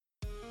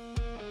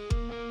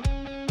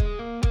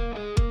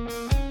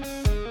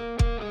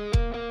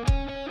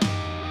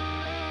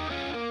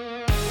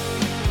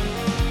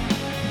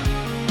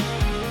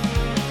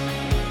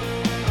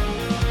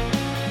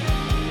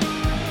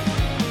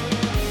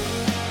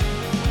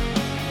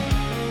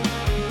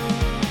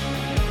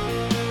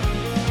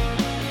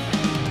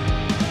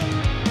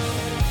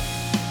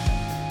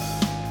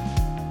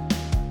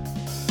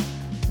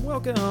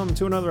Welcome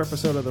to another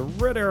episode of the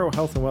Red Arrow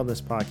Health and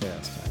Wellness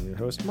Podcast. I'm your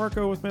host,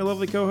 Marco, with my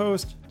lovely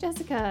co-host,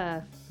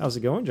 Jessica. How's it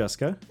going,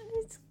 Jessica?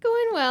 It's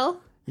going well.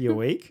 You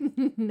awake?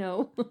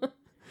 No,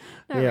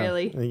 not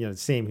really. Yeah,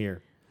 same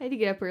here. I had to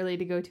get up early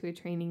to go to a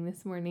training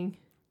this morning.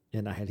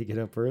 And I had to get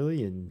up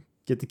early and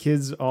get the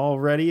kids all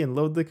ready and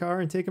load the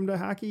car and take them to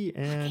hockey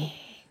and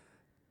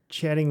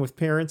chatting with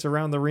parents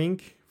around the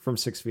rink from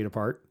 6 feet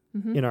apart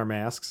in our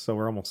masks. So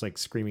we're almost like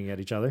screaming at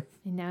each other.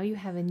 And now you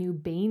have a new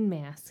Bane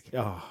mask.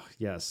 Oh,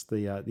 yes.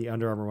 The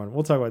Under Armour one.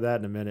 We'll talk about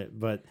that in a minute.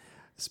 But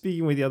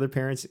speaking with the other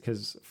parents,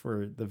 because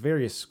for the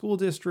various school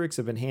districts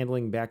have been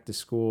handling back to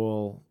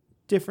school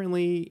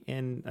differently.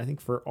 And I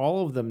think for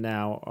all of them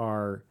now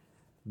are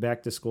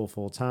back to school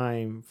full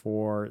time.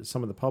 For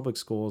some of the public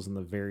schools and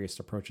the various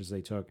approaches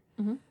they took.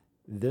 Mm-hmm.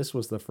 This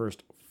was the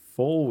first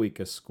full week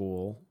of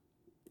school.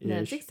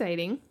 That's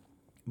exciting.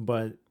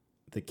 But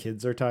the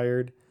kids are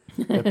tired.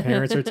 The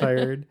parents are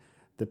tired.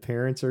 The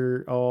parents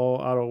are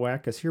all out of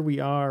whack because here we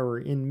are. We're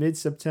in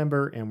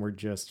mid-September and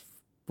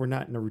we're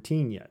not in a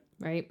routine yet.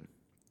 Right.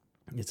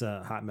 It's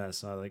a hot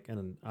mess.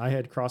 And I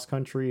had cross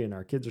country and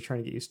our kids are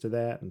trying to get used to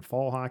that. And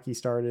fall hockey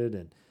started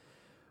and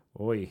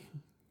boy,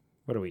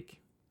 what a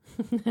week.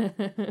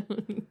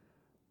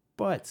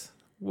 But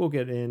we'll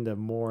get into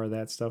more of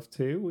that stuff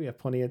too. We have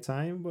plenty of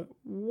time. But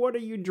what are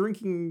you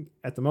drinking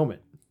at the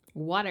moment?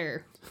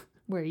 Water.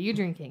 Where are you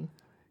drinking?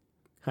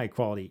 High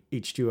quality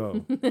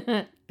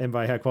H2O. And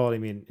by high quality, I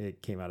mean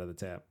it came out of the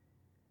tap.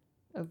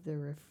 Of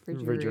the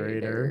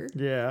refrigerator.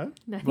 Yeah.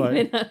 Not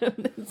even out of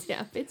the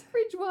tap. It's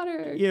fridge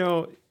water. You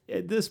know,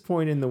 at this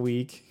point in the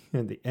week,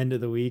 at the end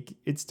of the week,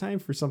 it's time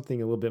for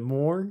something a little bit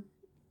more.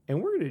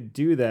 And we're going to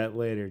do that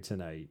later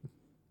tonight.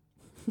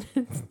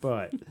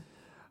 But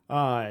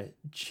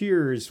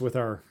cheers with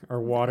our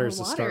waters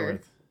to start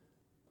with.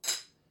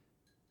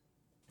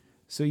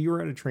 So you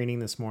were at a training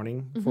this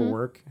morning for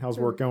work. How's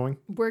work going?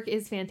 Work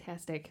is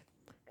fantastic.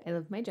 I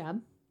love my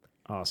job.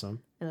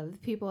 Awesome. I love the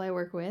people I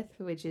work with,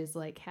 which is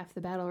like half the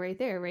battle right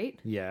there, right?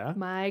 Yeah.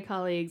 My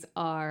colleagues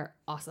are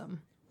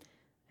awesome.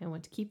 I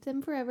want to keep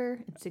them forever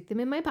and stick them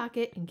in my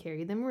pocket and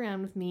carry them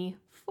around with me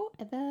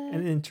forever.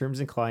 And in terms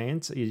of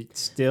clients,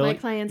 my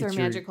clients are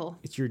magical.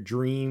 It's your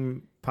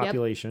dream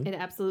population. Yep, it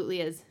absolutely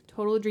is.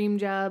 Total dream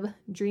job,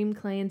 dream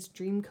clients,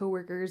 dream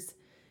coworkers.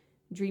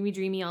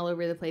 Dreamy all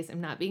over the place.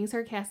 I'm not being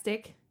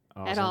sarcastic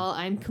at all.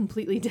 I'm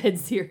completely dead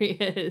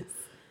serious.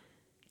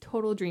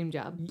 Total dream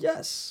job.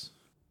 Yes.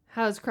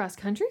 How's cross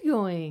country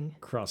going?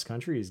 Cross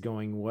country is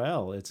going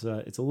well. It's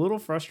a little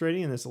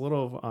frustrating, and it's a lot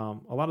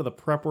of the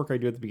prep work I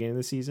do at the beginning of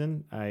the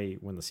season.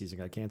 When the season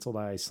got canceled,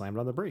 I slammed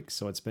on the brakes.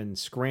 So it's been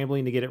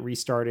scrambling to get it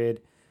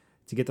restarted,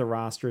 to get the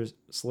rosters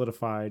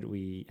solidified.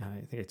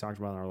 I think I talked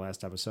about in our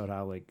last episode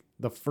how like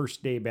the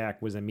first day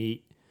back was a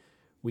meet.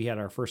 We had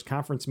our first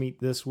conference meet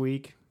this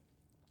week.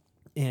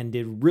 And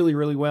did really,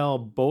 really well.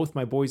 Both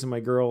my boys and my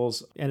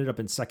girls ended up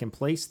in second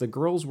place. The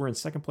girls were in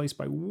second place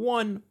by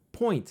 1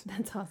 point.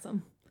 That's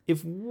awesome.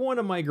 If one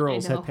of my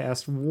girls had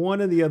passed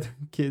one of the other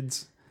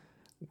kids,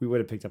 we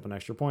would have picked up an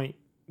extra point.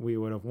 We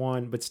would have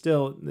won. But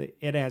still,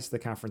 it adds to the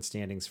conference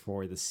standings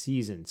for the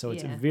season. So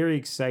it's very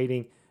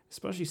exciting,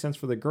 especially since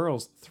for the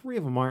girls, 3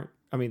 of them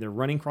they're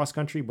running cross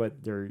country,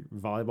 but they're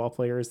volleyball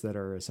players that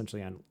are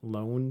essentially on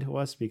loan to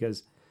us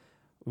because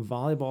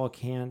volleyball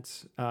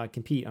can't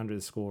compete under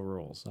the school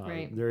rules.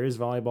 Right. There is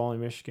volleyball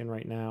in Michigan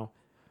right now,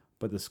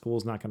 but the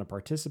school's not going to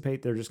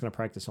participate. They're just going to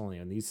practice only.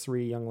 And these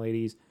 3 young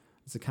ladies,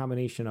 it's a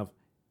combination of,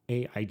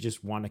 I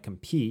just want to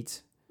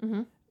compete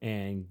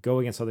and go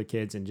against other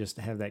kids and just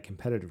have that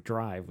competitive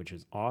drive, which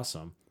is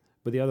awesome.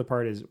 But the other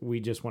part is we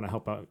just want to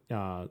help out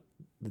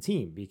the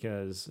team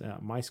because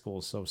my school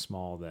is so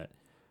small that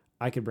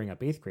I could bring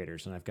up 8th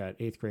graders. And I've got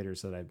 8th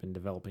graders that I've been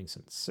developing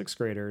since 6th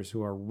graders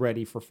who are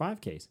ready for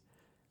 5Ks.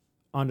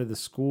 Under the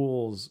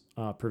school's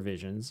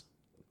provisions,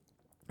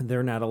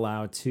 they're not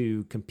allowed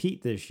to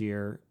compete this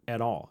year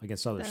at all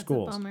against other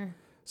schools. That's a bummer.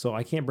 So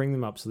I can't bring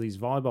them up. So these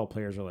volleyball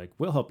players are like,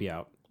 we'll help you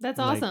out. That's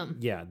awesome.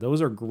 Yeah,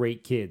 those are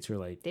great kids who are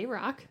like, they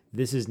rock.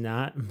 This is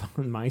not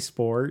my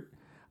sport,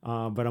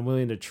 but I'm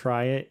willing to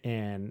try it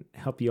and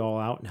help you all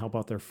out and help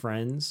out their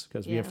friends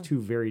because we have 2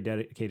 very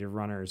dedicated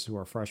runners who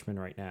are freshmen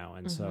right now.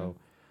 And so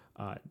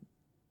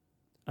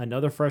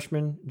another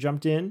freshman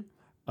jumped in.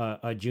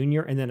 A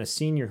junior and then a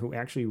senior who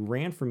actually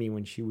ran for me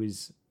when she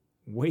was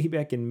way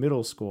back in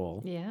middle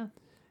school. Yeah.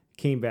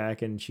 Came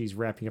back and she's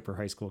wrapping up her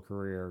high school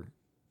career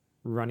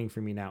running for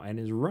me now and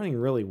is running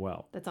really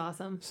well. That's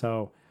awesome.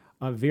 So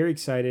I'm very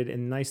excited.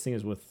 And the nice thing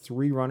is with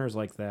 3 runners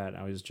like that,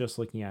 I was just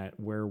looking at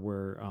where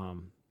we're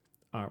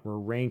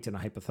ranked in a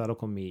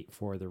hypothetical meet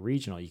for the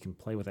regional. You can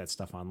play with that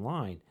stuff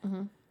online.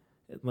 Mm-hmm.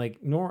 Like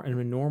in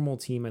a normal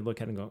team, I'd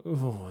look at it and go,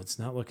 oh, it's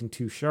not looking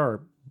too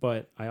sharp.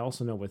 But I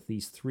also know with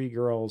these 3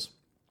 girls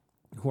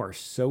who are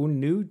so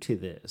new to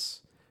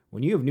this,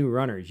 when you have new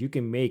runners, you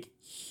can make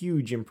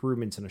huge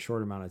improvements in a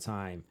short amount of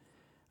time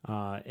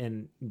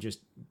and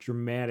just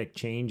dramatic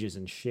changes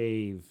and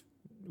shave.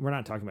 We're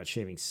not talking about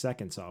shaving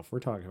seconds off. We're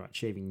talking about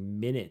shaving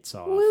minutes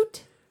off.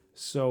 Woot.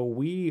 So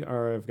we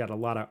have got a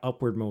lot of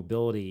upward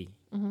mobility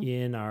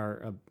in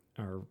our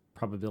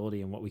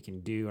probability and what we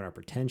can do and our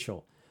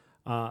potential.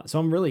 So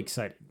I'm really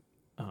excited.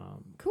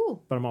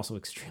 Cool. But I'm also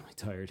extremely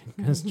tired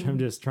because I'm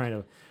just trying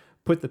to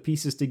put the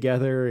pieces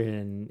together.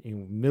 And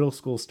middle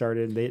school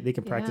started. They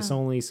can practice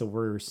only, so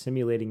we're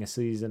simulating a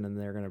season, and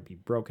they're going to be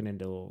broken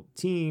into little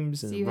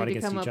teams and run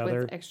against each other. So you had to come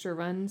up with extra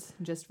runs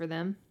just for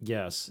them?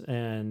 Yes.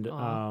 And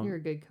you're a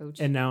good coach.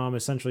 And now I'm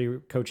essentially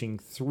coaching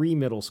 3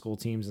 middle school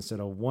teams instead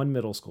of 1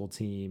 middle school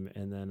team.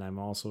 And then I'm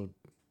also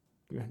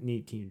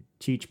need to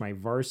teach my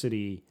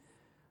varsity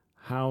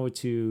how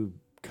to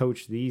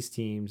coach these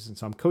teams. And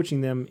so I'm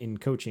coaching them in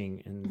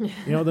coaching. And,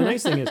 the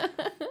nice thing is,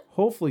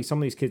 hopefully some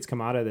of these kids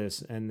come out of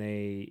this and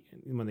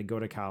when they go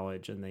to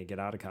college and they get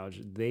out of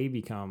college, they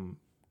become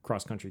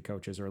cross-country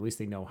coaches, or at least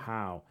they know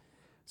how.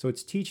 So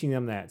it's teaching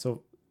them that.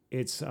 So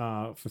it's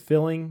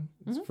fulfilling.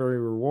 It's very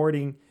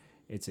rewarding.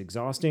 It's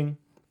exhausting.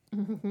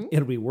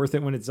 It'll be worth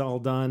it when it's all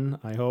done,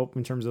 I hope,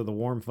 in terms of the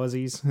warm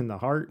fuzzies in the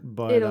heart.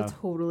 But it'll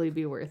totally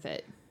be worth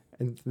it.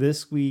 And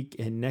this week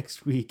and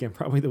next week and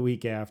probably the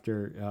week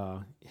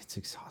after, it's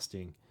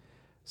exhausting.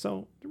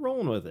 So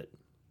rolling with it.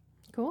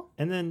 Cool.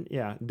 And then,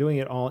 doing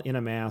it all in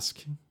a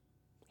mask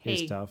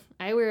is tough.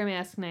 I wear a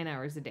mask 9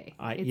 hours a day.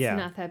 It's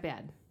not that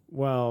bad.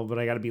 Well, but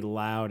I got to be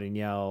loud and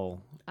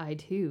yell. I,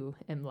 too,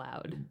 am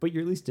loud. But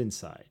you're at least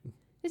inside.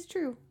 It's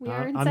true. We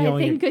are inside.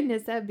 Thank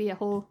goodness. That'd be a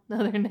whole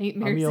other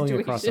nightmare I'm yelling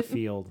situation. across the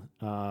field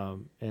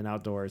and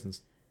outdoors.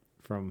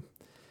 And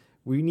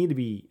we need to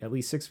be at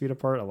least 6 feet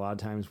apart. A lot of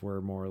times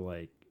we're more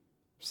like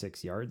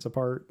 6 yards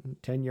apart,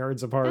 10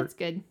 yards apart. That's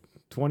good.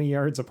 20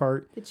 yards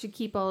apart. That should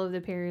keep all of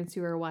the parents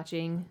who are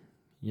watching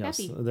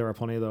happy. There are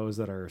plenty of those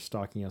that are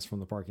stalking us from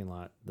the parking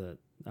lot that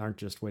aren't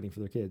just waiting for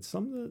their kids.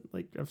 Some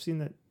that, I've seen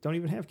that don't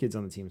even have kids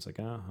on the team. It's like,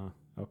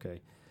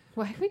 okay.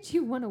 Why would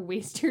you want to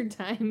waste your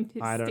time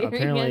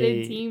staring at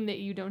a team that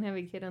you don't have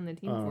a kid on the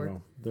team for?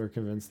 Know. They're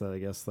convinced that, I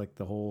guess,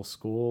 the whole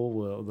school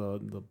will,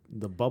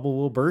 the bubble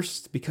will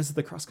burst because of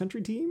the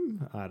cross-country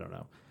team. I don't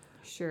know.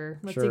 Sure.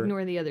 Let's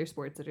ignore the other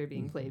sports that are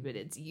being played, but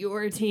it's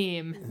your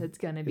team that's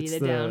going to be the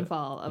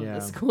downfall of the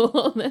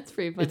school. That's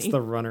pretty funny. It's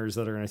the runners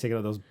that are going to take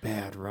out those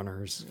bad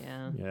runners.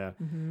 Yeah.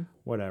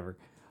 Whatever.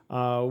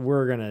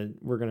 We're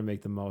gonna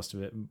make the most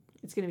of it.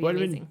 It's gonna be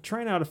amazing. I've been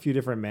trying out a few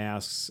different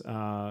masks.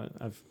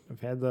 I've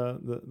had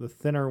the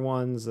thinner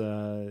ones,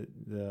 the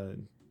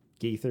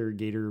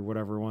gator,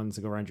 whatever ones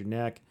that go around your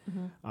neck.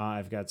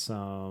 I've got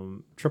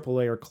some triple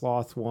layer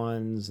cloth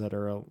ones that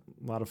are a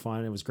lot of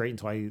fun. It was great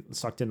until I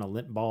sucked in a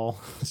lint ball.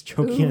 I was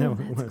choking.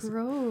 Ooh, that's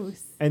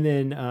gross. And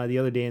then the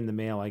other day in the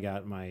mail, I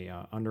got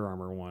my Under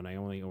Armour one. I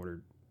only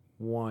ordered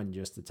one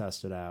just to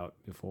test it out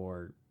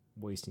before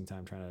wasting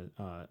time trying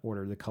to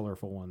order the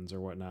colorful ones or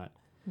whatnot.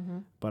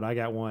 But I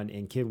got one,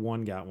 and kid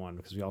one got one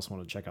because we also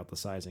wanted to check out the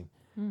sizing.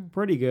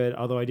 Pretty good,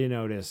 although I did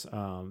notice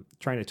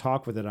trying to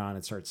talk with it on,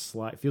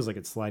 it feels like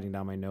it's sliding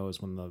down my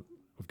nose when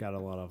we've got a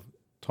lot of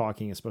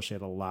talking, especially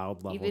at a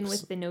loud level. Even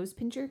with the nose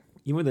pincher?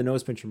 Even with the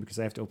nose pincher, because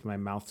I have to open my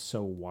mouth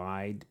so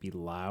wide to be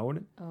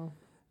loud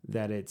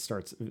that it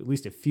starts, at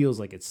least it feels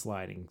like it's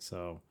sliding.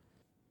 So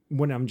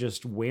when I'm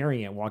just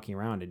wearing it, walking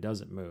around, it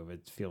doesn't move.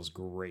 It feels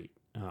great.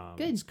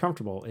 Good. It's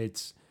comfortable.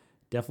 It's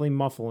definitely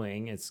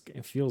muffling.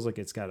 It feels like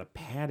it's got a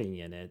padding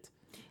in it.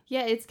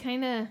 Yeah, it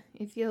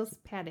feels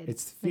padded. It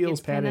feels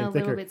padded and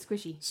thicker. A little bit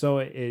squishy. So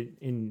I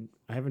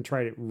haven't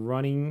tried it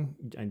running.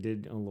 I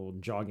did a little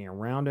jogging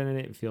around in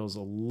it. It feels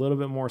a little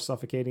bit more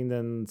suffocating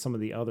than some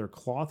of the other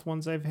cloth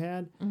ones I've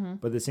had.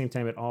 But at the same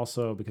time, it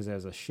also, because it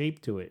has a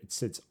shape to it, it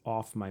sits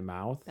off my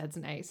mouth. That's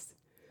nice.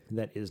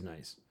 That is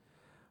nice.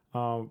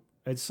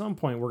 At some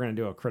point, we're going to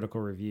do a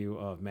critical review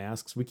of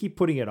masks. We keep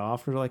putting it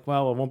off. We're like,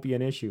 well, it won't be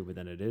an issue, but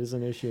then it is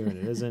an issue and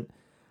it isn't.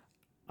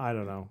 I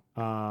don't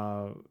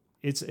know.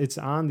 It's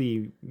on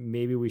the,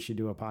 maybe we should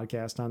do a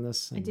podcast on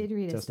this. I did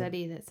read a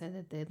study that said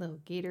that the little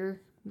gator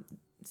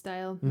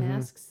style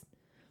masks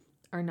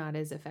are not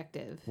as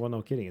effective. Well,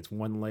 no kidding. It's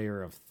one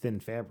layer of thin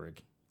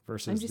fabric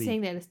versus I'm just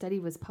saying that a study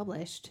was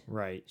published.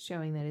 Right.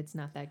 Showing that it's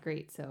not that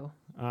great, so.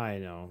 I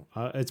know.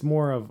 It's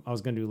more of, I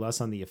was going to do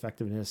less on the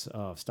effectiveness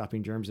of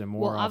stopping germs and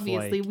more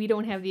obviously, we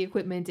don't have the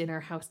equipment in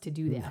our house to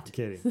do that. No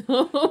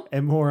kidding.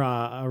 And more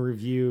a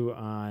review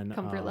on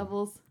comfort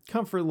levels.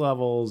 Comfort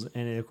levels,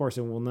 and of course,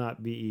 it will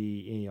not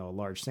be a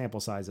large sample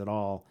size at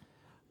all,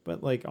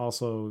 but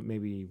also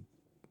maybe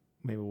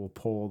we'll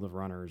poll the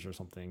runners or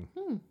something.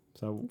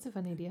 So that's a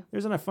fun idea.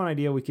 There's a fun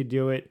idea. We could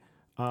do it.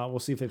 We'll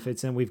see if it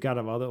fits in. We've got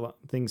other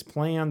things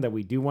planned that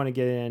we do want to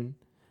get in,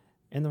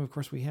 and then of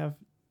course we have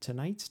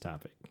tonight's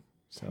topic.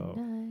 So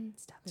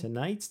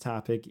tonight's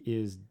topic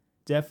is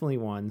definitely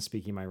one.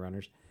 Speaking of my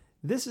runners,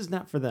 this is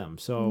not for them.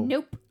 So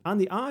nope. On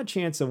the odd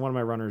chance that one of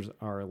my runners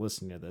are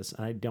listening to this,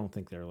 and I don't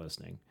think they're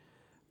listening,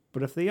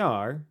 but if they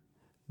are,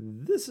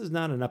 this is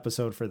not an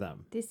episode for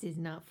them. This is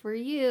not for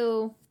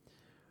you.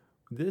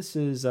 This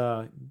is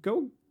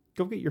go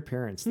get your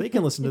parents. They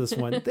can listen to this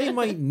one. They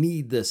might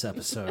need this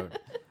episode.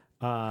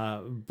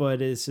 But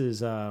this is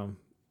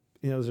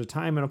there's a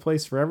time and a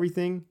place for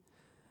everything,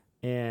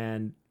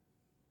 and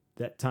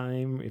that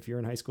time, if you're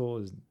in high school,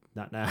 is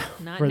not now.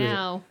 Not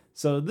now.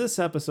 So this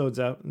episode's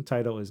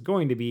title is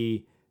going to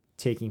be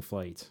Taking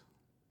Flight.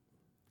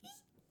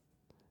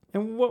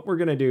 And what we're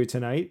going to do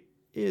tonight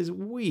is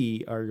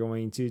we're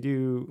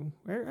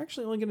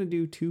actually only going to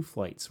do 2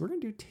 flights. We're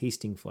going to do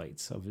tasting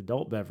flights of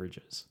adult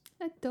beverages.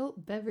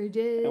 Adult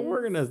beverages. And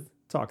we're going to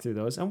talk through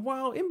those. And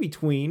while in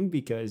between,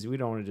 because we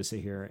don't want to just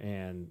sit here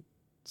and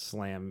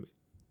slam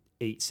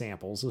 8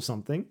 samples of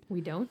something.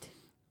 We don't?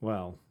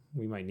 Well,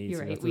 we might need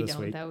You're to right, we this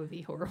don't. week. That would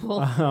be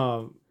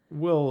horrible.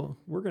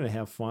 We're going to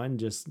have fun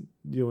just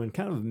doing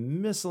kind of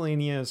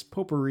miscellaneous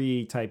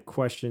potpourri type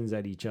questions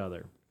at each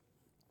other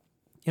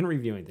and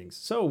reviewing things.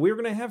 So we're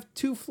going to have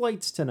 2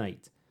 flights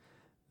tonight.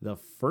 The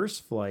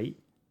first flight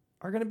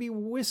are going to be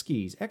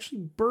whiskeys,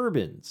 actually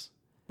bourbons.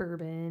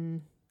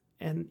 Bourbon.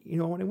 And,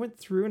 when I went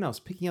through and I was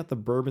picking out the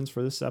bourbons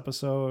for this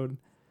episode,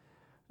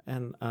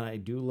 and I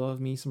do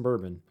love me some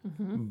bourbon,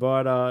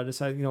 but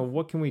decided,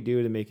 what can we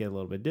do to make it a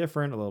little bit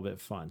different, a little bit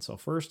fun? So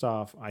first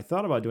off, I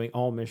thought about doing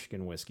all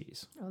Michigan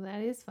whiskeys. Oh,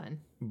 that is fun.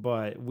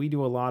 But we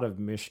do a lot of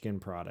Michigan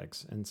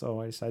products. And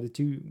so I decided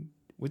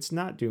let's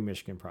not do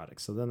Michigan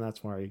products. So then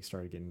that's where I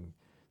started getting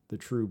the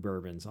true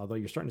bourbons. Although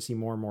you're starting to see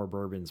more and more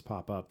bourbons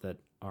pop up that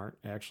aren't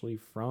actually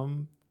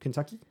from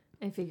Kentucky.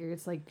 I figure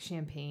it's like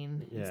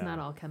champagne. Yeah. It's not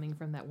all coming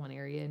from that one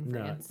area in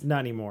France. Not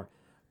anymore.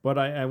 But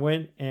I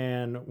went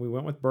and we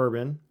went with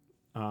bourbon.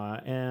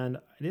 And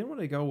I didn't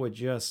want to go with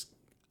just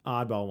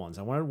oddball ones.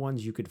 I wanted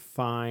ones you could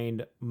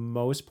find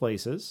most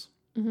places.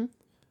 Mm-hmm.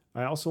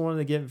 I also wanted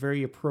to get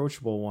very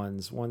approachable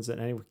ones that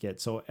anyone could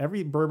get. So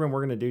every bourbon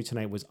we're going to do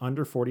tonight was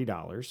under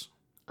 $40.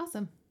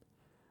 Awesome.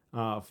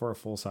 For a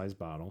full-size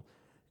bottle.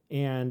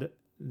 And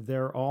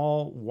they're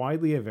all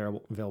widely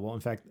available.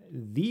 In fact,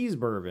 these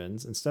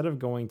bourbons, instead of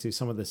going to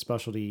some of the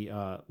specialty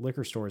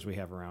liquor stores we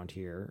have around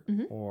here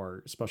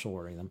or special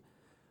ordering them,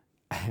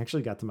 I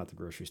actually got them at the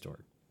grocery store.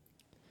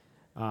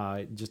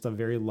 Just a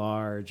very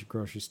large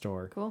grocery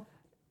store. Cool.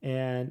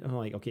 And I'm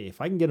like, okay,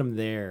 if I can get them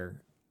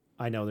there,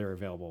 I know they're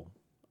available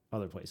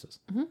other places.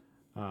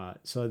 Mm-hmm.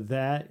 So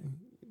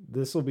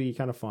this will be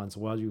kind of fun.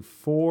 So we'll do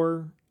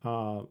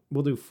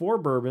 4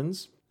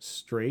 bourbons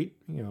straight,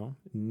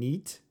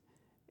 neat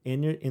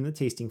in the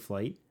tasting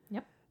flight.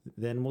 Yep.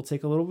 Then we'll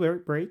take a little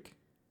break,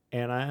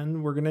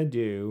 and we're gonna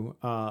do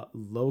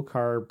low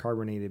carb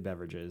carbonated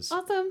beverages.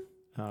 Awesome.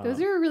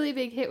 Those are a really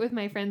big hit with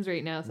my friends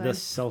right now, so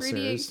I'm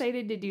pretty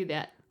excited to do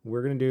that.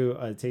 We're gonna do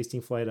a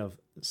tasting flight of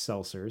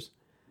seltzers,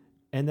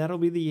 and that'll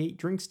be the 8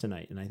 drinks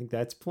tonight, and I think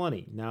that's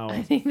plenty. Now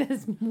I think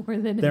that's more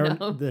than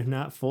enough. They're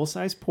not full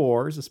size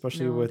pours,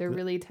 especially they're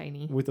really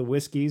tiny. With the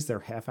whiskeys, they're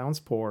half-ounce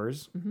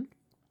pours. Mm-hmm.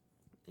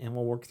 And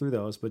we'll work through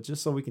those, but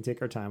just so we can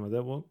take our time with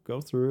it, we'll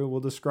go through, we'll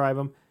describe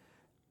them,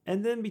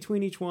 and then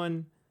between each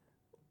one,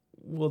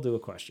 we'll do a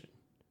question.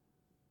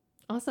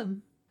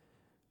 Awesome.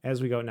 As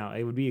we go now,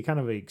 it would be kind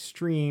of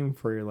extreme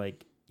for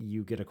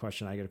you get a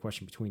question, I get a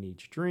question between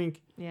each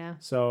drink. Yeah.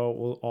 So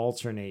we'll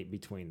alternate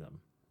between them.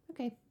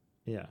 Okay.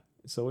 Yeah.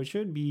 So it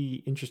should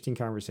be interesting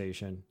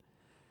conversation.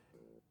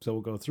 So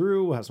we'll go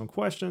through, we'll have some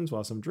questions,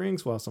 we'll have some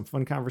drinks, we'll have some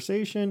fun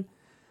conversation.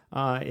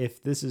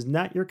 If this is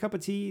not your cup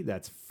of tea,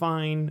 that's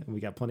fine.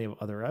 We got plenty of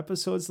other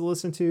episodes to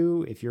listen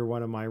to. If you're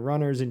one of my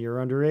runners and you're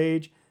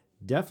underage,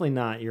 definitely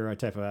not your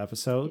type of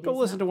episode. Go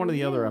listen to one of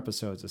the other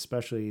episodes,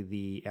 especially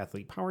the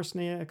athlete power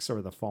snacks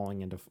or the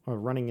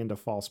running into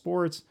fall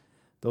sports.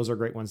 Those are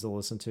great ones to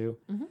listen to.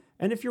 Mm-hmm.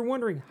 And if you're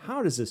wondering,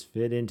 how does this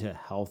fit into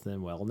health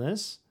and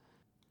wellness?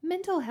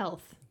 Mental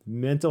health.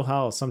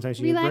 Sometimes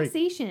you need a break.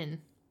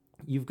 Relaxation.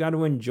 You've got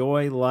to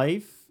enjoy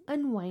life.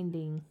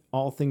 Unwinding.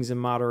 All things in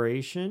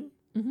moderation.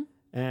 Mm-hmm.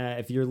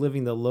 If you're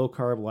living the low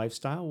carb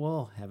lifestyle,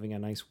 well, having a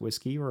nice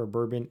whiskey or a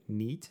bourbon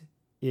neat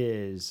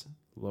is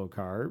low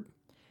carb.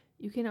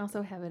 You can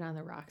also have it on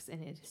the rocks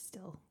and it is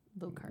still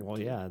low carb. Well,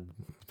 yeah,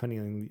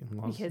 depending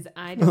on because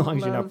I don't as long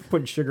as you're not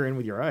putting sugar in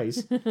with your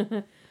ice.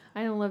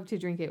 I don't love to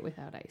drink it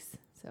without ice,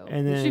 so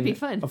and then, it should be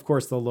fun. Of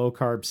course, the low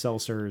carb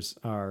seltzers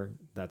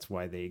that's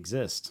why they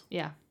exist.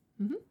 Yeah.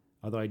 Mm-hmm.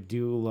 Although I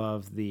do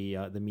love the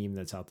meme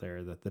that's out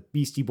there that the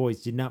Beastie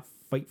Boys did not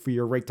fight for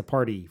your right to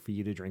party for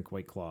you to drink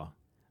White Claw.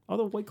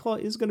 Although White Claw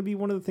is going to be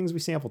one of the things we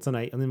sample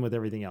tonight, and then with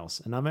everything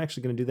else. And I'm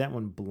actually going to do that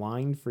one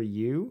blind for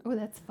you. Oh,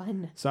 that's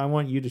fun. So I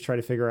want you to try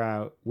to figure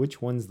out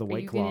which one's the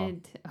White Claw.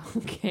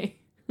 Okay.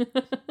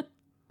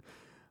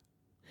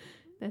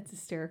 That's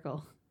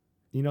hysterical.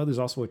 There's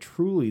also a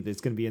Truly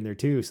that's going to be in there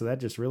too, so that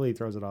just really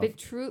throws it off.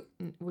 But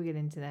we'll get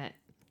into that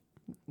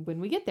when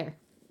we get there.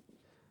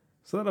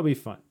 So that'll be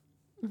fun.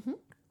 Mm-hmm.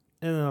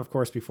 And then, of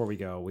course, before we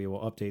go, we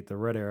will update the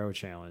Red Arrow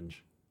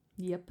Challenge.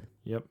 Yep.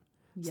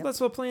 So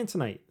that's what we're playing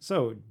tonight.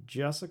 So,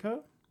 Jessica.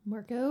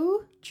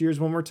 Marco. Cheers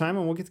one more time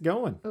and we'll get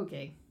going.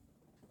 Okay.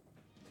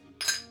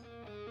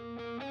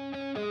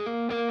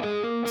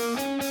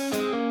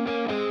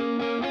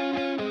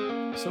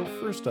 So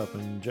first up,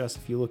 and Jess,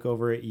 if you look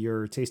over at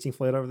your tasting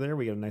flight over there,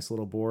 we got a nice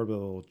little board with a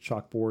little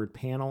chalkboard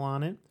panel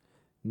on it.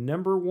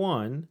 Number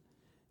 1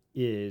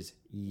 is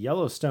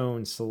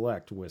Yellowstone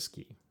Select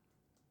Whiskey.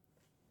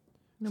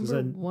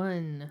 Number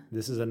 1.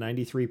 This is a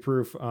 93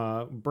 proof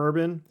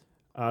bourbon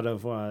out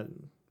of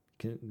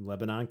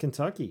Lebanon,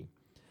 Kentucky.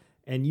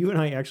 And you and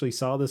I actually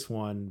saw this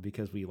one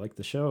because we like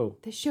the show.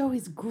 The show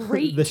is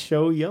great. The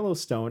show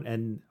Yellowstone.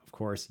 And, of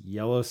course,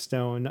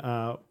 Yellowstone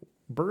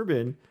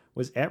bourbon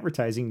was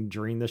advertising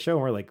during the show.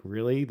 We're like,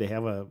 really? They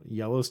have a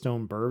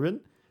Yellowstone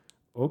bourbon?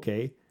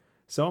 Okay.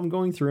 So I'm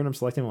going through and I'm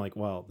selecting. I'm like,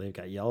 well, they've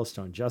got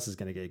Yellowstone. Jess is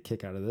going to get a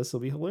kick out of this. It'll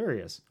be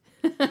hilarious.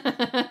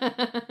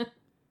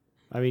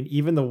 I mean,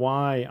 even the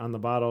Y on the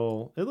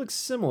bottle, it looks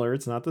similar.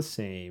 It's not the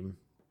same.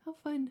 How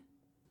fun.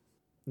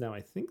 Now,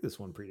 I think this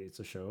one predates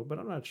the show, but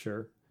I'm not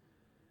sure.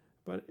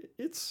 But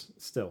it's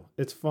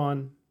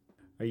fun.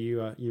 Are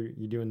you you're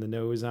doing the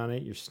nose on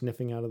it? You're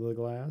sniffing out of the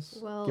glass?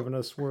 Well, giving it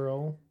a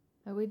swirl?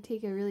 I would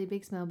take a really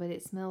big smell, but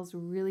it smells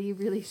really,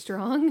 really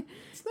strong.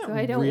 It's not so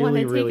I don't really, want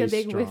to take really a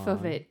big strong. whiff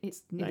of it.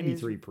 It's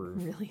 93 proof.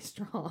 Really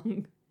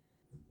strong.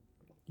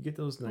 You get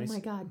those nice. Oh my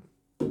God.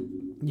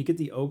 You get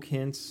the oak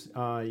hints.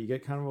 You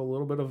get kind of a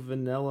little bit of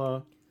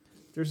vanilla.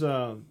 There's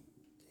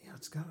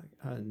it's got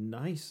a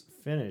nice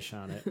finish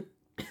on it.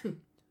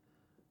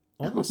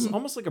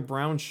 Almost like a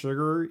brown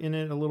sugar in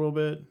it a little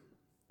bit.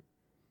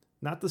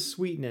 Not the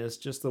sweetness,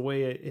 just the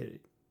way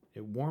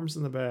it warms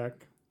in the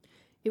back.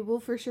 It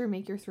will for sure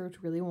make your throat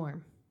really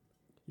warm.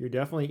 You're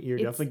definitely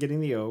getting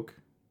the oak.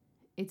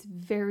 It's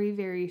very,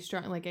 very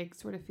strong. Like I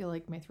sort of feel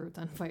like my throat's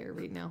on fire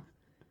right now.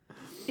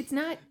 It's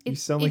not. It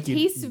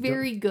tastes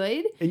very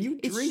good. And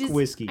you drink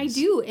whiskeys. I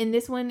do, and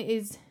this one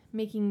is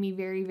making me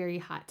very, very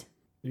hot.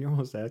 You're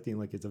almost acting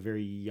like it's a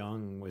very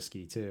young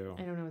whiskey too.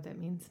 I don't know what that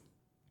means.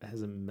 It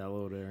hasn't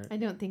mellowed or. I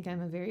don't think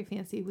I'm a very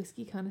fancy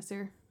whiskey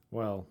connoisseur.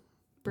 Well.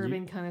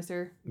 Bourbon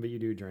connoisseur. But you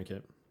do drink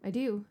it. I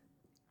do.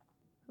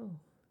 Oh.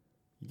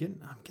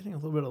 I'm getting a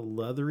little bit of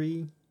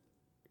leathery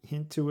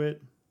hint to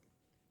it.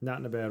 Not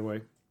in a bad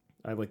way.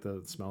 I like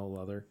the smell of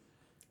leather.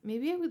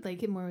 Maybe I would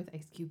like it more with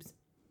ice cubes.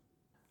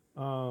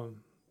 A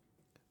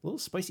little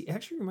spicy.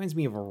 Actually reminds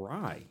me of a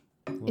rye.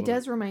 It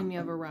does remind me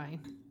of a rye.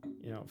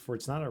 You know,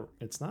 it's not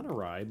a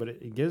rye, but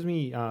it gives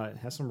me it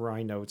has some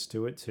rye notes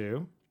to it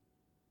too.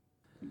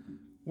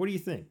 What do you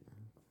think?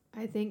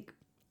 I think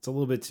it's a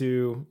little bit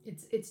too.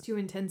 It's too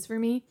intense for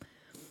me.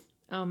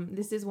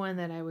 This is one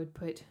that I would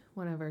put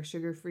one of our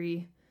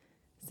sugar-free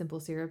simple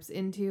syrups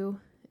into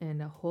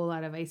and a whole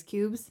lot of ice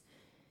cubes,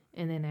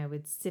 and then I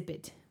would sip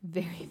it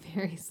very,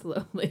 very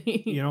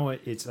slowly. You know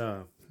what?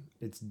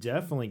 It's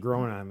definitely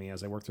growing on me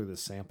as I work through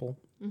this sample.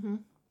 Mm-hmm.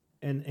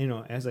 And, you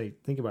know, as I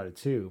think about it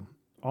too,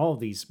 all of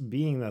these,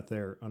 being that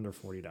they're under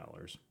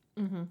 $40,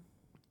 mm-hmm.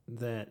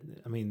 that,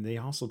 I mean, they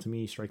also, to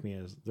me, strike me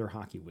as they're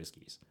hockey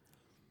whiskeys.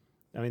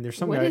 I mean, there's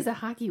some What is a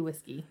hockey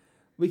whiskey?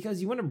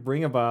 Because you want to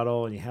bring a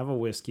bottle and you have a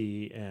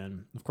whiskey,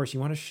 and of course you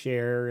want to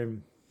share.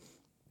 And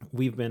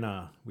we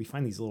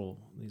find these little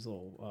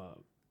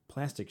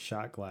plastic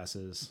shot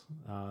glasses.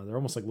 They're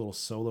almost like little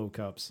solo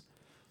cups.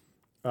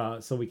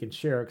 So we can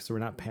share it because we're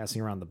not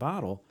passing around the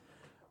bottle.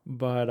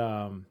 But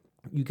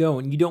you go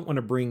and you don't want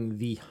to bring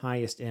the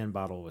highest end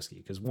bottle of whiskey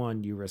because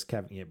one, you risk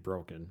having it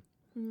broken.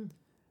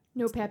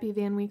 No Pappy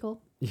Van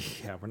Winkle?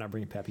 Yeah, we're not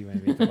bringing Pappy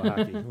Van Winkle to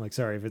hockey. Like,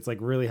 sorry, if it's like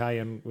really high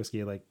end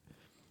whiskey, like,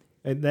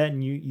 and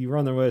then you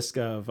run the risk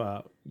of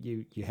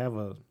you have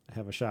a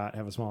shot,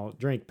 have a small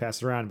drink,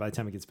 pass it around, and by the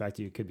time it gets back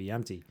to you, it could be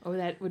empty. Oh,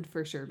 that would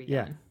for sure be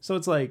yeah. done. So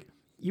it's like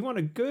you want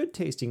a good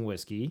tasting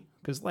whiskey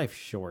because life's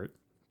short.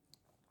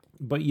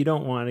 But you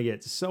don't want to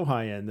get so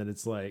high end that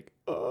it's like,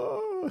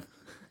 oh,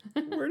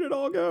 where did it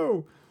all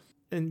go?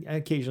 And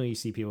occasionally you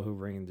see people who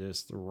bring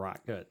just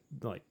rock gut,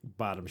 like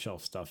bottom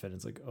shelf stuff in.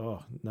 It's like,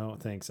 oh, no,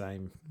 thanks.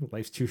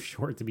 Life's too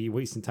short to be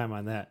wasting time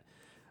on that.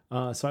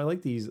 So I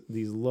like these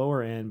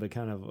lower end, but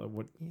kind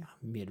of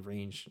mid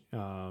range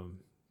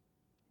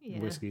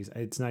whiskeys.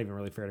 It's not even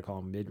really fair to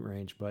call them mid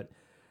range, but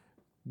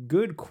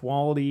good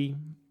quality,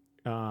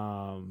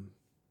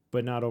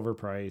 but not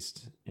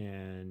overpriced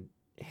and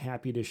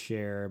happy to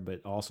share, but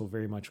also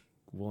very much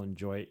will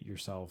enjoy it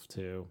yourself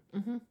too.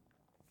 Mm-hmm.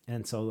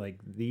 And so like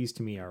these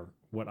to me are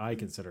what I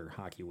consider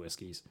hockey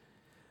whiskeys.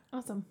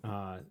 Awesome.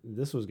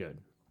 This was good.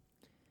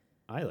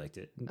 I liked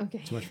it. Okay.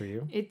 Too much for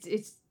you?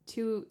 It's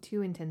too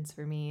intense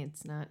for me.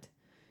 It's not.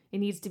 It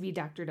needs to be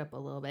doctored up a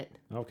little bit.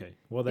 Okay.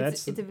 Well,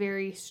 it's a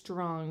very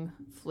strong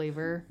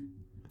flavor.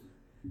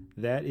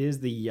 That is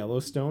the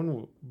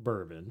Yellowstone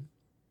bourbon.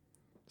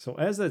 So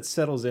as that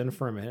settles in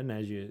for a minute, and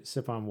as you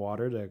sip on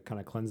water to kind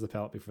of cleanse the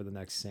palate before the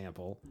next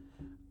sample,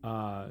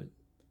 and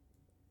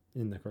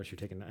of course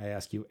I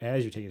ask you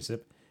as you're taking a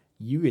sip,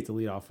 you get to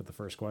lead off with the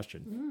first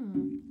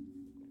question.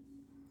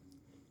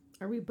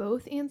 Are we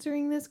both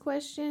answering this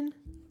question?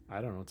 I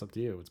don't know. It's up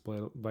to you. It's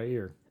by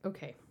ear.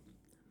 Okay.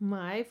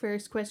 My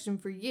first question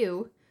for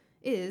you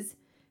is,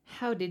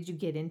 how did you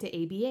get into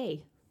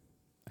ABA?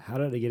 How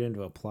did I get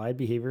into applied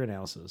behavior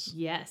analysis?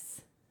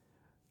 Yes.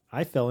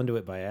 I fell into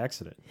it by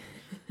accident.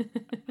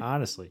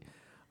 Honestly,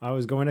 I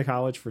was going to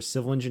college for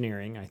civil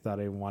engineering. I thought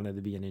I wanted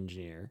to be an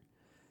engineer.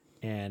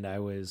 And I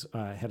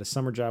had a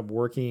summer job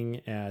working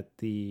at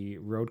the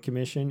road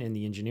commission in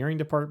the engineering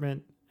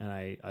department. And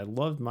I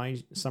loved my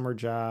summer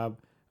job.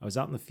 I was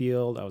out in the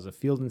field. I was a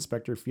field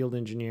inspector, field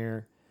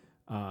engineer.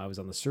 I was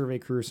on the survey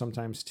crew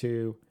sometimes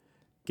too.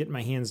 getting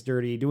my hands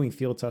dirty, doing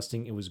field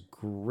testing. It was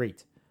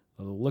great.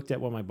 I looked at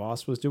what my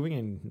boss was doing,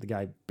 and the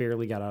guy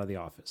barely got out of the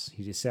office.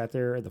 He just sat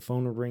there. The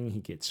phone would ring.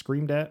 He'd get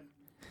screamed at.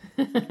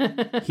 He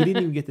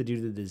didn't even get to do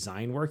the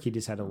design work. He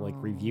just had to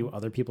review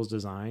other people's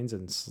designs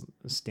and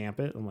stamp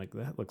it. I'm like,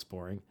 that looks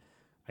boring.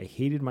 I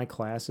hated my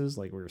classes.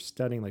 Like, we were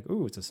studying, like,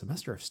 ooh, it's a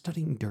semester of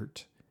studying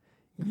dirt.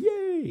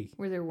 Yay!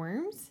 Were there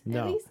worms?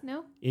 No. At least?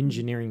 No?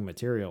 Engineering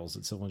materials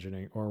at civil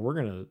engineering. Or we're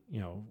going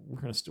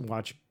to,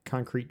 watch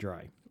concrete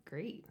dry.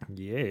 Great.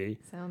 Yay.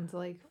 Sounds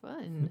like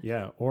fun.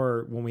 Yeah.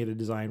 Or when we had to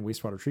design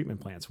wastewater treatment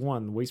plants.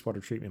 One, the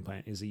wastewater treatment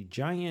plant is a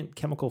giant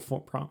chemical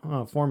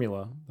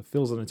formula that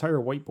fills an entire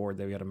whiteboard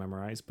that we had to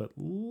memorize, but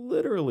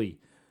literally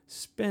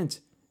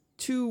spent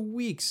 2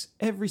 weeks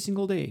every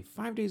single day,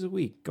 5 days a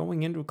week,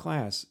 going into a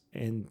class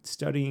and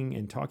studying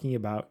and talking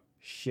about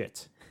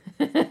shit.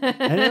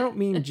 And I don't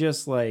mean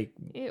just like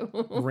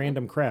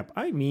random crap.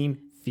 I mean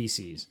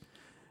feces.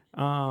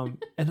 And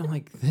I'm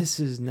like, this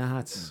is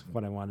not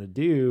what I want to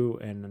do.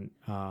 And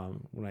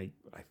when I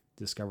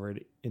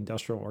discovered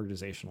industrial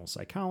organizational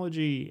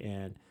psychology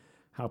and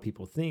how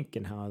people think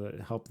and how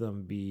to help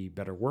them be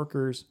better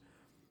workers,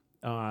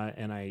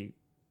 and I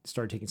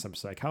started taking some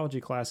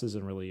psychology classes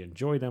and really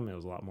enjoyed them. It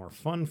was a lot more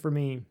fun for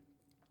me.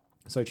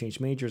 So I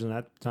changed majors, and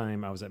at the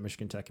time I was at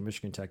Michigan Tech, and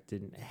Michigan Tech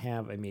didn't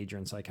have a major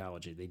in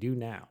psychology. They do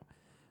now.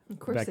 Of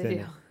course they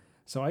do.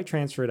 So I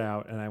transferred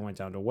out, and I went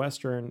down to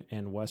Western,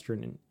 and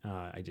Western,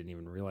 I didn't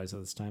even realize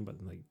at this time, but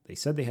they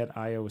said they had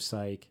IO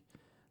Psych,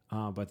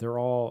 but they're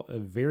all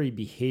very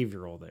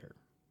behavioral there,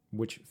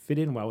 which fit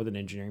in well with an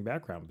engineering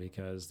background,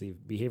 because the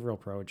behavioral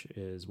approach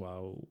is,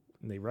 well,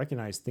 they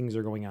recognize things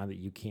are going on that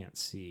you can't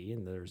see,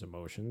 and there's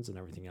emotions and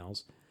everything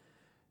else.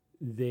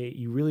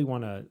 You really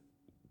want to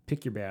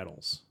pick your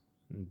battles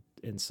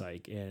in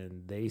psych,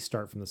 and they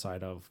start from the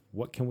side of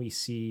what can we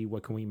see,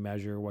 what can we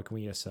measure, what can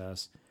we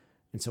assess.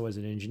 And so as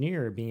an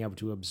engineer, being able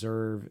to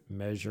observe,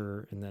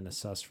 measure, and then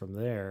assess from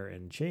there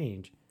and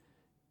change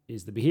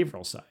is the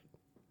behavioral side.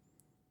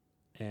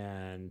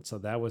 And so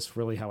that was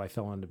really how I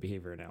fell into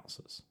behavior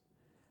analysis.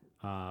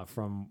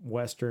 From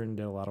Western,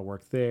 did a lot of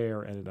work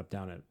there, ended up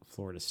down at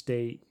Florida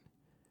State,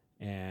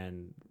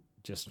 and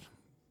just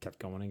kept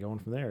going and going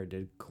from there.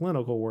 Did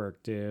clinical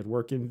work, did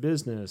work in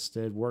business,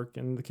 did work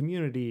in the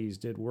communities,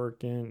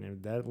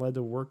 and that led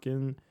to work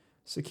in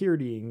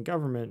security and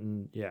government,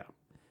 and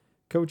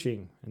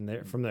coaching,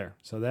 and from there.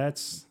 So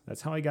that's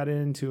how I got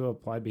into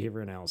applied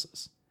behavior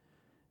analysis.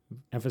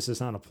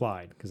 Emphasis on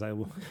applied, because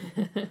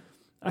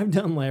I've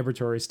done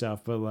laboratory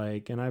stuff, but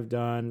and I've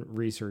done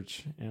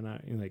research, and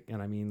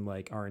I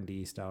mean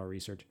R&D style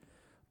research,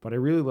 but I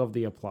really love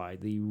the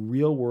applied, the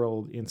real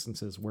world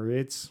instances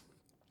where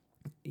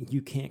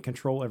you can't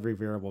control every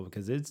variable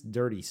because it's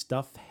dirty.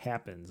 Stuff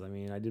happens. I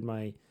mean, I did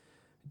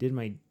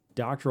my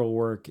doctoral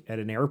work at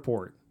an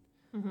airport.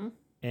 Mm-hmm.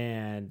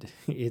 And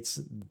it's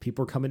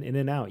people are coming in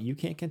and out. You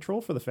can't control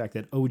for the fact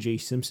that O.J.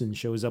 Simpson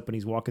shows up and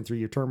he's walking through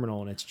your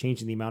terminal, and it's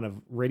changing the amount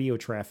of radio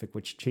traffic,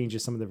 which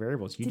changes some of the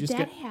variables. Did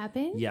that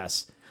happen?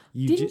 Yes.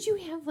 Didn't you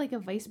have a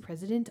vice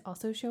president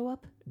also show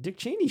up? Dick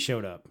Cheney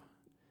showed up.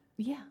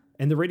 Yeah.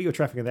 And the radio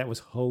traffic of that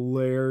was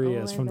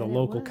hilarious from the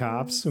local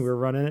cops who were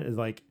running it.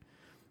 It's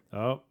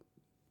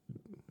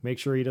make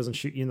sure he doesn't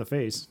shoot you in the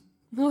face.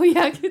 Oh,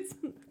 yeah.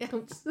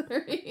 I'm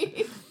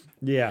sorry.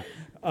 Yeah.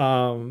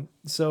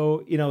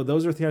 So,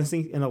 those are things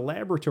in a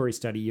laboratory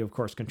study, you of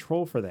course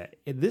control for that.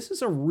 This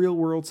is a real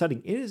world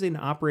setting. It is an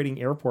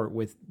operating airport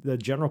with the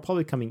general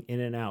public coming in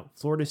and out.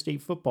 Florida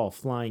State football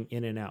flying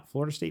in and out.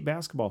 Florida State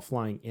basketball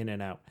flying in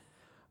and out.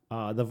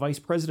 The vice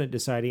president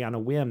deciding on a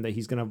whim that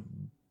he's going to,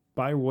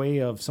 by way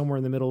of somewhere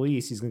in the Middle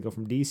East, he's going to go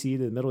from DC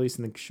to the Middle East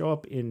and then show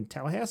up in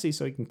Tallahassee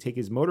so he can take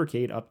his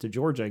motorcade up to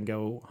Georgia and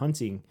go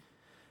hunting.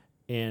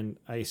 And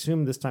I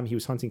assume this time he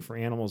was hunting for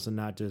animals and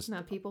not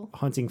people,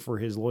 hunting for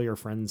his lawyer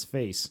friend's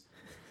face.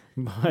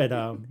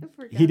 But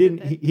he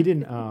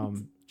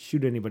didn't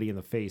shoot anybody in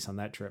the face on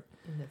that trip.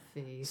 In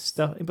the face.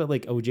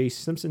 But O.J.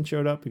 Simpson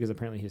showed up because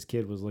apparently his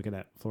kid was looking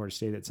at Florida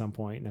State at some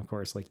point, and of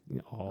course,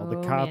 all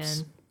the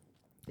cops.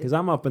 Because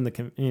I'm up in the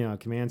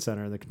command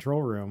center, the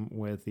control room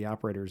with the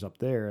operators up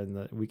there,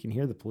 and we can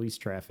hear the police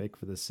traffic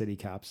for the city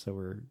cops, so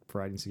we're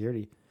providing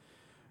security.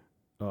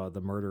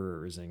 The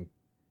murderer is in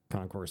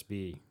Concourse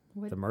B.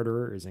 What? The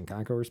murderer is in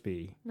Concourse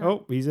B. No.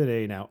 Oh, he's in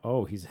A now.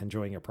 Oh, he's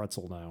enjoying a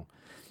pretzel now.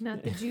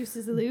 Not the juice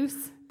is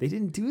loose. They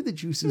didn't do the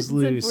juice is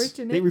loose.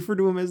 Unfortunate. They refer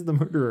to him as the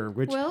murderer.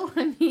 Which, well,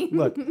 I mean,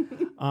 look,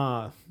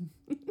 I'm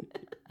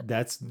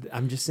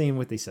just saying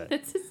what they said.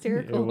 That's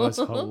hysterical. It was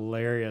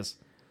hilarious.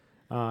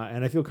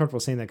 And I feel comfortable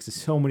saying that because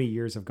so many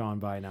years have gone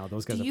by now.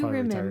 Those guys are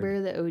probably retired. Do you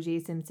remember the O.J.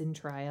 Simpson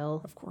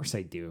trial? Of course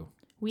I do.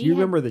 Do you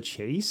remember the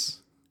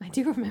chase? I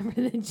do remember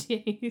the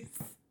chase.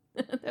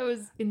 That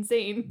was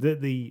insane.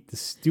 The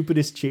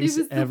stupidest chase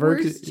ever.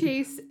 It was the worst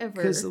chase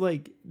ever. Because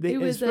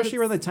especially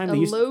around the time they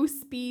used low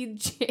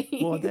speed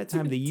chase. Well, at that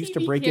time they used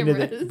to break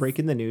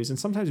in the news, and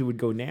sometimes it would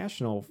go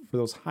national for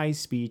those high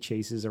speed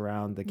chases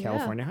around the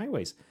California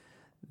highways.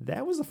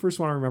 That was the first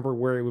one I remember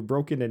where it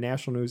broke into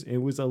national news. It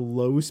was a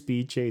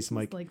low-speed chase. I'm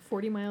like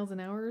 40 miles an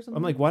hour or something?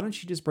 I'm like, why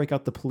don't you just break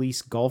out the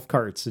police golf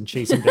carts and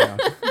chase him down?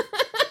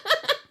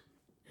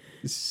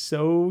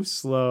 So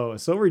slow,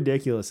 so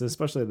ridiculous,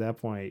 especially at that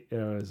point. It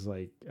was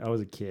like, I was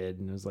a kid,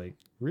 and it was like,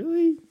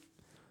 really?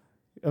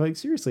 I'm like,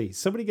 seriously,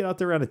 somebody get out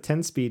there on a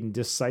 10 speed and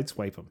just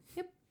sideswipe them.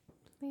 Yep.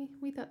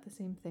 We thought the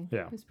same thing.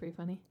 Yeah. It was pretty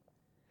funny.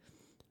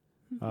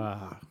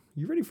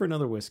 You ready for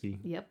another whiskey?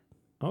 Yep.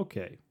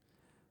 Okay.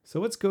 So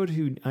let's go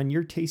to, on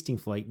your tasting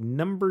flight,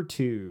 number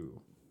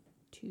 2.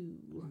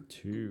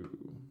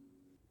 2.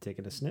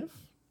 Taking a sniff.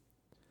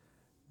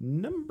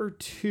 Number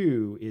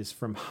 2 is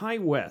from High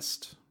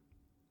West.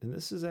 And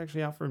this is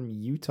actually out from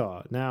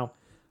Utah. Now,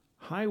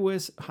 High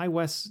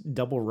West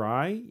Double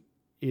Rye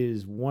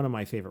is one of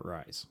my favorite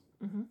ryes.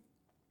 Mm-hmm.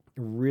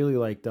 Really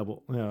like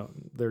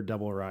their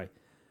double rye.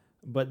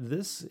 But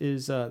this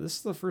is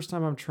the first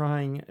time I'm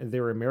trying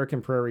their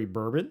American Prairie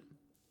bourbon,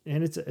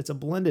 and it's a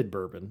blended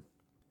bourbon.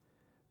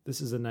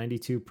 This is a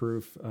 92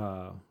 proof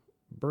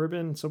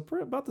bourbon, so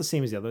about the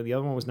same as the other. The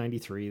other one was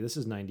 93. This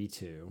is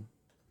 92.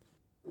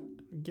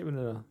 Giving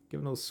it a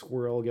little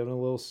swirl, giving it a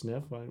little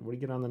sniff. What do you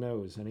get on the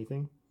nose?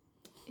 Anything?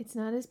 It's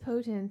not as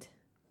potent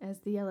as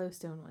the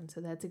Yellowstone one,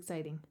 so that's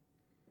exciting.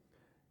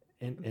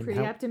 And I'm pretty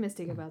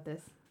optimistic about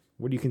this.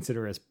 What do you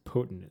consider as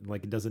potent?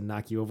 Like it doesn't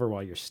knock you over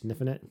while you're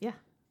sniffing it? Yeah.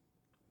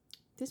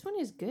 This one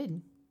is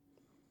good.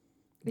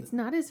 It's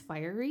not as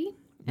fiery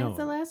as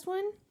the last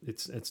one.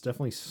 It's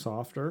definitely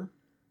softer.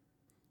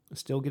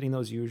 Still getting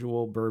those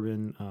usual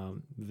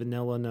bourbon,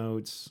 vanilla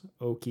notes,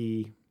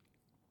 oaky.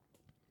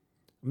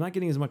 I'm not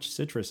getting as much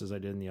citrus as I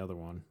did in the other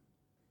one.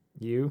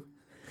 You?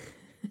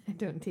 I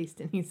don't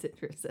taste any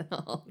citrus at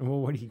all. Well,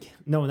 what do you get?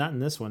 No, not in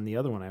this one. The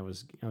other one, I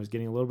was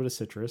getting a little bit of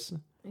citrus.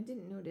 I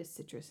didn't notice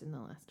citrus in the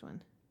last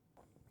one.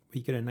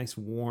 You get a nice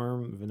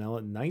warm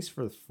vanilla, nice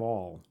for the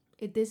fall.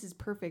 This is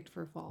perfect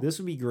for fall. This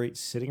would be great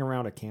sitting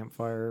around a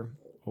campfire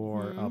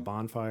or a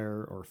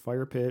bonfire or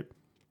fire pit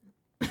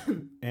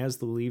as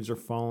the leaves are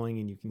falling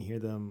and you can hear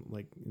them,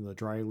 like the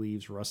dry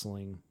leaves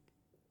rustling.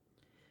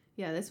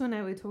 Yeah, this one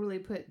I would totally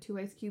put 2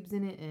 ice cubes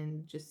in it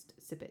and just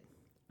sip it.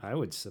 I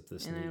would sip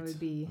this and neat. I would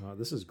be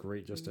this is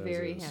great just as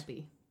very is.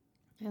 happy.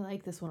 I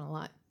like this one a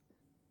lot.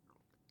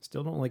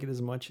 Still don't like it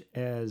as much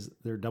as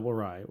their double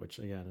rye, which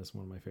again is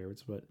one of my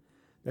favorites. But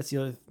that's the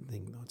other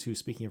thing though too.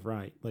 Speaking of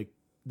rye, like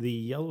the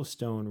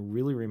Yellowstone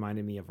really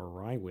reminded me of a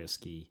rye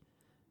whiskey.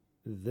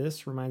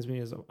 This reminds me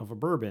of a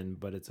bourbon,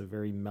 but it's a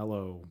very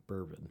mellow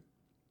bourbon.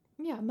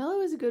 Yeah, mellow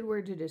is a good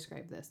word to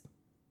describe this.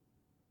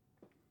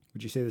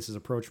 Would you say this is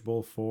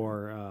approachable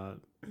for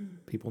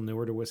people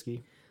newer to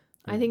whiskey?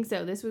 I think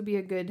so. This would be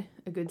a good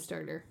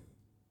starter.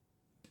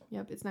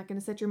 Yep, it's not going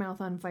to set your mouth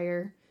on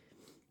fire.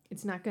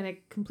 It's not going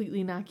to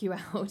completely knock you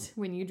out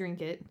when you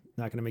drink it.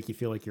 Not going to make you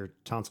feel like your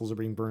tonsils are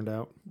being burned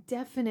out?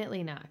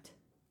 Definitely not.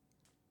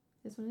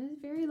 This one is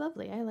very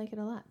lovely. I like it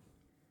a lot.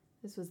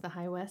 This was the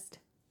High West.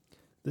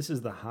 This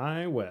is the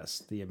High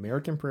West, the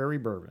American Prairie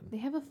Bourbon. They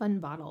have a fun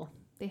bottle.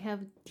 They have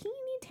teeny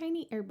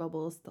tiny air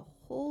bubbles the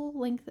whole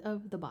length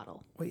of the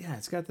bottle. Well, yeah,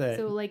 it's got that.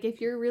 So, like,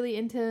 if you're really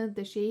into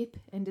the shape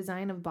and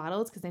design of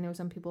bottles, because I know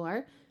some people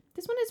are,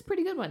 this one is a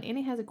pretty good one. And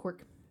it has a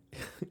cork.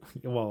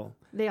 Well,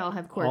 they all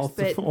have corks,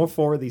 but all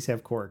 4 of these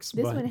have corks.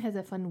 This one has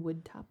a fun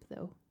wood top,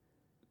 though.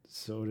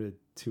 So did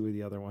 2 of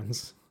the other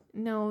ones.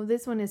 No,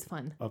 this one is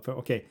fun.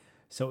 Okay,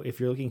 so if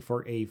you're looking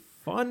for a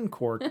fun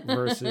cork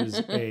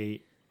versus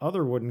a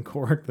other wooden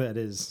cork that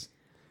is...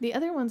 The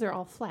other ones are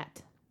all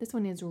flat. This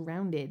one is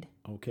rounded.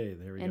 Okay,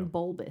 there we go. And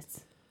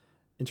bulbous.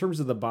 In terms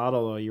of the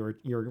bottle, though, you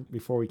were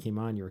before we came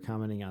on, you were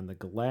commenting on the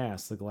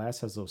glass. The glass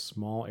has those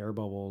small air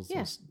bubbles,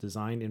 those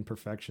design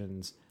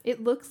imperfections.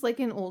 It looks like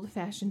an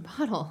old-fashioned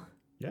bottle.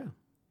 Yeah.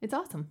 It's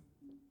awesome.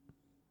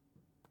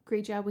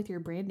 Great job with your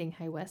branding,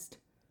 High West.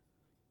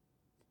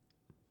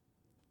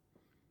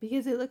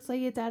 Because it looks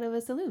like it's out of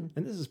a saloon.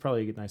 And this is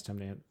probably a nice time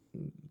to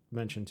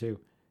mention, too.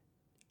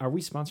 Are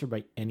we sponsored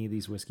by any of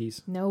these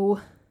whiskeys?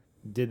 No.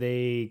 Did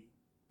they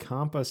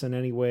comp us in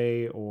any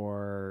way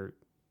or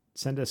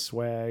send us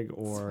swag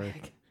or...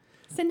 Swag.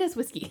 Send us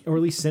whiskey. Or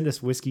at least send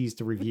us whiskeys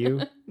to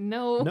review?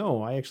 No.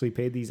 No, I actually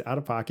paid these out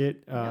of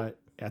pocket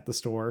at the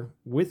store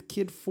with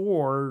Kid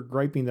 4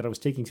 griping that I was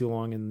taking too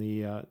long in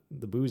the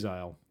booze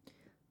aisle.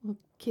 Well,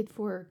 Kid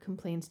 4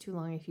 complains too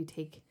long if you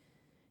take...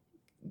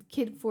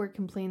 Kid 4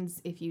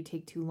 complains if you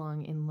take too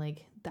long in,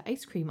 like, the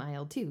ice cream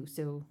aisle, too.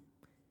 So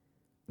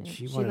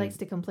she likes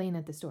to complain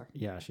at the store.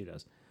 Yeah, she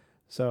does.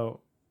 So,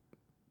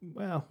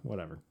 well,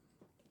 whatever.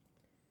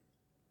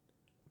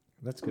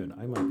 That's good.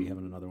 I might be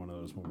having another one of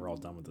those when we're all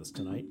done with this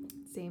tonight.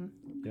 Same.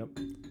 Yep.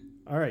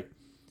 All right.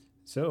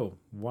 So,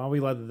 while we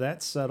let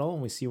that settle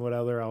and we see what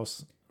other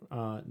else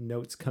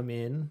notes come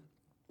in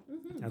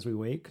as we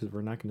wait, because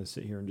we're not going to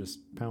sit here and just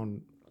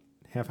pound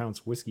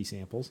half-ounce whiskey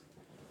samples.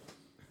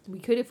 We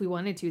could if we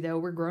wanted to, though.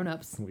 We're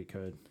grown-ups. We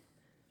could.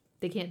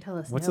 They can't tell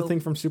us What's the thing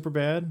from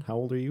Superbad? How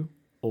old are you?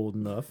 Old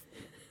enough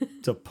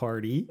to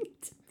party.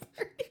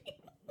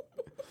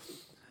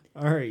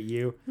 All right,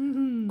 you.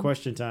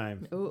 Question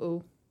time.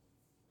 Uh-oh.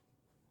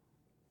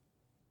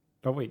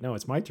 Oh, wait, no,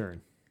 it's my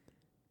turn.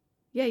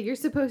 Yeah, you're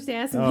supposed to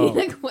ask me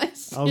the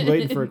question. I was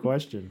waiting for a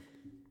question.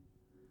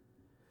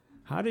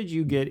 How did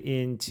you get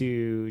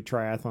into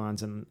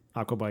triathlons and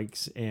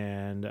aquabikes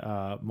and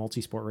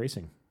multisport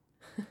racing?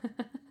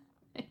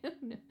 I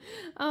don't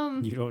know.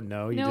 You don't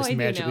know? You no, just I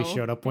magically do know.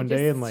 showed up one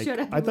day and like,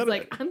 I thought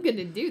I'm going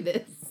to do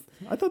this.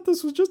 I thought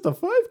this was just a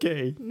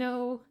 5K.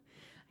 No,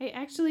 I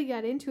actually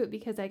got into it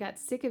because I got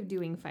sick of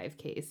doing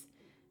 5Ks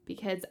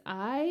because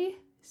I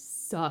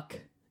suck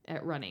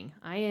at running.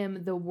 I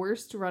am the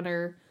worst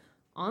runner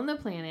on the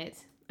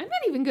planet. I'm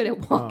not even good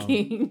at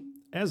walking.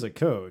 As a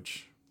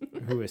coach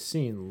who has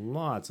seen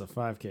lots of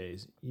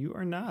 5Ks, you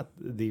are not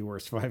the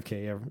worst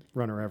 5K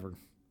runner ever.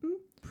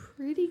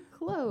 Pretty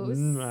close.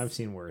 I've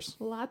seen worse.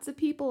 Lots of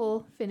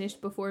people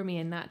finished before me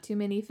and not too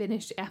many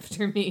finished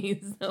after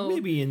me. So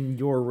maybe in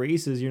your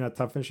races you're not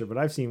top finisher, but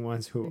I've seen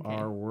ones who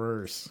are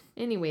worse.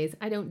 Anyways,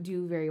 I don't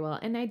do very well.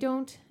 And I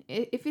don't,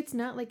 if it's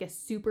not like a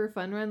super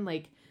fun run,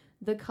 like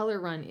the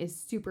color run is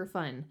super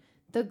fun.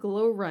 The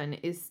glow run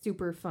is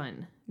super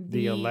fun.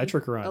 The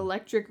electric run.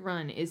 Electric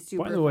run is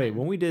super fun. By the way,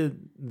 when we did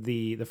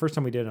the first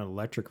time we did an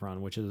electric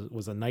run, which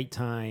was a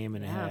nighttime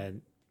and it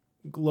had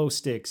glow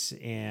sticks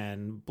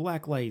and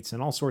black lights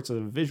and all sorts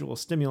of visual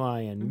stimuli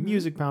and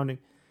music pounding.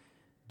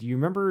 Do you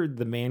remember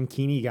the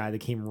mankini guy that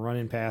came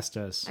running past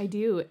us? I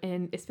do,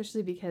 and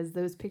especially because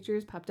those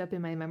pictures popped up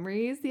in my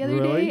memories the other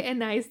day,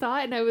 and I saw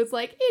it, and I was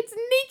like, it's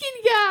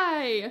Naked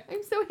Guy!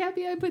 I'm so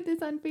happy I put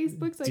this on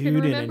Facebook so I can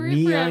remember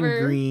it forever.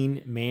 Neon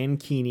green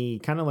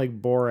mankini, kind of like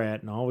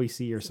Borat, and all we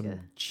see are some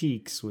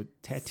cheeks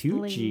with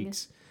tattooed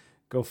cheeks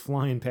go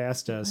flying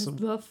past us. That's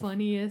the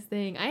funniest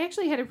thing. I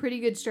actually had a pretty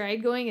good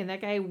stride going, and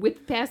that guy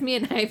whipped past me,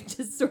 and I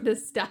just sort of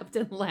stopped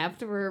and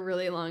laughed for a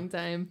really long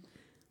time.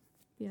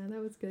 Yeah,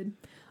 that was good.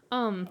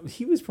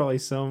 He was probably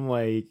some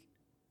like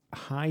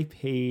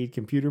high-paid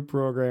computer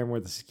program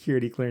with a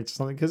security clearance or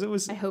something, because it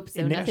was. I hope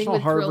so. Nothing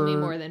would thrill me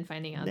more than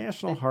finding out.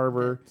 National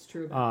Harbor, that's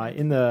true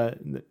in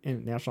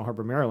National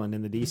Harbor, Maryland,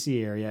 in the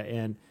D.C. area,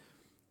 and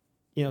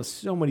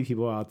so many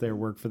people out there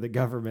work for the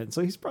government.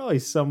 So he's probably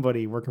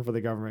somebody working for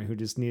the government who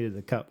just needed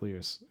to cut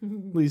loose.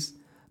 At least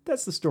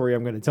that's the story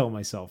I'm going to tell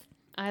myself.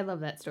 I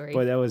love that story.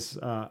 But that was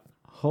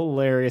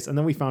hilarious. And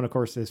then we found, of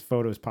course, his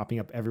photos popping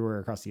up everywhere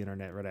across the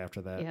internet right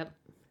after that. Yep.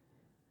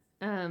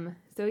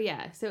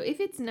 So if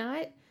it's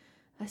not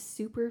a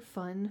super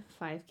fun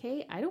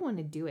 5K, I don't want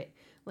to do it.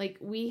 Like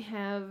we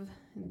have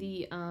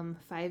the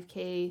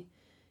 5K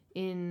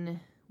in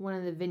one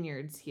of the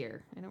vineyards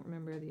here. I don't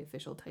remember the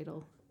official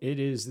title. It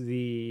is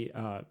the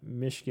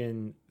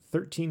Michigan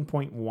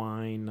 13-point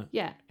wine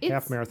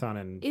half marathon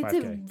and 5K.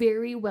 It's a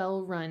very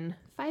well run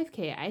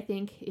 5K. I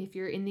think if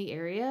you're in the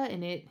area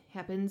and it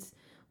happens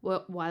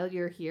while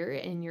you're here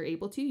and you're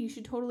able to, you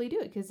should totally do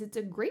it because it's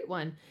a great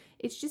one.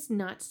 It's just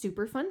not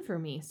super fun for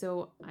me.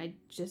 So I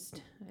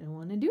don't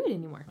want to do it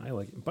anymore. I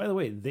like it. By the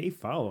way, they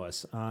follow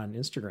us on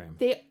Instagram.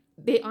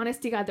 They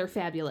honest to God, they're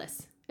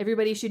fabulous.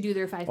 Everybody should do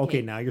their 5K.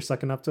 Okay, now you're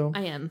sucking up to them?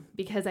 I am,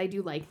 because I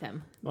do like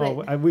them.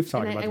 We've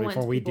talked about it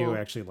before. We do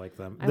actually like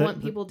them. I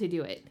want people to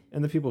do it.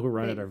 And the people who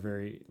run it are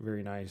very,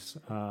 very nice.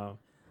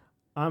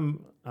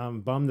 I'm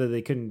bummed that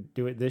they couldn't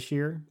do it this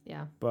year.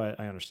 Yeah. But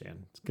I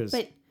understand. Because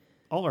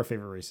all our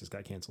favorite races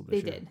got canceled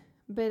this year. They did.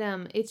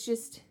 But it's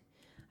just,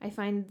 I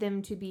find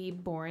them to be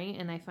boring,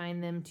 and I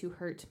find them to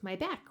hurt my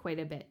back quite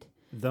a bit.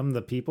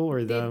 The people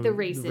or the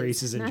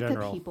races in not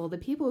general? The people. The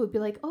people would be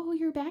like, oh,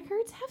 your back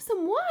hurts? Have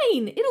some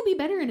wine. It'll be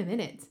better in a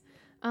minute.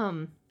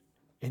 And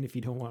if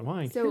you don't want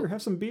wine, here,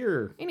 have some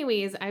beer.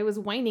 Anyways, I was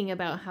whining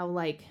about how,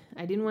 I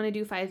didn't want to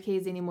do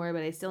 5Ks anymore,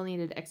 but I still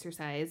needed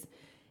exercise.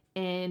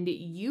 And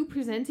you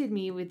presented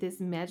me with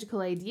this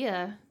magical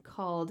idea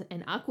called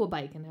an aqua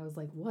bike. And I was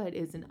like, what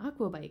is an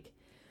aqua bike?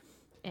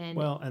 And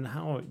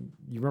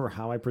you remember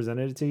how I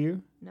presented it to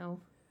you? No.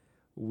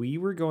 We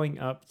were going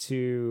up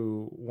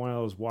to one of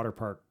those water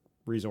park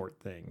resort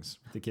things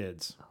with the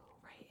kids. Oh,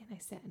 right. And I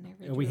sat and I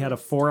read. And we had a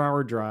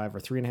 4-hour drive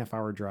or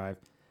 3.5-hour drive.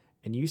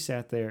 And you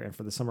sat there, and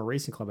for the summer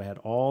racing club, I had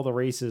all the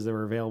races that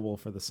were available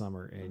for the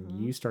summer.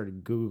 And you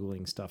started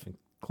Googling stuff and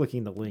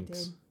clicking the links.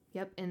 I did.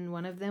 Yep. And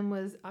one of them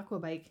was aqua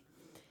bike.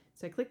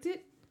 So I clicked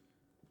it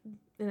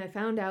and I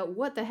found out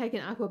what the heck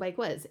an aqua bike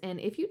was. And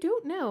if you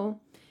don't know,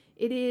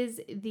 it is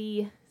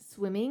the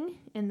swimming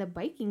and the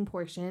biking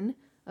portion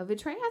of a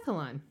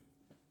triathlon.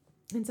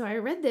 And so I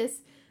read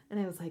this and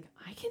I was like,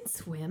 I can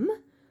swim.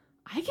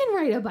 I can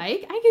ride a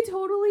bike. I could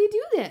totally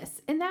do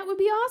this. And that would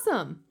be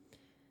awesome.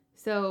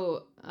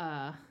 So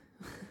I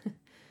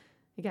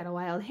got a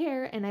wild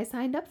hair and I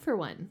signed up for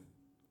one.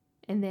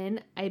 And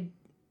then I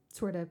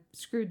sort of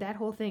screwed that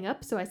whole thing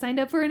up. So I signed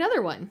up for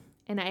another one.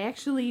 And I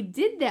actually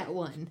did that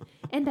one.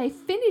 And I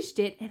finished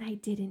it and I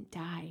didn't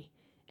die.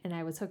 And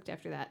I was hooked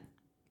after that.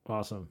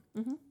 Awesome.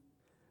 Mm-hmm.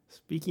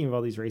 Speaking of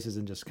all these races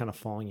and just kind of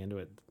falling into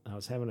it, I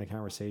was having a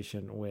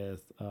conversation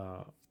with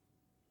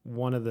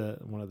one of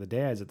the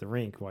dads at the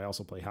rink who I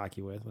also play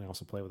hockey with, and I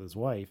also play with his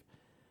wife.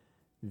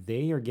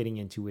 They are getting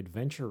into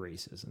adventure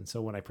races. And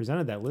so when I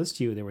presented that list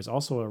to you, there was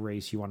also a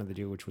race you wanted to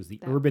do, which was the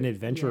Urban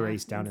Adventure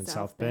Race down in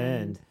South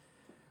Bend,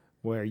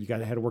 where you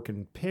had to work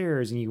in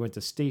pairs and you went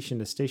to station,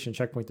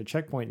 checkpoint to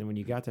checkpoint. And when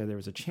you got there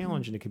was a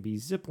challenge and it could be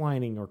zip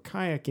lining or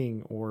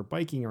kayaking or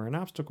biking or an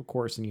obstacle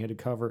course. And you had to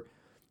cover,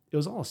 it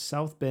was all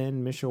South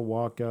Bend,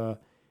 Mishawaka,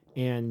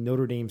 and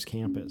Notre Dame's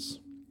campus.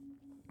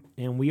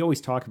 And we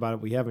always talk about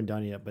it. We haven't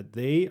done it yet, but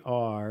they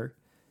are,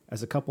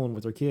 as a couple and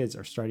with their kids,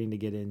 are starting to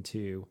get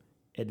into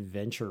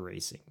adventure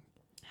racing.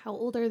 How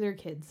old are their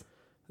kids?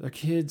 Their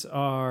kids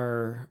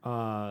are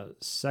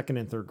 2nd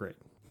and 3rd grade.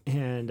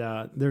 And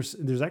there's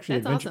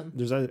actually awesome.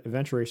 There's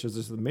adventure races.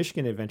 There's the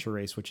Michigan Adventure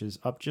Race, which is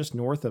up just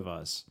north of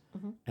us,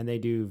 and they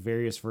do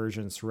various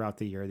versions throughout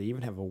the year. They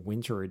even have a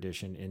winter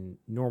edition in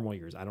normal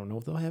years. I don't know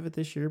if they'll have it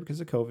this year because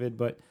of COVID,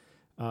 but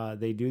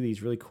they do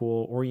these really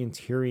cool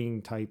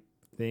orienteering type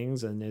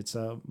things, and it's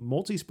a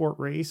multisport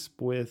race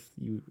with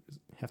you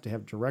have to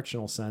have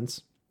directional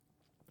sense,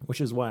 which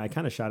is why I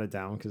kind of shot it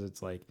down because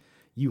it's like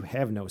you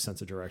have no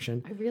sense of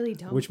direction. I really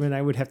don't. Which meant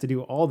I would have to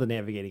do all the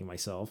navigating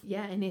myself.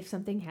 Yeah, and if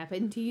something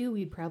happened to you,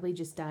 we'd probably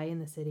just die in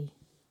the city.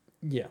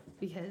 Yeah.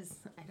 Because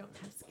I don't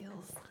have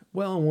skills.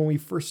 Well, when we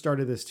first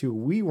started this too,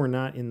 we were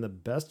not in the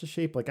best of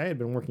shape. Like I had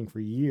been working for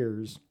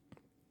years.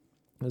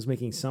 I was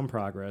making some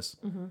progress.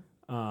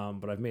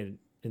 But I've made it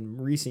in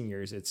recent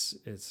years. It's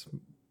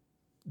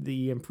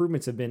the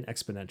improvements have been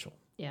exponential.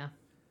 Yeah.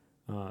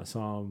 So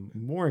I'm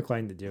more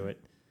inclined to do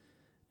it.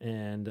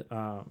 And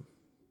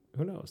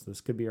who knows?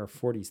 This could be our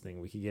 40s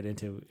thing. We could get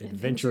into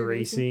adventure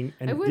racing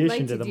in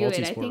addition to the multisport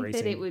racing. I think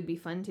that it would be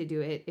fun to do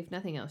it, if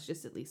nothing else,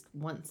 just at least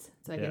once.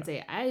 So I can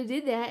say, I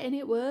did that and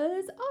it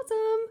was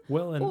awesome.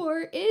 Well,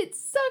 or it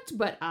sucked,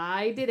 but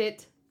I did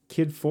it.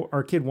 Kid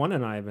 1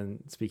 and I have been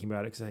speaking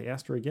about it because I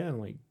asked her again,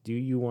 like, do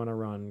you want to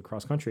run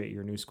cross country at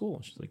your new school?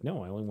 And she's like,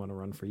 no, I only want to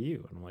run for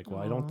you. And I'm like,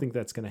 well, I don't think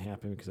that's going to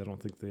happen because I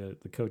don't think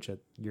the coach at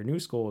your new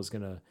school is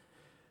going to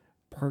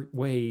part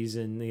ways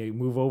and they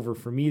move over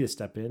for me to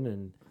step in.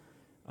 And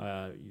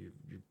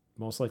you're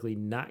most likely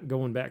not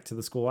going back to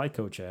the school I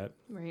coach at.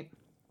 Right.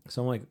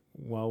 So I'm like,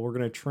 well, we're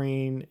going to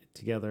train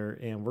together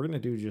and we're going to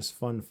do just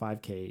fun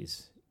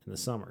 5Ks in the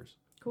summers.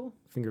 Cool.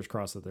 Fingers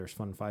crossed that there's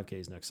fun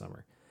 5Ks next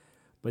summer.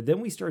 But then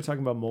we started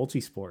talking about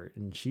multisport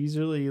and she's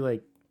really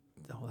like,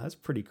 oh, that's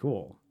pretty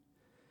cool.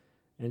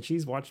 And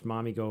she's watched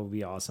Mommy Go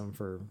Be Awesome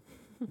for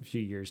a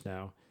few years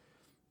now.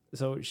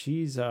 So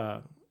she's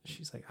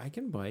like, I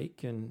can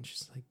bike. And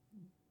she's like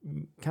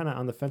kind of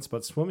on the fence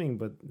about swimming,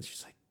 but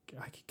she's like,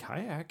 I could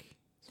kayak.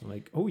 So I'm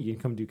like, oh, you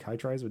can come do kite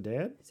tries with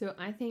Dad? So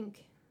I think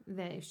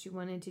that if she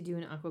wanted to do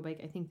an aqua bike,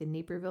 I think the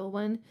Naperville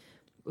one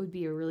would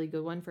be a really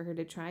good one for her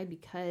to try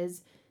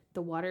because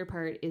the water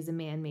part is a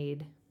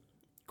man-made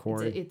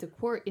quarry.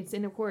 It's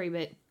in a quarry,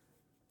 but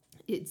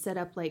it's set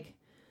up like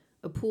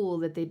a pool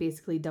that they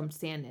basically dumped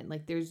sand in.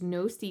 Like there's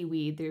no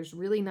seaweed. There's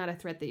really not a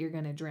threat that you're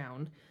going to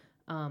drown.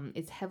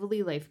 It's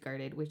heavily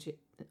lifeguarded, which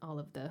all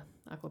of the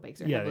aqua bikes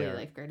are heavily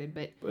lifeguarded,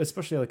 but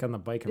especially like on the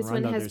bike and this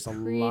run, one has there's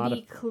a pretty lot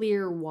of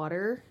clear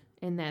water,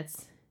 and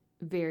that's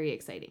very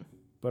exciting.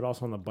 But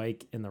also on the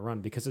bike and the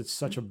run, because it's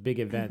such a big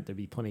event, there'd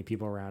be plenty of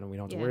people around, and we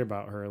don't have to worry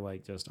about her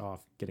like just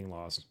off getting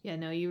lost. Yeah,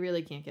 no, you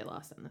really can't get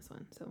lost on this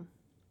one. So,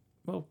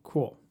 well,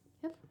 cool.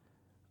 Yep.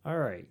 All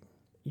right,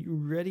 you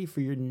ready for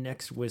your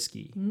next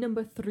whiskey?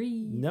 Number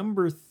 3.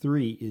 Number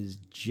 3 is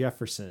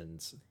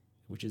Jefferson's,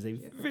 which is a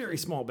very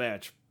small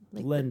batch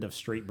blend of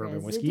straight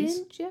bourbon whiskeys.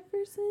 President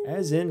Jefferson?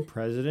 As in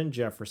President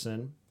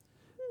Jefferson.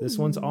 This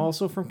one's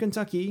also from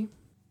Kentucky.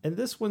 And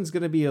this one's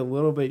going to be a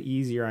little bit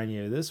easier on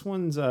you. This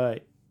one's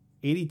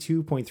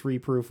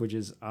 82.3 proof, which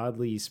is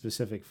oddly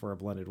specific for a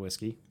blended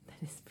whiskey.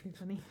 That is pretty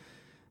funny.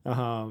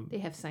 They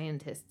have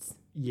scientists.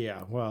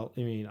 Yeah, well,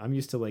 I mean, I'm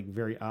used to like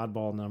very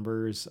oddball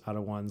numbers out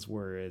of ones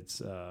where it's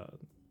a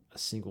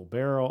single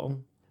barrel,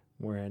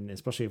 wherein,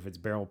 especially if it's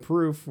barrel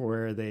proof,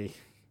 where they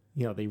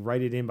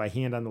write it in by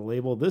hand on the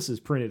label. This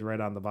is printed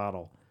right on the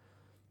bottle.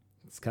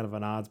 It's kind of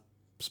an odd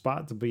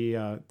spot to be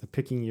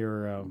depicting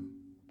your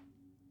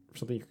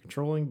something you're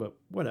controlling, but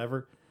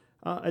whatever.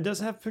 It does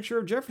have a picture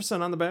of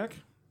Jefferson on the back.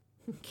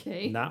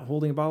 Okay. Not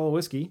holding a bottle of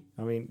whiskey.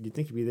 I mean, you'd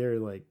think he'd be there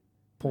like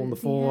pulling the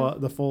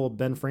full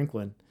Ben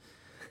Franklin.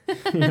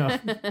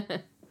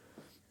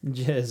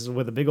 Just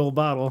with a big old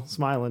bottle,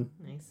 smiling.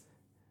 Nice.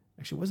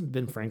 Actually, wasn't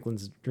Ben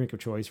Franklin's drink of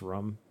choice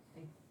rum?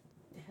 I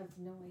have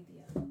no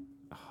idea.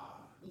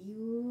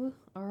 You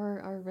are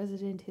our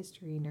resident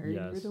history nerd.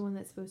 Yes. You're the one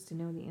that's supposed to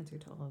know the answer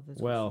to all of this.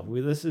 Well,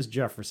 this is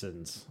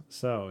Jefferson's.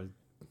 So,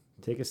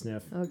 take a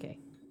sniff. Okay.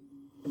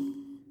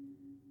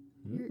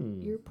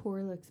 Your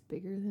pour looks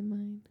bigger than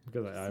mine.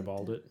 Because I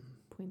eyeballed it.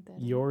 Point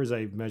that Yours,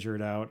 I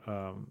measured out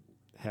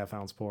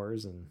half-ounce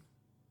pours, and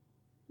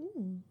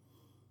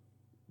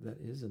that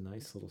is a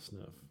nice little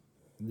sniff.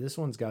 This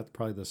one's got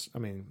probably this. I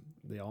mean,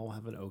 they all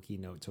have an oaky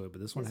note to it, but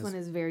this one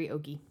is very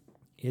oaky.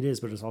 It is,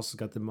 but it's also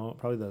got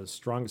probably the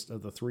strongest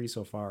of the 3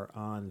 so far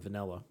on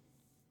vanilla.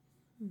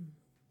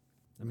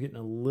 I'm getting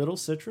a little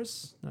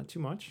citrus, not too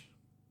much.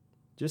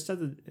 Just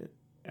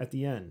at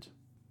the end.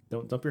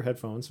 Don't dump your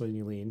headphones when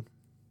you lean.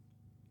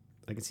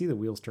 I can see the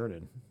wheels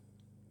turning.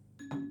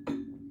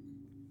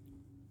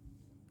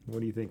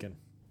 What are you thinking?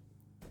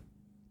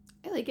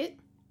 I like it.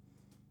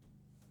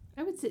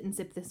 I would sit and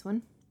sip this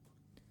one.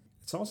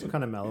 It's also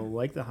kind of mellow,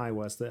 like the High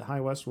West. The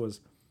High West was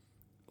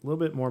a little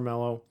bit more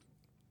mellow.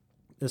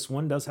 This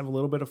one does have a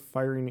little bit of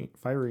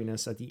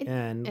fieriness at the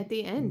end. At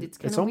the end, it's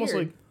kind It's of almost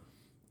weird. like,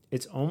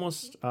 it's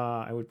almost,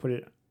 I would put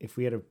it, if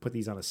we had to put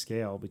these on a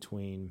scale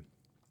between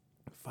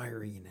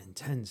fiery and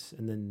intense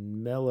and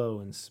then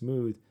mellow and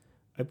smooth,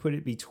 I put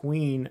it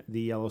between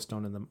the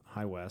Yellowstone and the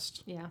High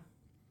West. Yeah.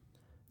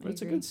 But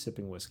it's a good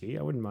sipping whiskey.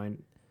 I wouldn't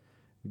mind.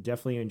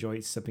 Definitely enjoy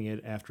sipping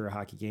it after a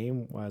hockey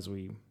game as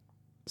we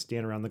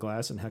stand around the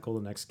glass and heckle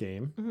the next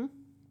game. Mm-hmm.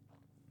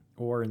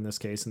 Or in this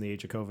case, in the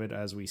age of COVID,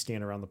 as we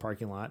stand around the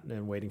parking lot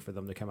and waiting for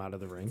them to come out of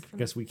the rink.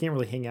 Because we can't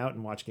really hang out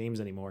and watch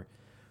games anymore.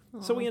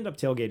 Aww. So we end up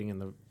tailgating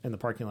in the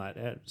parking lot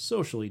at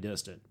socially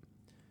distant.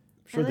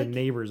 I'm sure the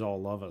neighbors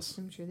all love us.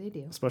 I'm sure they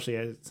do.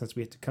 Especially since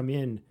we have to come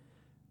in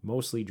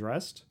mostly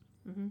dressed.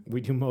 Mm-hmm.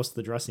 We do most of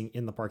the dressing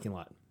in the parking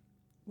lot.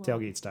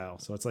 Tailgate style.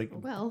 So it's like,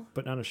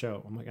 but not a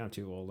show. I'm like, I'm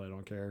too old. I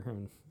don't care.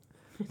 I'm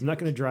not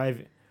going to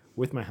drive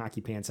with my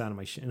hockey pants on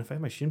and and if I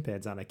have my shin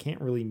pads on, I can't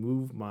really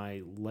move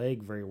my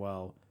leg very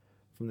well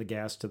from the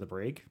gas to the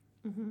brake.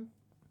 Mm-hmm.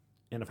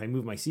 And if I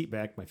move my seat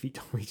back, my feet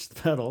don't reach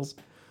the pedals.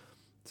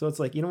 So it's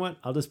like, you know what?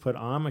 I'll just put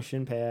on my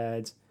shin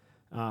pads,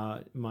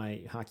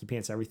 my hockey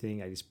pants,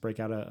 everything. I just break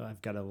out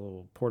I've got a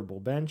little portable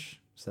bench,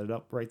 set it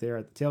up right there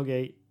at the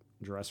tailgate,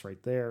 dress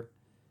right there.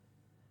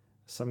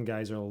 Some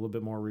guys are a little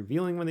bit more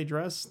revealing when they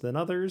dress than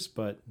others,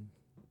 but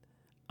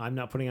I'm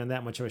not putting on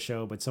that much of a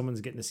show, but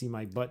someone's getting to see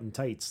my butt and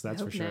tights, that's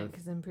for sure.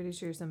 Because I'm pretty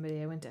sure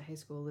somebody I went to high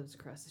school lives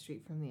across the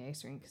street from the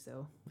ice rink,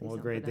 so... Well,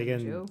 great. They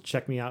can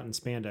check me out in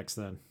spandex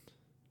then.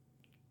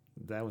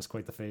 That was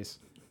quite the face.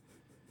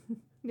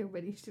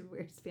 Nobody should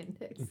wear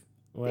spandex.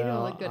 Well, they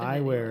don't look good I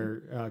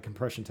wear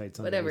compression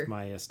tights underneath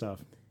my stuff.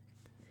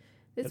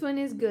 This one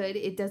is good.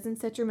 It doesn't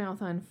set your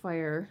mouth on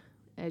fire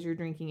as you're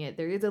drinking it.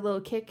 There is a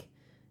little kick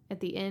at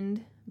the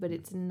end, but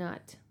it's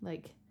not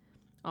like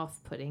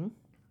off-putting.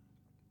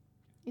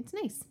 It's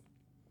nice.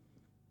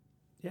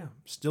 Yeah,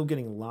 still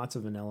getting lots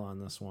of vanilla on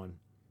this one.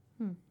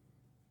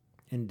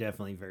 And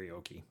definitely very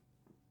oaky.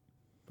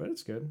 But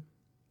it's good.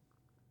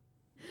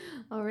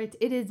 All right,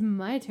 it is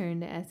my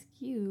turn to ask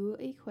you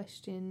a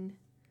question.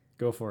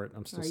 Go for it.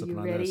 I'm still sipping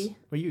on this.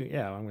 Well,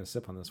 I'm going to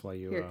sip on this while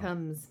you... Here it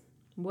comes.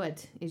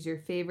 What is your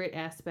favorite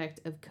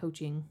aspect of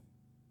coaching?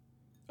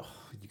 Oh,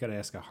 you got to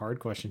ask a hard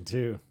question,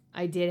 too.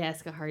 I did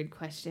ask a hard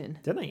question.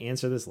 Didn't I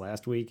answer this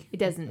last week? It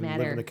doesn't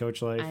matter. Living the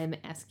coach life. I'm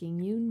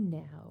asking you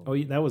now. Oh,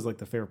 that was like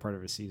the favorite part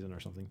of his season or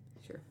something.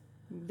 Sure.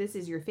 This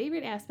is your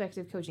favorite aspect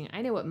of coaching.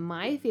 I know what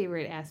my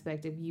favorite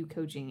aspect of you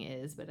coaching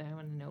is, but I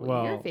want to know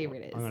what your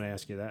favorite is. I'm going to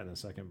ask you that in a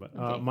second.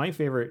 But my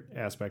favorite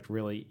aspect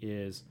really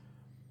is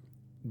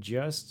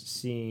just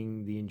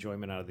seeing the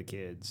enjoyment out of the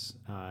kids,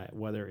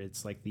 whether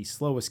it's like the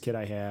slowest kid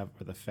I have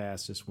or the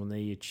fastest, when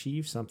they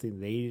achieve something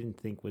they didn't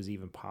think was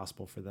even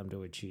possible for them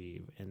to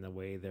achieve, and the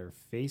way their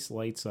face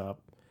lights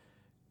up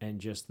and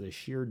just the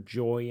sheer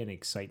joy and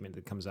excitement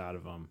that comes out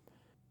of them.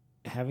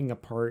 Having a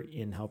part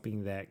in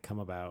helping that come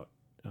about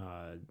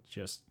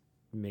just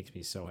makes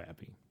me so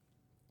happy.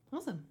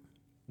 Awesome.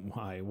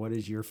 Why? What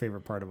is your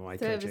favorite part of my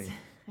coaching?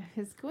 I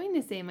was going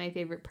to say my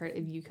favorite part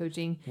of you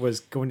coaching was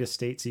going to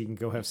state so you can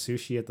go have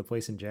sushi at the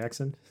place in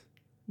Jackson.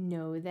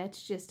 No,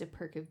 that's just a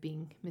perk of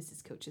being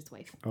Mrs. Coach's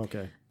wife.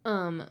 Okay.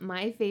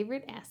 My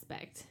favorite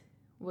aspect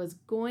was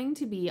going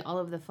to be all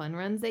of the fun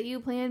runs that you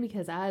plan,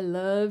 because I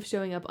love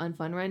showing up on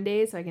fun run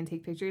days so I can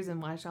take pictures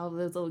and watch all of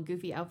those little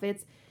goofy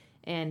outfits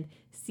and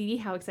see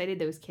how excited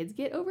those kids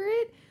get over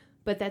it.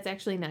 But that's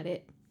actually not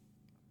it.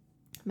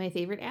 My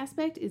favorite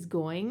aspect is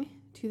going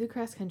to the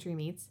cross-country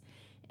meets,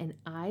 and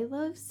I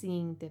love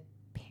seeing the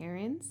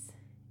parents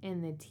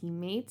and the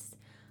teammates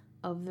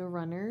of the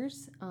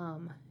runners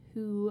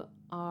who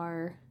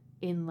are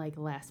in like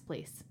last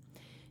place.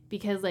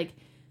 Because like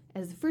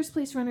as the first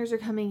place runners are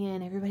coming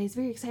in, everybody's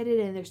very excited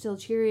and they're still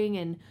cheering,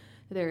 and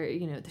they're,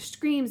 the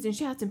screams and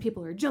shouts and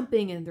people are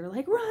jumping and they're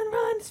like,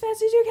 run as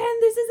fast as you can.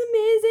 This is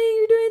amazing.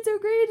 You're doing so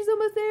great. It's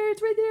almost there.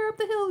 It's right there up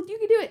the hill. You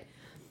can do it.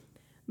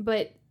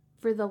 But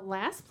for the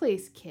last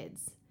place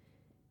kids,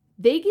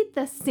 they get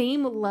the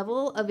same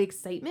level of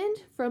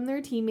excitement from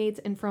their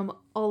teammates and from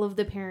all of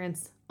the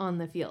parents on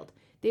the field.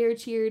 They are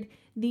cheered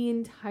the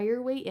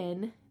entire way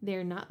in.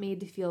 They're not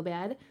made to feel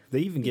bad. They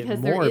even get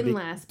more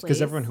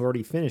because everyone who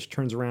already finished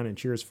turns around and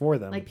cheers for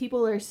them. Like,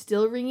 people are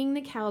still ringing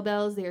the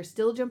cowbells. They are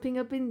still jumping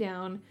up and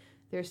down.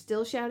 They're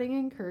still shouting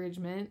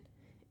encouragement.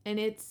 And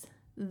it's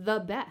the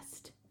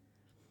best.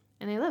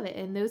 And I love it.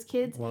 And those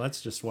kids... Well,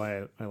 that's just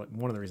why I like,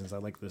 one of the reasons I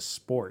like this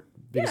sport.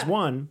 Because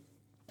one,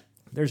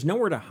 there's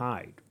nowhere to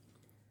hide.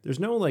 There's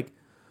no like,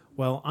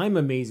 well, I'm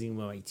amazing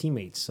when my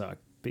teammates suck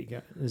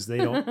because they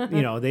don't,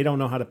 they don't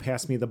know how to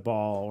pass me the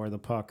ball or the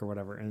puck or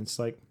whatever. And it's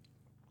like,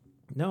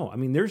 no, I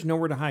mean, there's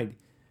nowhere to hide.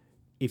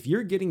 If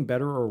you're getting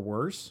better or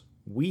worse,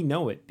 we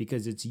know it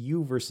because it's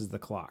you versus the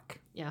clock.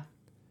 Yeah.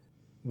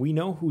 We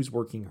know who's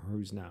working or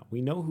who's not.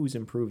 We know who's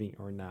improving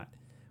or not.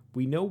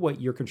 We know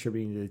what you're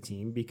contributing to the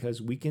team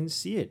because we can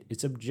see it.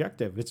 It's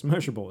objective. It's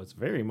measurable. It's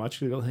very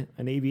much an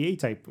ABA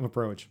type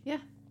approach. Yeah.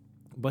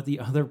 But the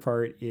other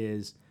part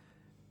is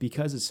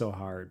because it's so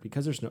hard,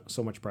 because there's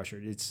so much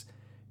pressure, it's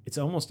it's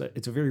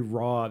a very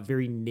raw,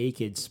 very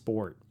naked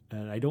sport.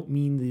 And I don't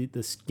mean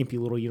the skimpy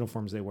little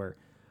uniforms they wear.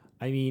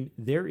 I mean,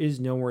 there is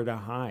nowhere to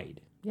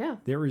hide. Yeah.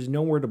 There is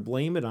nowhere to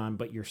blame it on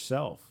but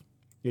yourself.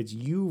 It's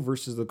you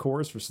versus the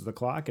course versus the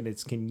clock, and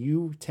it's can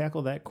you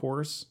tackle that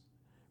course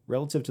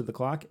relative to the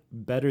clock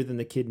better than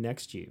the kid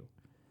next to you?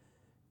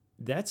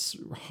 That's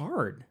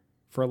hard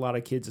for a lot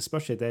of kids,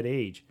 especially at that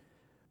age.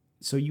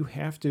 So you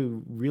have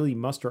to really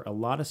muster a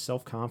lot of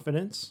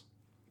self-confidence.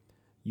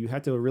 You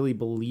have to really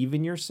believe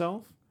in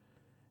yourself.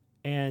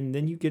 And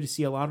then you get to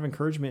see a lot of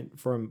encouragement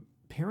from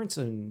parents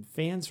and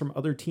fans from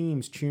other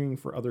teams cheering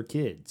for other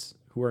kids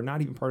who are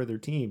not even part of their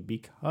team,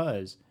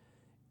 because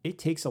it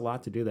takes a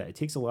lot to do that. It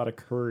takes a lot of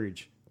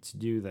courage to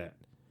do that.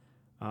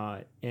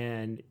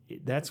 And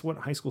that's what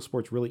high school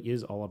sports really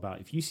is all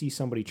about. If you see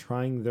somebody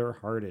trying their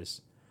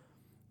hardest,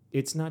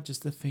 it's not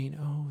just the faint,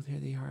 oh, there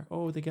they are.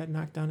 Oh, they got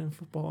knocked down in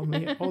football.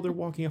 Oh, they're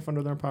walking off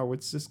under their power.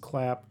 It's just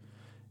clap.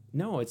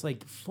 No, it's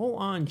like full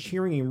on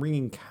cheering and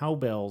ringing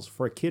cowbells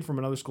for a kid from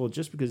another school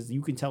just because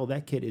you can tell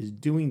that kid is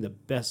doing the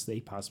best they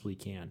possibly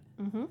can.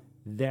 Mm-hmm.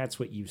 That's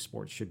what youth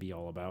sports should be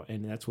all about.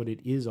 And that's what it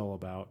is all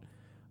about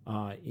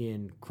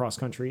in cross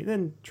country and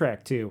then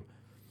track too,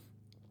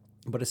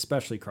 but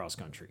especially cross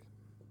country.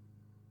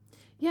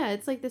 Yeah,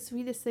 it's like the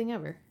sweetest thing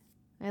ever.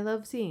 I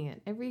love seeing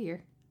it every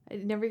year.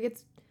 It never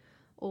gets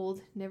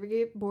old, never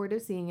get bored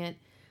of seeing it.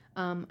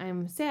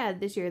 I'm sad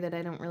this year that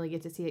I don't really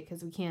get to see it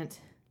because we can't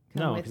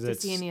come with to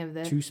see any of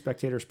the 2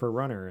 spectators per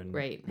runner, and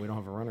right. We don't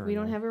have a runner. We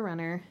don't have a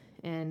runner,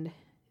 and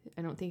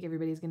I don't think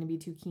everybody's going to be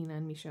too keen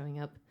on me showing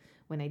up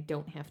when I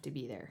don't have to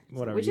be there.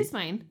 Whatever, which is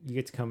fine. You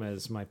get to come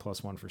as my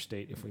 +1 for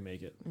state if we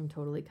make it. I'm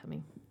totally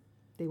coming.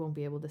 They won't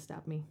be able to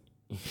stop me.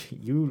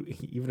 You,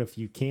 even if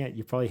you can't,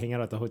 you probably hang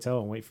out at the hotel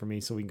and wait for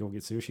me so we can go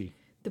get sushi.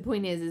 The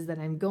point is that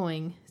I'm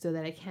going so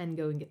that I can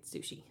go and get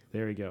sushi.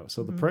 There you go.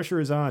 So the pressure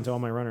is on to all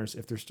my runners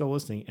if they're still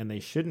listening, and they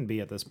shouldn't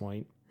be at this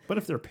point. But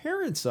if their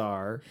parents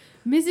are...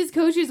 Mrs.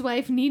 Coach's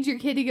wife needs your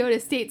kid to go to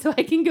state so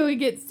I can go and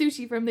get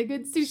sushi from the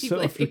good sushi place. So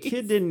if your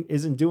kid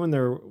isn't doing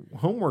their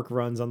homework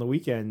runs on the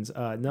weekends,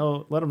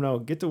 no, let them know.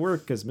 Get to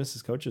work because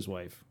Mrs. Coach's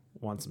wife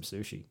wants some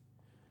sushi.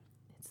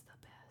 It's the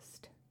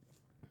best.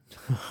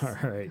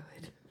 All right.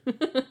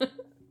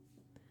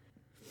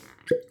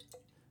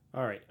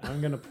 All right.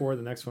 I'm going to pour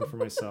the next one for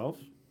myself.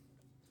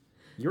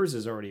 Yours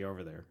is already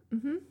over there.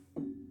 Mm-hmm.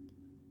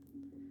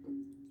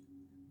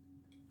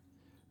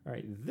 All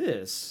right,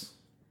 this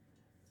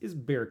is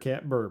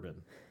Bearcat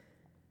Bourbon.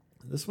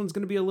 This one's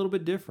going to be a little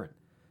bit different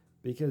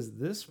because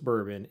this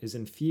bourbon is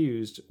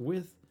infused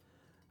with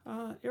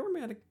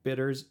aromatic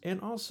bitters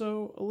and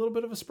also a little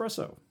bit of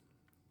espresso.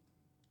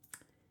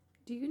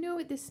 Do you know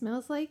what this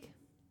smells like?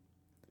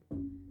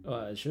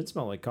 It should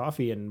smell like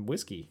coffee and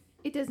whiskey.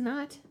 It does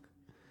not.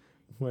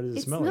 What does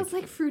it smell like? It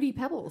smells like Fruity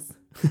Pebbles.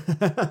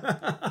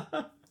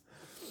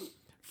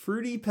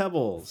 Fruity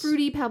Pebbles.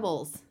 Fruity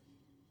Pebbles.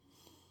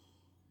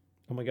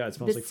 Oh my God, it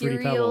smells like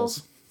Fruity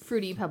Pebbles.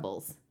 Fruity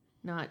Pebbles,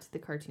 not the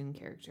cartoon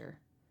character.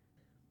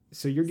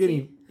 So you're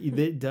getting,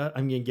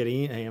 I'm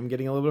getting a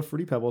little bit of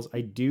Fruity Pebbles. I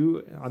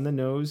do on the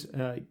nose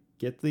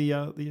get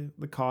the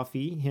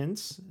coffee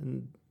hints,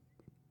 and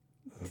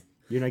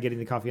you're not getting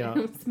the coffee out.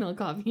 I don't smell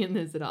coffee in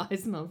this at all. I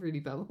smell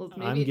Fruity Pebbles.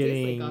 Maybe I'm it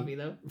getting tastes like coffee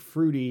though.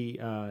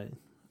 Fruity. I'm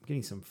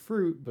getting some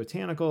fruit,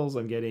 botanicals.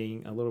 I'm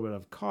getting a little bit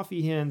of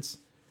coffee hints.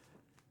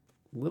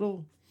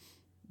 Little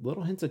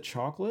hints of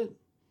chocolate.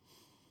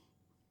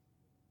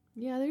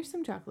 Yeah, there's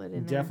some chocolate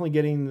in there. Definitely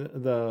getting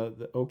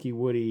the oaky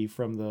woody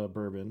from the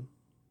bourbon.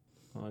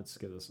 Well, let's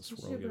give this a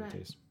swirl. Get a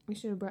taste. We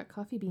should have brought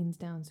coffee beans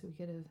down so we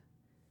could have.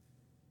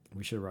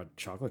 We should have brought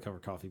chocolate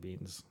covered coffee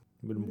beans.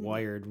 We'd been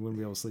wired. Wouldn't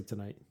be able to sleep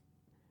tonight.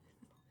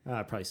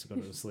 I'd probably still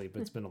go to sleep.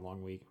 It's been a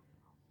long week.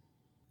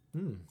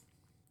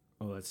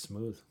 Oh, that's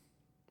smooth.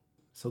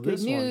 So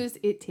Good news,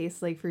 it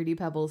tastes like Fruity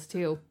Pebbles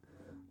too.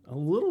 A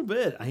little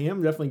bit. I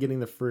am definitely getting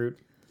the fruit.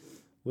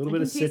 A little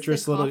bit of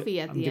citrus. The coffee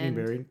at I'm the getting end.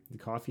 berry. The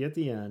coffee at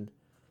the end.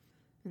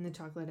 And the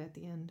chocolate at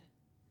the end.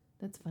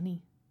 That's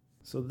funny.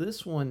 So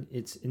this one,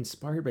 it's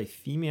inspired by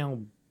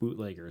female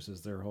bootleggers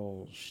is their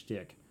whole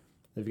shtick.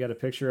 They've got a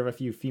picture of a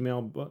few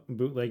female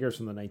bootleggers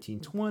from the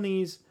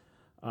 1920s.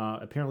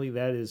 Apparently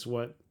that is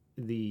what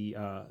the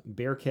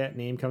Bearcat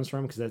name comes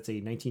from, because that's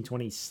a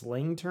 1920s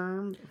slang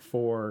term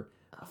for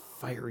a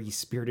fiery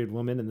spirited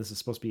woman, and this is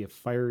supposed to be a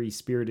fiery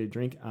spirited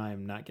drink.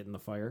 I'm not getting the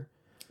fire.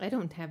 I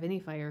don't have any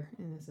fire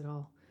in this at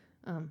all.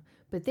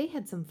 But they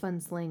had some fun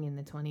slang in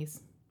the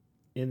 20s.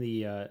 In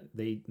the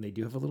they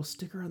do have a little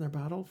sticker on their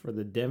bottle for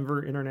the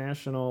Denver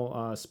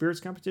International Spirits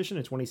Competition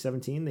in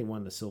 2017. They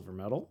won the silver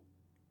medal,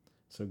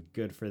 so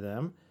good for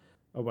them.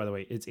 Oh, by the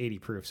way, it's 80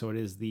 proof, so it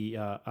is the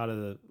out of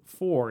the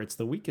 4, it's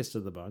the weakest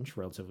of the bunch,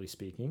 relatively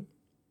speaking.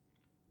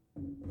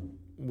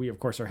 We of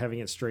course are having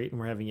it straight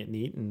and we're having it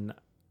neat, and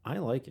I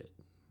like it.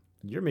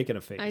 You're making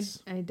a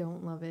face. I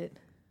don't love it.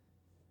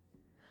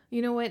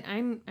 You know what?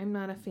 I'm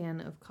not a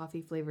fan of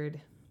coffee flavored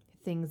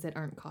things that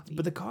aren't coffee.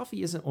 But the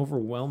coffee isn't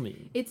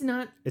overwhelming. It's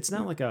not. It's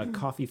not like a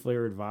coffee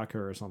flavored vodka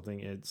or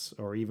something.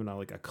 Or even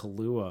like a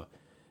Kahlua.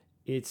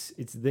 It's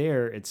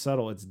there. It's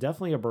subtle. It's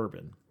definitely a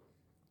bourbon.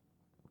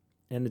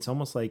 And it's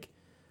almost like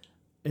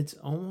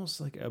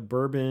a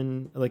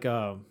bourbon, like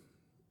a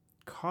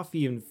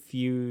coffee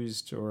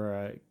infused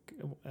or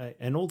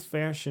an old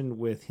fashioned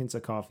with hints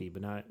of coffee,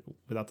 but not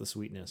without the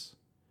sweetness.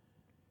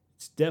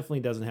 It definitely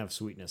doesn't have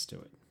sweetness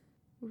to it.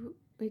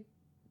 It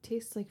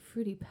tastes like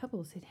Fruity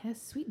Pebbles. It has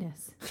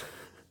sweetness.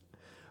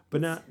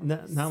 But not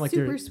like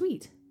super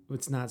sweet.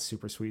 It's not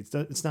super sweet.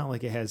 It's not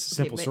like it has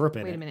simple syrup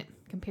in it. Wait a minute.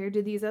 Compared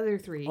to these other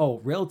three. Oh,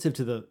 relative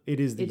to it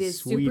is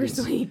sweetest. Super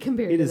sweet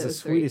compared to those It is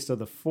the sweetest of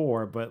the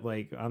four, but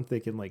like I'm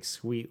thinking like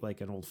sweet, like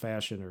an old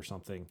fashioned or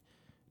something.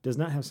 Does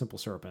not have simple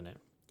syrup in it.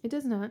 It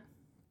does not.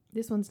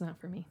 This one's not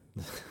for me.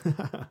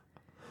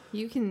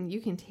 You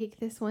can take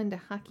this one to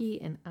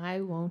hockey, and I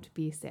won't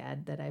be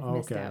sad that I've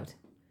missed out.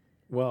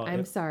 Well,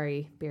 I'm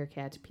sorry,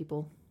 Bearcat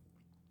people.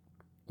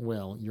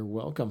 Well, you're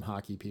welcome,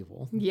 hockey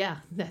people. Yeah,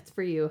 that's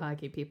for you,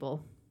 hockey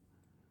people.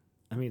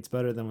 I mean, it's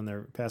better than when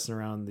they're passing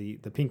around the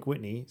Pink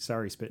Whitney.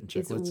 Sorry, Spittin'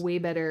 Chicklets. It's way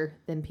better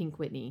than Pink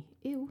Whitney.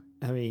 Ew.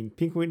 I mean,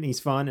 Pink Whitney's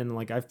fun, and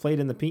like I've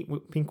played in the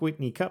Pink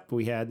Whitney Cup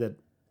we had that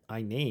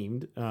I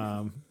named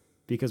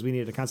because we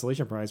needed a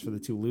consolation prize for the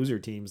two loser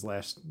teams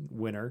last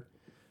winter.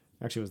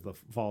 Actually, it was the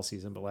fall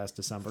season, but last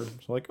December.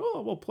 So like,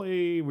 oh, we'll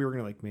play. We were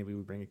gonna like maybe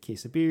we bring a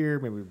case of beer,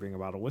 maybe we bring a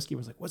bottle of whiskey. I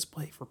was like, let's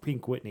play for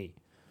Pink Whitney,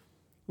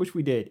 which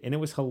we did, and it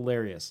was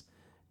hilarious.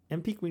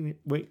 And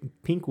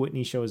Pink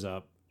Whitney shows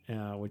up.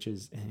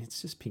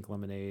 It's just pink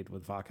lemonade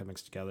with vodka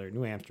mixed together.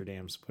 New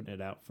Amsterdam's putting it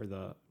out for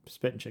the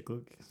Spittin'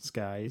 Chicklets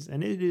guys.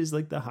 And it is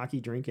like the hockey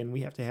drink, and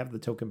we have to have the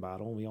token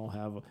bottle. And we all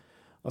have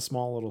a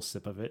small little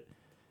sip of it.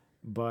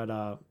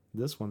 But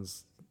this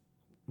one's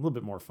a little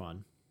bit more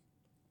fun.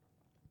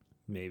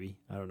 Maybe.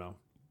 I don't know.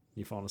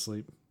 You falling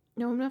asleep?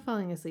 No, I'm not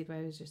falling asleep.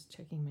 I was just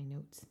checking my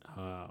notes.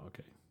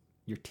 Okay.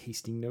 Your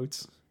tasting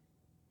notes?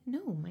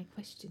 No, my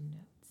question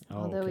notes.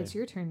 Oh, Although okay. It's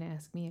your turn to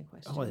ask me a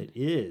question. Oh, it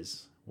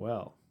is.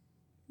 Well,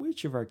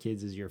 which of our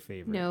kids is your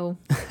favorite? No.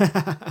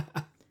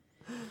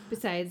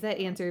 Besides, that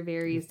answer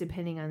varies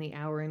depending on the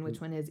hour and which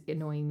one is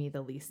annoying me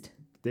the least.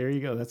 There you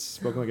go. That's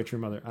spoken like a true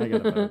mother. I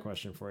got a better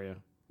question for you.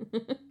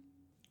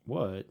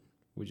 What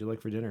would you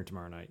like for dinner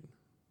tomorrow night?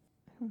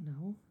 I don't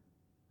know.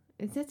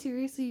 Is that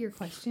seriously your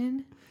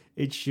question?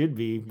 It should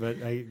be, but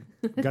I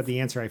got the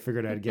answer I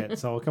figured I'd get,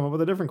 so I'll come up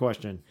with a different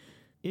question.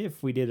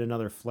 If we did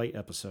another flight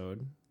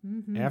episode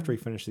after we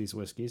finish these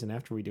whiskeys and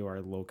after we do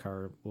our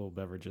low-carb, low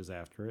beverages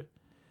after it,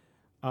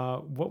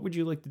 what would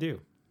you like to do?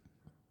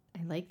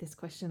 I like this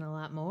question a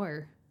lot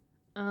more.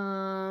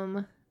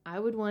 I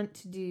would want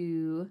to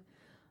do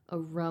a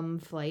rum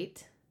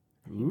flight.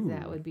 I think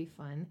that would be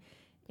fun.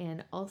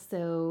 And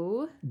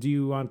also... Do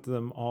you want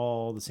them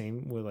all the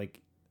same with like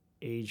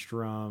aged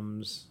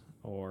rums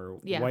or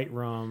white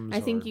rums?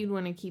 I think you'd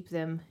want to keep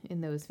them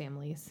in those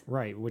families.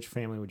 Right. Which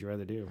family would you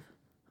rather do?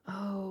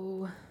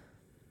 Oh,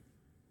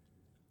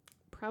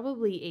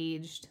 probably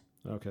aged.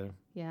 Okay.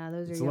 Yeah,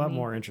 those are It's yummy. a lot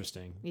more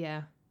interesting.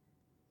 Yeah.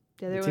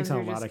 The other It ones takes on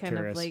are a lot just of kind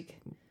of like...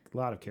 A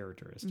lot of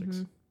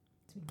characteristics.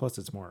 Plus,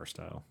 it's more our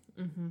style.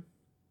 I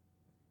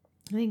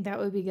think that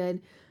would be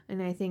good.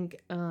 And I think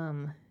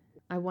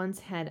I once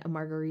had a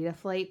margarita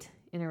flight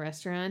in a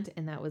restaurant,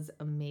 and that was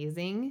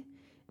amazing.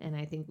 And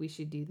I think we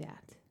should do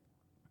that.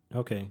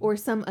 Okay. Or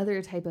some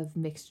other type of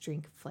mixed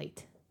drink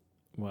flight.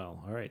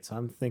 Well, all right. So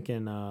I'm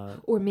thinking...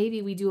 Or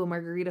maybe we do a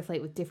margarita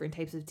flight with different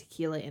types of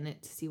tequila in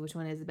it to see which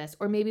one is the best.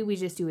 Or maybe we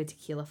just do a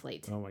tequila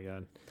flight. Oh, my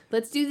God.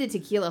 Let's do the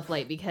tequila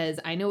flight because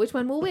I know which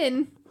one will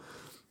win.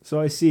 So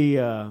I see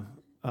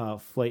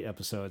flight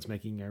episodes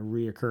making a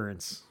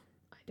reoccurrence.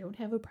 I don't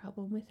have a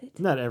problem with it.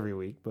 Not every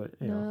week, but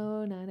you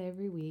know, not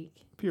every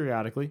week.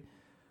 periodically.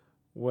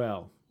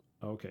 Well,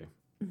 okay.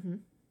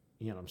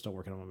 Yeah, I'm still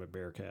working on my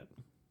Bearcat.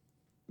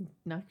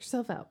 Knock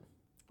yourself out.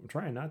 I'm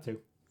trying not to.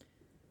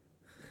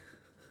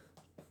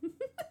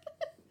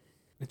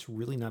 It's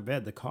really not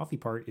bad. The coffee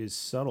part is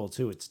subtle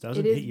too. It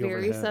doesn't hit you over the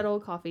head. It is very subtle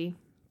coffee,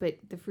 but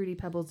the Fruity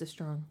Pebbles is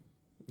strong.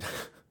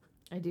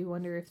 I do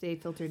wonder if they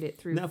filtered it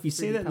through. Now, if you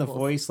say that in the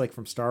voice, like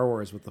from Star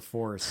Wars with the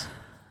Force,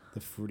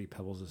 the Fruity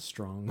Pebbles is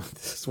strong with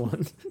this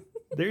one.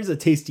 There's a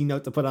tasty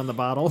note to put on the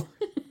bottle.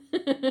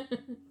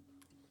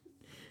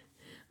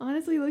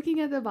 Honestly,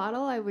 looking at the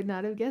bottle, I would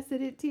not have guessed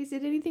that it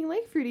tasted anything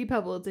like Fruity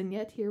Pebbles, and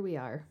yet here we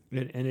are.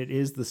 And it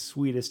is the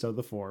sweetest of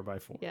the four by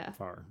Yeah.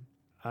 far.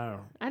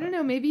 I don't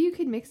know. Maybe you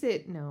could mix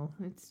it. No,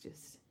 it's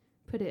just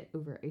put it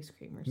over ice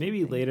cream or something.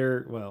 Maybe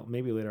later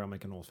I'll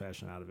make an old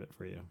fashioned out of it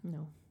for you.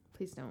 No,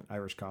 please don't.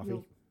 Irish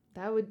coffee.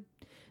 That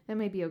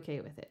might be okay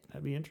with it.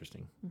 That'd be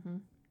interesting.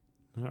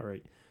 All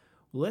right.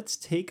 Let's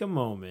take a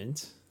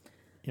moment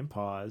and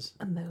pause.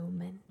 A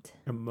moment.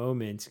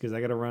 Because I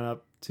got to run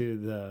up to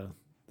the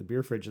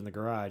beer fridge in the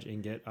garage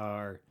and get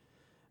our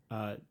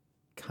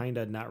kind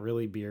of not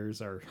really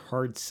beers, our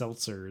hard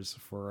seltzers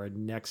for our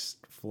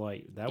next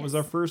flight. That was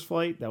our first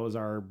flight. That was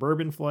our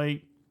bourbon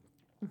flight.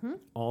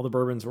 All the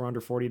bourbons were under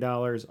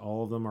 $40.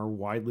 All of them are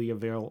widely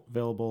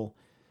available.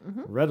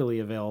 readily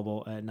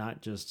available at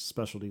not just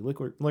specialty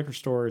liquor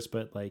stores,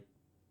 but like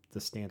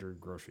the standard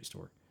grocery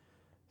store.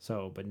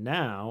 So, but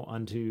now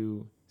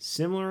onto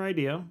similar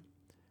idea,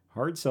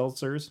 hard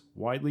seltzers,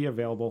 widely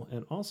available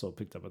and also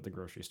picked up at the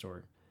grocery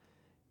store.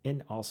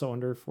 And also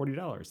under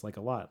 $40, like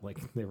a lot, like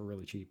they were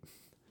really cheap.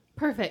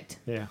 Perfect.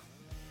 Yeah.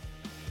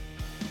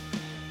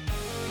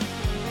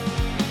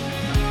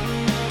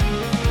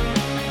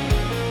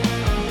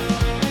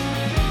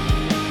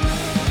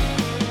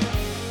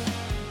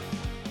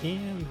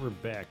 And we're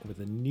back with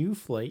a new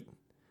flight.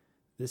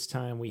 This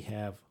time we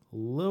have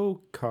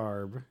low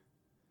carb,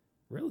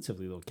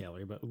 relatively low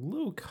calorie, but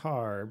low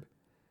carb,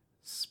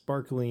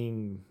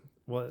 sparkling,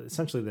 well,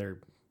 essentially they're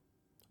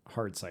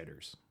hard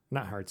ciders.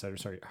 Not hard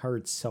ciders, sorry,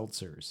 hard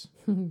seltzers.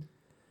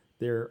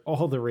 They're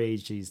all the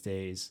rage these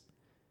days.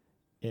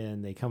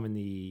 And they come in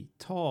the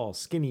tall,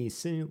 skinny,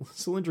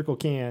 cylindrical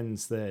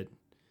cans that...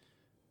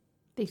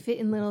 They fit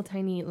in little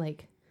tiny,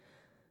 like...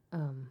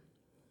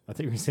 I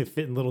think we say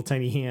fit in little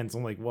tiny hands.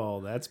 I'm like, well,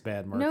 that's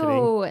bad marketing.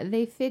 No,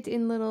 they fit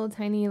in little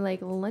tiny like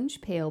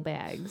lunch pail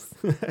bags.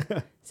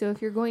 So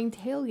if you're going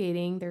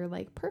tailgating, they're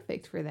like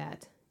perfect for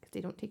that because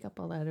they don't take up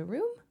a lot of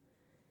room.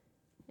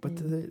 But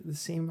the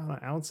same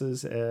amount of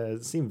ounces,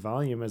 same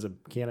volume as a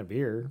can of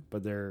beer,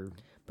 but they're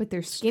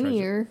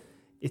skinnier.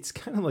 It's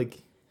kind of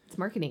like it's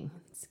marketing.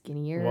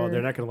 Skinnier. Well,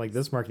 they're not going to like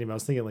this marketing. But I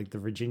was thinking like the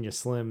Virginia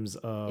Slims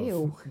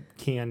of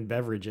canned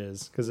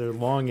beverages because they're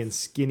long and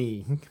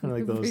skinny, kind of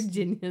like those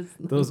Virginia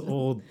Slims. Those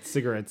old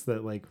cigarettes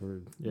that like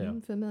were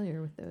I'm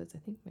familiar with those. I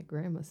think my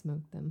grandma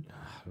smoked them.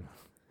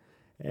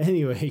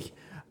 Anyway,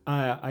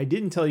 I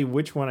didn't tell you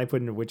which one I put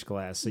into which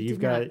glass. So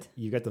you've got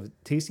the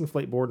tasting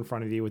flight board in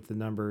front of you with the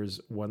numbers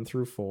 1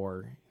 through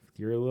 4.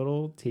 Your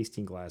little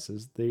tasting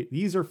glasses.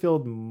 These are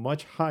filled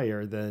much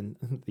higher than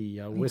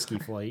the whiskey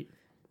flight.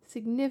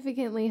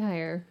 Significantly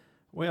higher.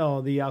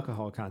 Well, the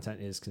alcohol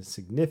content is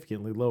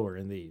significantly lower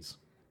in these.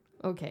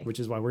 Okay. Which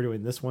is why we're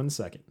doing this one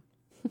second.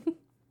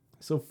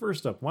 So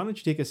first up, why don't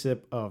you take a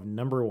sip of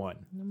number 1?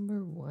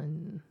 Number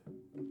 1.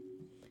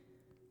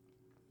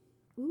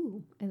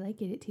 Ooh, I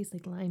like it. It tastes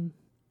like lime.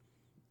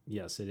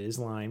 Yes, it is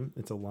lime.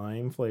 It's a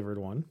lime flavored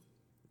one.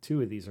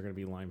 2 of these are going to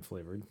be lime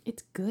flavored.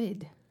 It's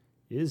good.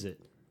 Is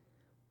it?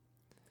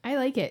 I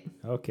like it.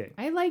 Okay.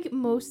 I like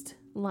most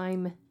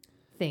lime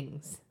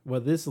things.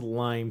 Well, this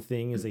lime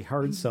thing is a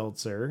hard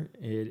seltzer.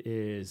 It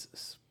is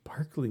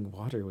sparkling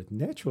water with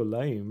natural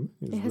lime.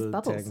 It has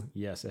bubbles.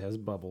 Yes, it has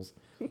bubbles.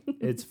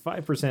 It's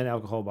 5%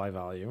 alcohol by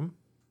volume.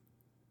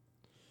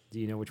 Do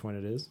you know which one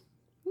it is?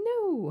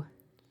 No.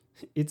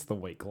 It's the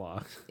White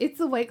Claw. It's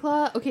the White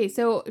Claw? Okay,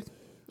 so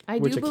I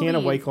do believe... Which a can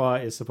of White Claw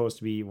is supposed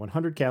to be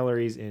 100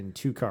 calories and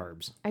 2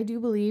 carbs. I do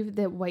believe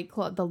that White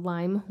Claw, the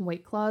lime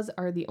White Claws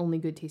are the only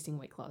good tasting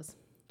White Claws.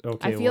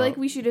 Okay, I feel like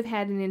we should have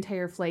had an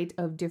entire flight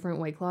of different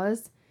White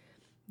Claws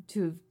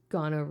to have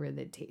gone over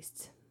the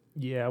tastes.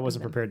 Yeah, I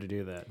wasn't prepared to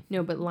do that.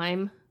 No, but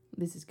lime,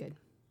 this is good.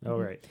 Oh,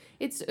 right.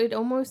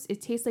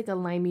 It tastes like a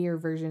limier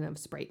version of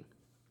Sprite.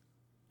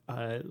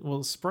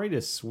 Well, Sprite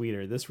is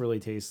sweeter. This really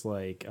tastes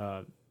like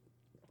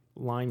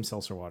lime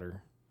seltzer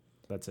water.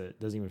 That's it.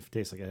 Doesn't even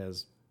taste like it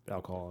has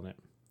alcohol in it.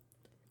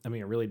 I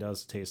mean, it really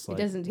does taste like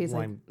it doesn't taste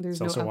like there's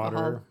no alcohol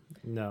water.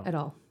 No. At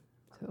all.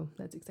 So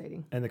that's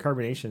exciting. And the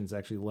carbonation is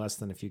actually less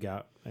than if you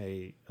got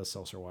a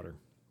seltzer water.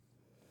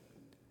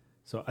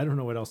 So I don't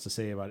know what else to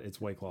say about it. It's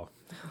White Claw.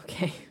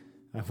 Okay.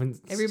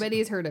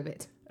 Everybody's heard of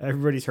it.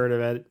 Everybody's heard of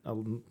it. A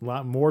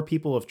lot more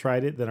people have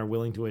tried it than are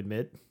willing to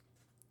admit.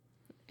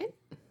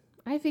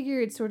 I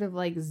figure it's sort of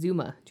like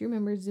Zuma. Do you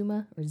remember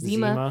Zuma or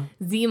Zima?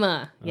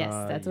 Zima. Yes,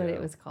 that's what it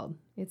was called.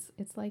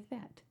 It's like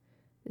that.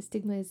 The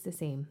stigma is the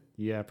same.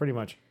 Yeah, pretty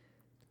much.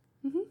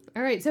 Mm-hmm.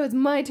 All right, so it's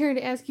my turn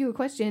to ask you a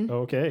question.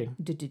 Okay.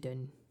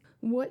 Dun-dun-dun.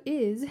 What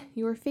is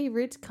your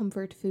favorite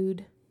comfort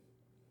food?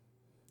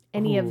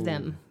 Any of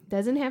them.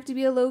 Doesn't have to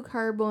be a low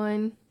carb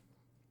one.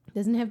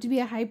 Doesn't have to be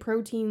a high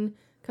protein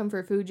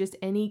comfort food. Just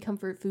any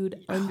comfort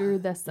food under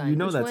the sun. You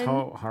know that's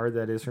how hard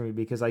that is for me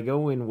because I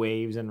go in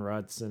waves and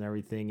ruts and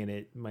everything,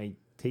 and my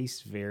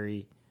tastes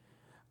vary.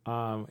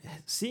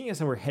 Seeing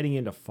as we're heading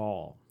into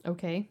fall,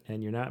 okay,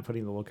 and you're not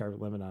putting the low carb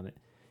limit on it.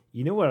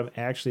 You know what? I'm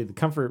actually the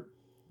comfort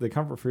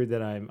food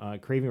that I'm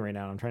craving right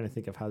now. I'm trying to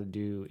think of how to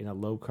do in a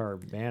low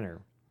carb manner.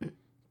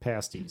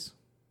 Pasties,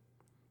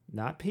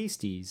 not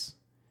pasties.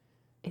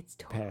 It's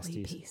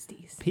totally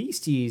pasties.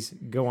 Pasties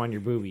go on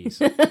your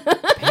boobies.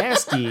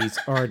 Pasties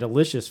are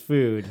delicious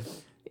food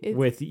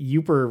with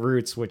Yooper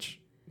roots, which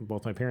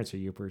both my parents are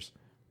Yoopers.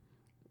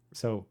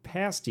 So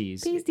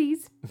pasties.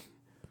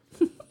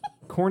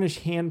 Cornish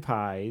hand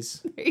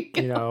pies,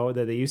 you know,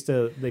 that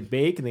they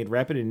bake and they'd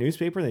wrap it in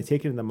newspaper and they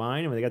take it in the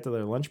mine. And when they got to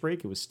their lunch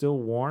break, it was still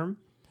warm.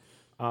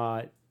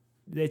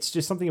 It's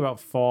just something about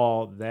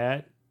fall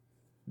that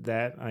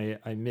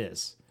I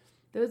miss.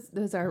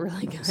 Those are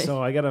really good.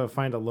 So I got to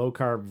find a low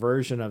carb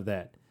version of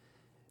that.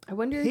 I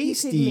wonder if you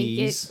could make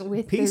it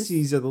with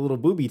pasties are the little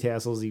booby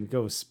tassels you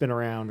go spin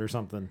around or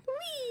something.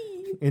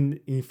 Whee! And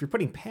if you're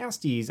putting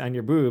pasties on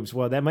your boobs,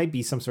 well, that might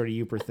be some sort of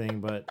Yooper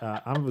thing, but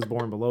I was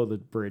born below the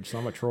bridge, so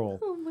I'm a troll.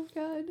 Oh my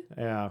god.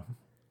 Yeah.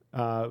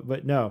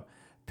 But no,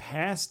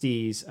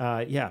 pasties.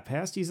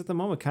 Pasties at the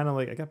moment, kind of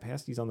like I got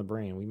pasties on the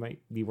brain. We might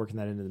be working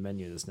that into the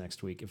menu this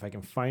next week if I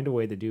can find a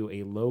way to do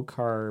a low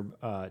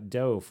carb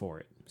dough for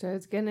it. So I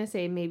was gonna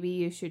say maybe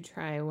you should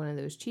try one of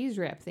those cheese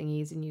wrap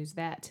thingies and use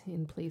that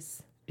in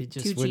place. It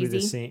just would be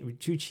the same.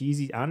 Too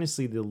cheesy.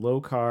 Honestly, the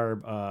low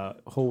carb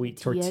whole wheat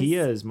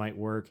tortillas might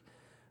work,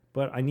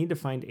 but I need to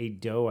find a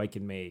dough I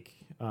can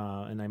make,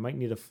 and I might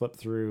need to flip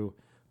through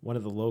one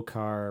of the low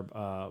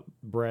carb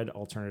bread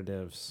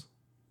alternatives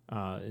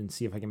and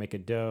see if I can make a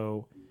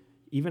dough.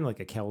 Even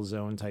like a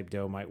calzone type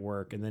dough might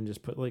work, and then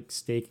just put like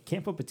steak.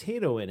 Can't put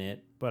potato in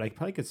it, but I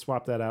probably could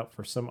swap that out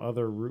for some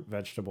other root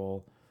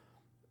vegetable,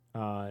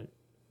 and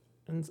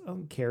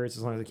carrots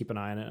as long as I keep an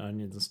eye on it,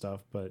 onions and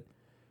stuff, but.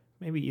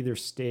 Maybe either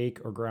steak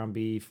or ground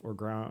beef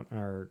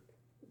or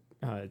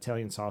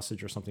Italian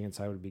sausage or something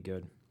inside would be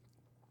good.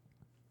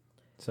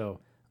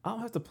 So I'll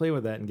have to play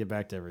with that and get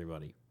back to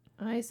everybody.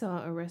 I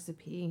saw a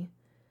recipe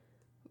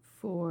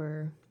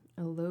for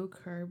a low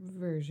carb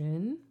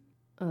version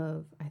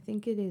of, I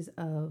think it is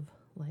of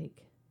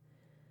like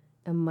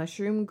a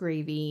mushroom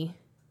gravy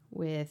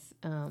with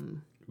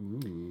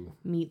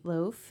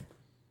meatloaf.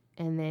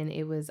 And then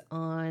it was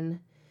on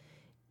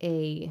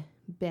a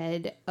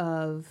bed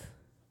of...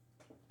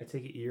 I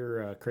take it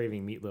you're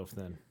craving meatloaf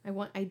then.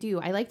 I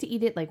do. I like to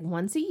eat it like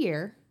once a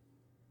year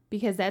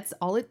because that's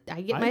all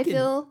I get my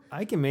fill.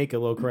 I can make a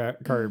low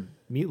carb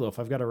meatloaf.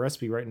 I've got a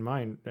recipe right in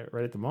mind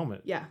right at the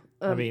moment. Yeah.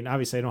 I mean,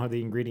 obviously I don't have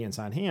the ingredients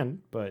on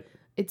hand, but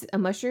it's a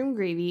mushroom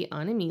gravy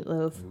on a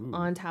meatloaf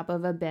on top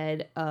of a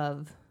bed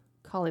of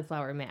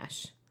cauliflower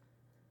mash.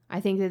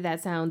 I think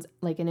that sounds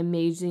like an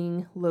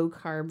amazing low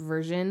carb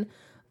version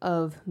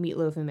of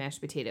meatloaf and mashed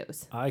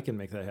potatoes. I can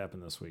make that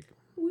happen this week.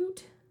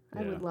 Woot.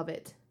 Yeah. I would love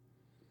it.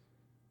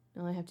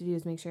 All I have to do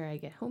is make sure I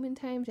get home in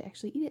time to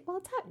actually eat it while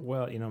it's hot.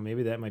 Well,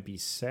 maybe that might be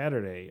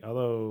Saturday.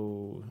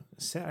 Although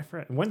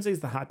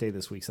Wednesday's the hot day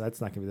this week, so that's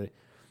not going to be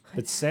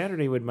but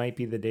Saturday might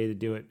be the day to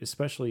do it,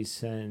 especially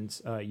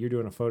since you're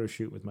doing a photo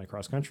shoot with my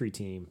cross-country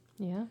team.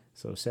 Yeah.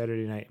 So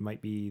Saturday night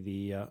might be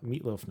the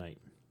meatloaf night.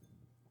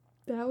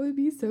 That would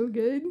be so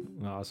good.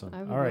 Awesome.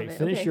 All right,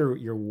 finish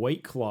your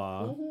White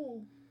Claw,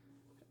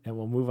 and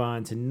we'll move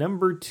on to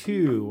number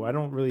 2. I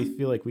don't really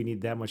feel like we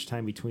need that much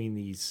time between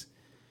these.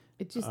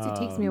 It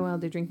takes me a while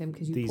to drink them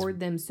because you poured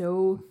them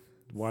so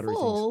watery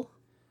full. Things.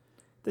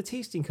 The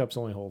tasting cups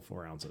only hold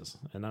 4 ounces,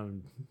 and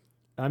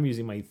I'm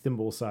using my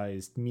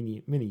thimble-sized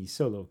mini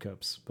solo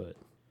cups, but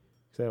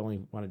because I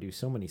only want to do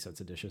so many sets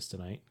of dishes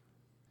tonight.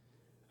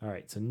 All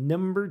right, so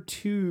number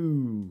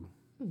 2.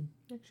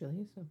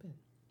 Actually, it's not bad.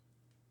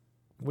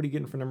 What are you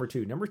getting for number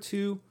 2? Number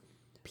 2,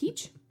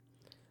 peach.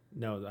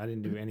 No, I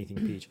didn't do anything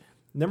peach.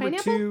 Number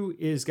Pineapple? 2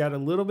 is got a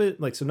little bit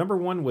so number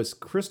 1 was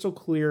crystal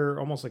clear,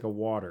 almost like a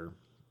water.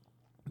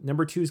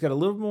 Number 2's got a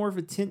little more of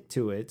a tint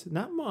to it.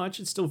 Not much.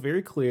 It's still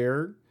very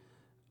clear,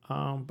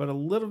 but a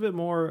little bit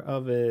more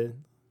of a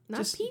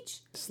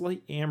peach,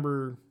 slight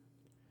amber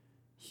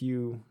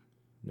hue.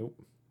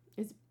 Nope.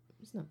 It's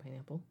not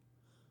pineapple.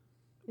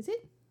 Is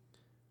it?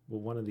 Well,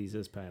 one of these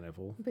is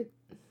pineapple. But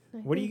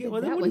what do you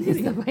get? That one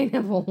is the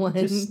pineapple one.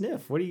 Just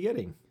sniff. What are you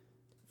getting?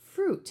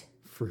 Fruit.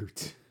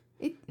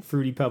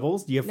 Fruity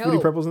Pebbles? Do you have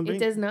Fruity Pebbles in the it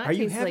does not. Are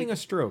you having a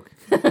stroke?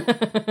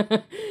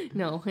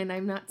 No, and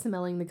I'm not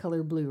smelling the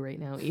color blue right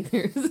now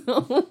either.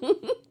 So.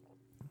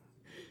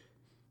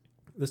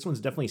 This one's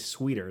definitely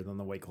sweeter than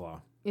the White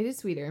Claw. It is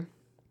sweeter.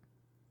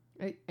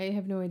 I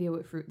have no idea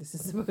what fruit this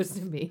is supposed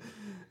to be.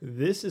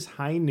 This is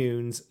High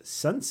Noon's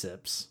Sun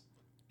Sips,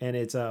 and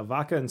it's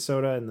vodka and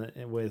soda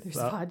with There's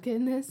vodka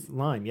in this?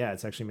 Lime. Yeah,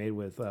 it's actually made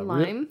with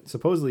lime,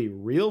 supposedly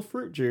real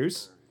fruit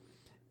juice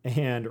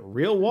and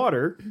real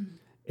water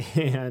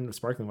and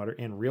sparkling water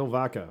and real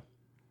vodka.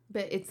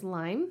 But it's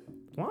lime?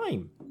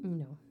 Lime.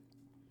 No.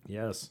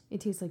 Yes.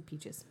 It tastes like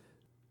peaches.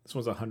 This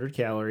one's 100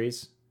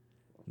 calories,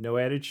 no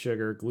added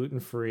sugar,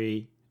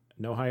 gluten-free,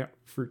 no high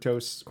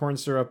fructose corn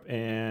syrup,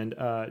 and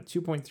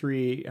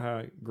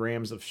 2.3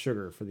 grams of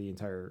sugar for the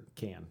entire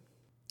can.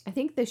 I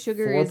think the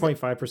sugar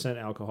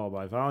 4.5% alcohol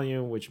by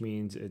volume, which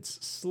means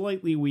it's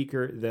slightly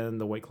weaker than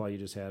the White Claw you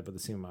just had, but the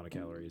same amount of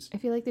calories. I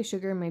feel like the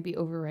sugar might be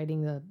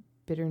overriding the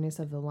bitterness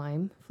of the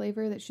lime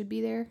flavor that should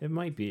be there. It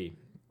might be.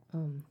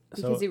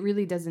 Because it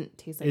really doesn't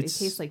taste like it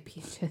tastes like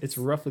peaches. It's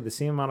roughly the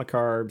same amount of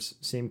carbs,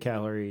 same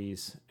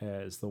calories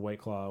as the White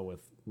Claw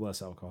with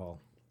less alcohol.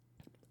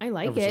 I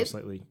like it. So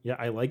slightly. Yeah,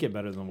 I like it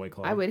better than White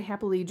Claw. I would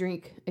happily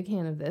drink a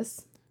can of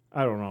this.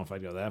 I don't know if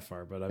I'd go that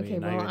far, but I'm a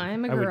girl, I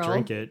would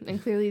drink it. And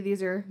clearly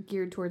these are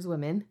geared towards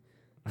women.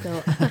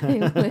 So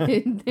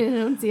I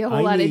don't see a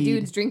whole lot of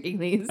dudes drinking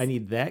these. I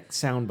need that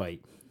soundbite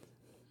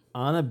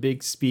on a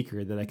big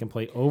speaker that I can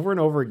play over and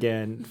over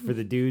again for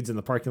the dudes in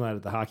the parking lot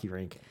at the hockey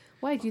rink.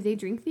 Why do they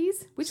drink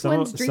these? Which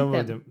ones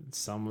drink them?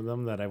 Some of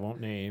them that I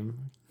won't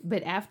name.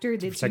 But after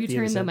you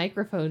turn the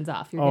microphones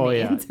off, you're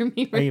going to answer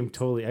me. Right?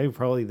 I'm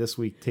probably this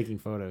week taking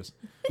photos.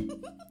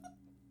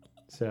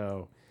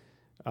 So,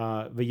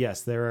 but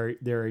yes, there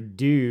are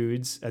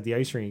dudes at the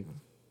ice rink,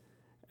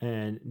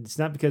 and it's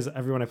not because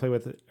everyone I play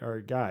with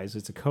are guys.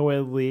 It's a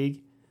co-ed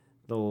league.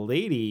 the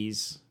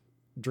ladies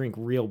drink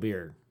real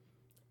beer.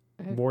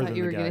 More than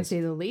you were going to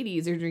say the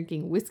ladies are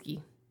drinking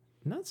whiskey.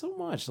 Not so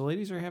much. The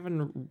ladies are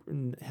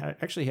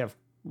actually have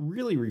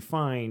really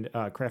refined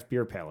craft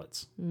beer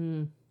palates.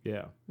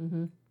 Yeah.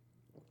 Mm-hmm.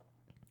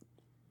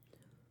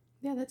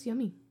 Yeah, that's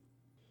yummy.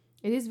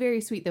 It is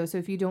very sweet, though, so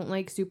if you don't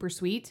like super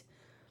sweet,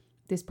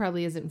 this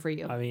probably isn't for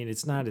you. I mean,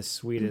 it's not as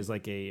sweet as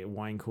like a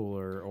wine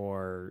cooler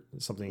or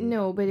something.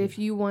 No, but if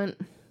you want...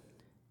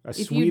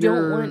 you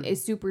don't want a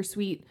super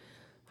sweet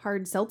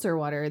hard seltzer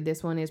water,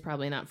 this one is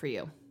probably not for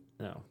you.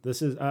 No,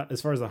 this is,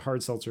 as far as the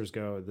hard seltzers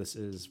go, this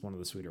is one of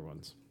the sweeter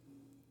ones.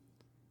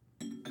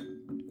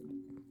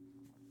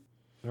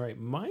 All right,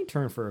 my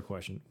turn for a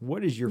question.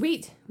 What is your...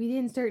 Wait, we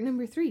didn't start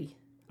number 3.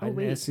 I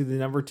didn't ask you the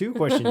number 2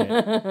 question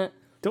yet.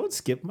 Don't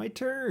skip my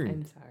turn.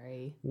 I'm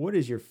sorry. What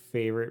is your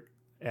favorite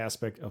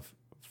aspect of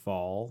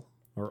fall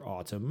or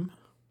autumn?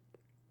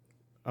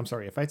 I'm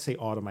sorry, if I'd say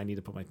autumn, I need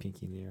to put my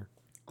pinky in the air.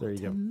 There you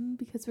go.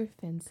 Because we're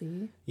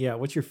fancy. Yeah,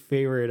 what's your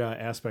favorite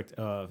aspect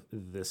of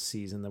this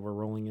season that we're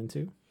rolling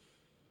into?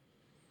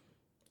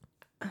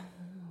 Oh,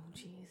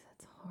 geez,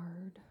 that's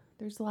hard.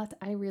 There's lots.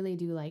 I really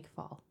do like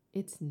fall.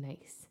 It's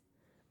nice.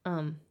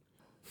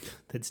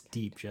 That's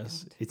deep,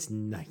 Jess. It's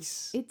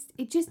nice.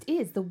 It just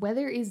is. The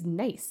weather is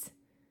nice.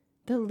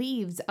 The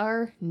leaves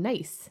are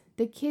nice.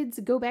 The kids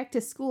go back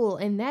to school,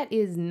 and that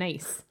is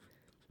nice.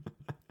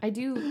 I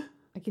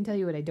can tell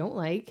you what I don't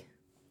like.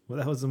 Well,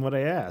 that wasn't what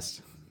I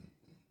asked.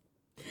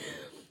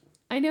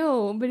 I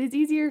know, but it's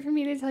easier for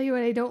me to tell you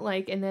what I don't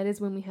like, and that is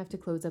when we have to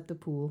close up the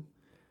pool.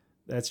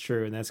 That's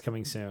true, and that's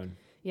coming soon.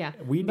 Yeah.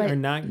 We are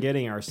not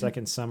getting our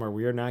second summer.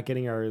 We are not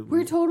getting our...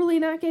 We're totally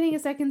not getting a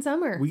second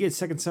summer. We get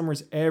second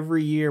summers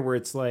every year where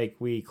it's like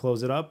we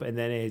close it up and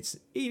then it's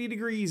 80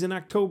 degrees in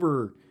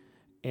October.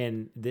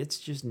 And it's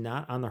just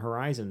not on the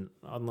horizon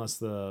unless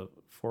the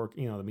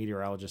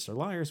meteorologists are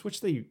liars,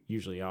 which they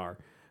usually are,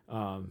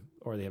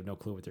 or they have no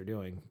clue what they're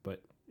doing.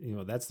 But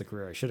that's the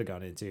career I should have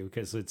gone into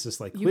because it's just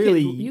like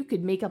clearly you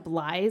could make up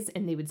lies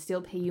and they would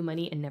still pay you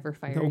money and never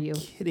fire you. No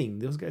kidding.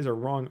 Those guys are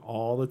wrong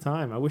all the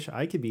time. I wish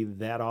I could be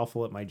that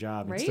awful at my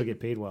job and still get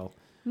paid well.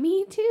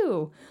 Me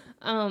too.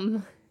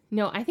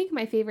 No, I think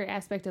my favorite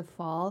aspect of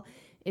fall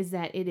is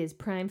that it is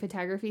prime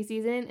photography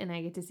season and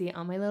I get to see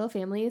all my little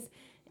families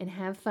and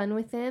have fun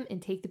with them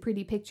and take the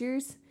pretty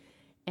pictures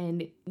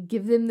and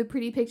give them the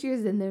pretty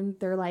pictures and then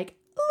they're like,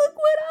 look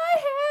what I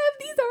have.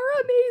 These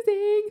are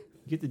amazing.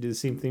 You get to do the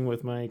same thing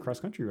with my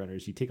cross-country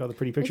runners. You take all the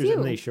pretty pictures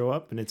and they show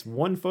up and it's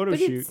one photo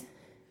shoot.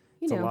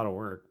 It's a lot of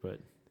work, but...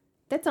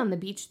 That's on the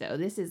beach, though.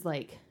 This is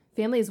like...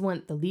 Families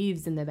want the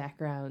leaves in the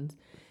background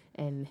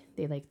and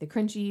they like the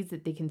crunchies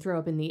that they can throw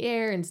up in the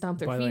air and stomp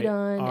their feet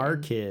on. Our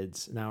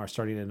kids now are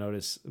starting to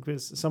notice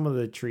because some of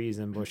the trees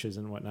and bushes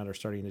and whatnot are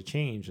starting to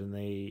change and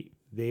they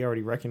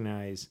already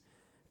recognize...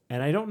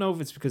 And I don't know if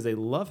it's because they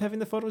love having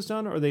the photos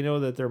done or they know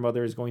that their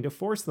mother is going to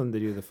force them to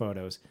do the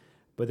photos,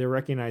 but they're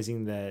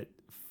recognizing that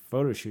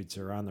photo shoots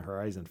are on the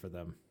horizon for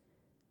them.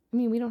 I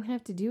mean, we don't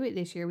have to do it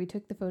this year. We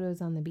took the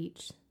photos on the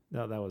beach.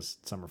 No, that was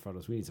summer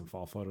photos. We need some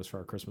fall photos for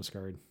our Christmas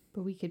card.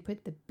 But we could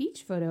put the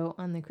beach photo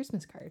on the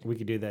Christmas card. We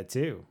could do that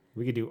too.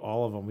 We could do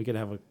all of them. We could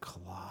have a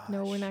collage.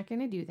 No, we're not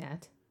going to do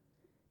that.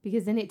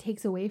 Because then it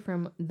takes away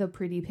from the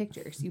pretty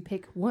pictures. You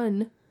pick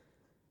one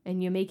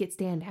and you make it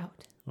stand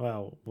out.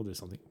 Well, we'll do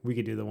something. We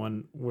could do the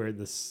one where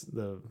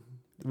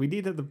we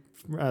did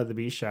the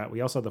beach shot.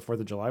 We also had the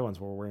 4th of July ones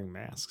where we're wearing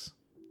masks.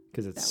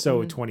 Because it's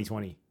so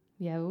 2020.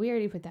 Yeah, but we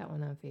already put that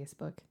one on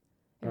Facebook.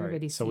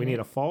 Everybody's so we need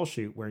a fall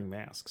shoot wearing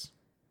masks.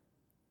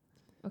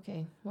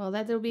 Okay, well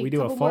that'll be. We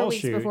do a fall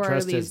shoot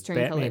dressed as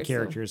Batman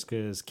characters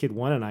because Kid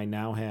 1 and I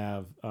now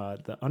have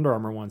the Under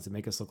Armour ones that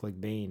make us look like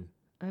Bane.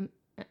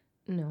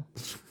 No.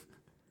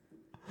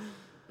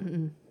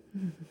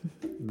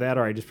 That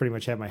or I just pretty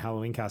much have my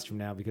Halloween costume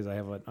now because I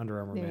have an Under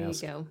Armour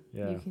mask. There you go.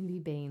 Yeah. You can be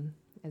Bane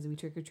as we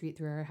trick or treat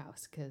through our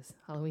house because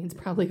Halloween's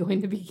probably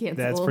going to be canceled.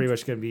 That's pretty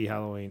much going to be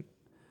Halloween.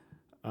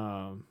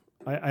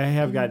 I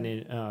have gotten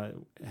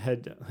in,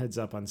 heads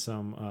up on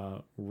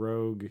some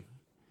rogue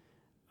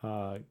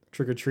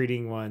trick or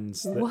treating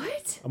ones.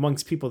 What?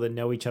 Amongst people that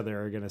know each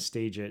other are going to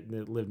stage it and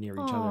that live near each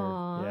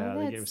other. Yeah,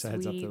 they gave us a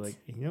heads up. They're like,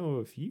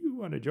 if you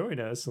want to join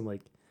us, I'm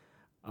like,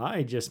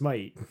 I just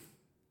might.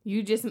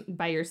 You just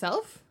by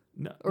yourself?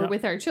 No,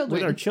 with our children?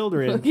 With our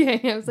children. Okay,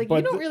 I was like,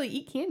 you don't really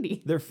eat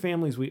candy. They're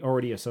families we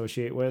already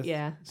associate with.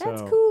 Yeah,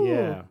 that's cool.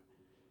 Yeah,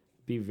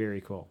 be very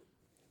cool.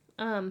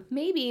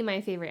 Maybe my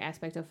favorite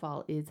aspect of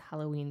fall is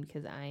Halloween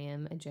because I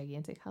am a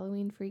gigantic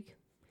Halloween freak.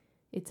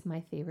 It's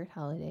my favorite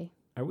holiday.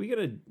 Are we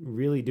going to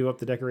really do up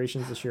the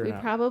decorations this year or not?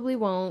 We probably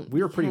won't.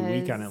 We were pretty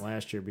weak on it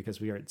last year because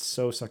we are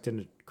so sucked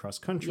into cross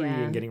country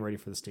and getting ready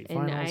for the state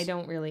finals. And I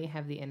don't really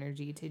have the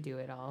energy to do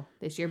it all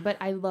this year. But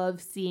I love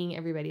seeing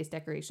everybody's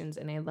decorations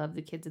and I love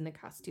the kids in the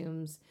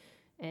costumes.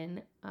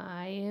 And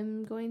I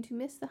am going to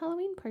miss the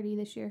Halloween party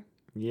this year.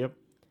 Yep.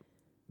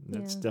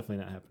 That's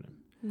definitely not happening.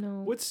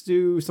 No. Let's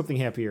do something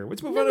happier.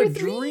 Let's move on to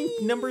drink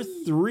number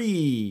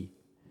 3.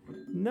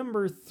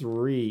 Number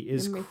 3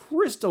 is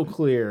crystal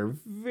clear,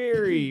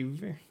 very,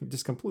 very,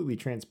 just completely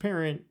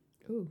transparent.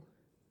 Ooh.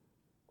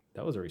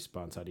 That was a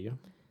response out of you.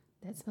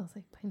 That smells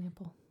like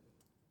pineapple.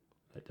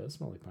 That does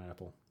smell like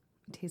pineapple.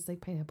 It tastes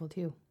like pineapple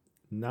too.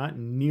 Not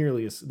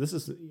nearly as... This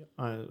is...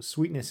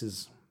 sweetness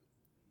is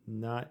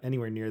not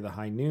anywhere near the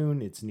High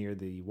Noon. It's near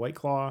the White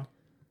Claw.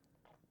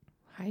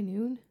 High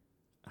Noon?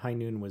 High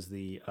Noon was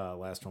the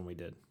last one we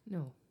did.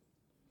 No.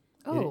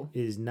 Oh.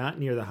 It is not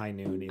near the High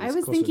Noon. I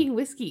was thinking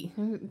whiskey.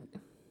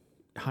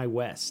 High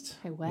West.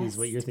 High West. Is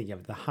what you're thinking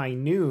of. The High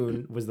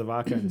Noon was the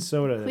vodka and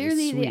soda. That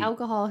Clearly, was sweet. the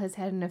alcohol has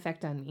had an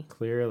effect on me.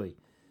 Clearly.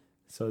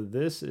 So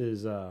this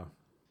is,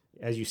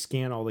 as you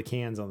scan all the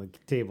cans on the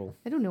table.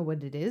 I don't know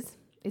what it is.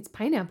 It's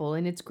pineapple,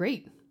 and it's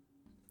great.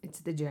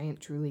 It's the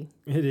Giant Truly.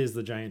 It is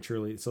the Giant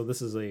Truly. So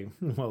this is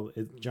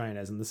it's giant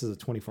as in this is a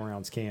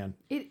 24-ounce can.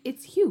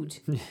 It's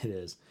huge. It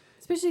is.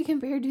 Especially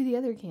compared to the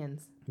other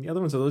cans. The other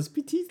ones are those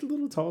petite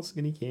little tall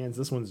skinny cans.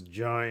 This one's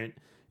giant.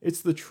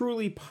 It's the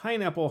Truly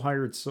Pineapple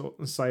Hired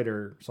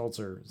Cider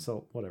Seltzer,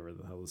 whatever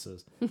the hell this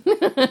is.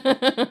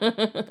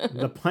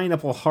 The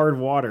Pineapple Hard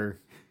Water,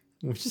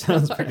 which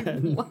sounds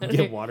bad.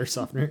 Get water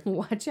softener.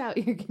 Watch out,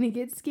 you're going to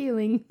get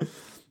scaling.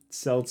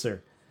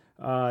 Seltzer.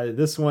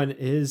 This one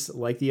is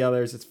like the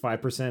others. It's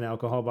 5%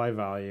 alcohol by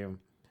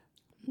volume.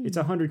 It's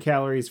 100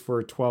 calories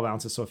for 12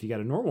 ounces. So if you got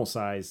a normal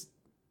size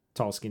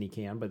tall skinny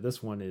can, but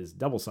this one is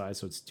double size,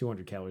 so it's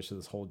 200 calories for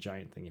this whole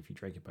giant thing if you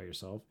drink it by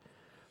yourself.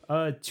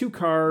 2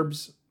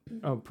 carbs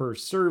per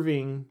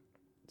serving.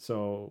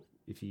 So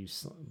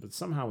but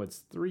somehow it's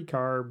 3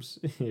 carbs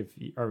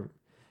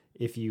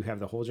if you have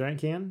the whole giant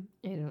can.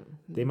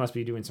 They must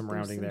be doing some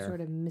rounding there.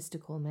 Sort of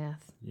mystical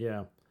math.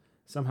 Yeah.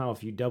 Somehow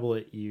if you double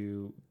it,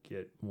 you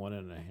get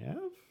 1.5. I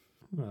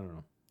don't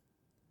know.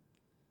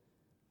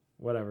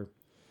 Whatever.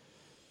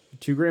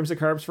 2 grams of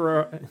carbs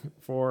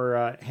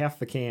for half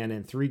the can,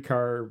 and 3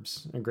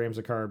 grams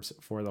of carbs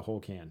for the whole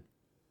can.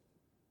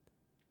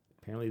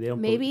 Apparently they don't.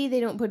 Maybe they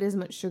don't put as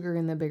much sugar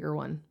in the bigger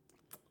one.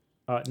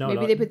 No,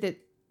 maybe they put the.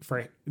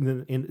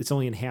 It's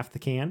only in half the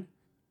can.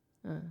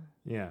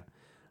 Yeah.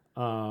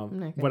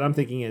 What I'm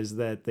thinking is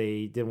that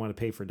they didn't want to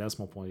pay for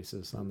decimal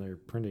places on their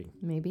printing.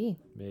 Maybe.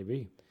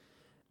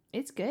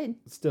 It's good.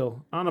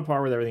 Still on a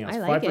par with everything else. I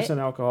like 5%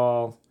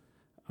 alcohol,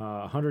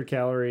 100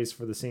 calories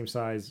for the same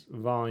size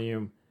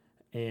volume,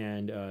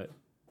 and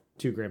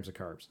 2 grams of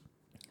carbs.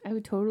 I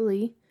would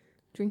totally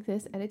drink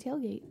this at a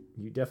tailgate.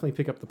 You definitely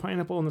pick up the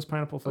pineapple in this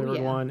pineapple flavored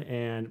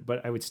one,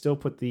 but I would still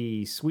put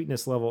the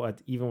sweetness level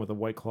at even with a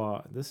White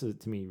Claw. This is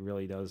to me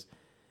really does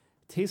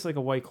taste like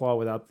a White Claw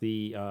without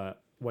the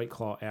White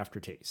Claw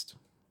aftertaste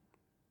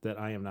that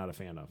I am not a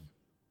fan of.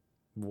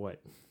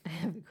 What? I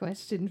have a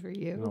question for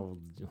you. Oh,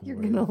 you're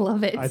gonna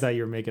love it. I thought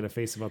you were making a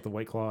face about the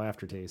White Claw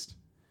aftertaste.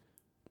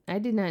 I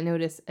did not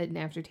notice an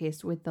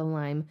aftertaste with the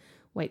lime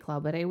White Claw,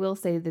 but I will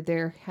say that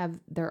there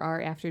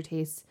are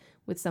aftertastes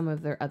with some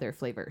of their other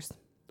flavors.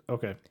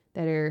 Okay.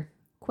 That are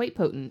quite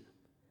potent.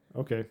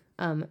 Okay.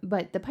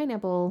 But the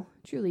pineapple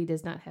truly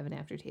does not have an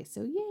aftertaste,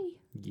 so yay.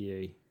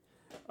 Yay.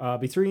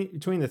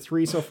 Between the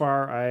 3 so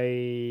far,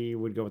 I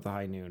would go with the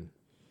High Noon,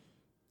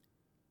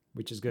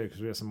 which is good because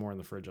we have some more in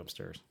the fridge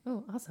upstairs.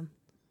 Oh, awesome.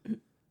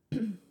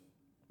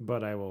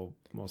 But I will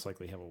most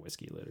likely have a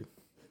whiskey later.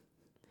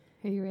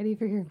 Are you ready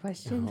for your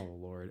question? Oh,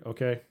 Lord.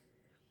 Okay.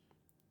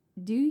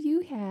 Do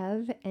you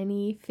have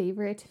any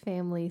favorite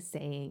family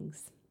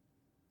sayings?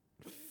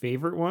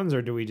 Favorite ones,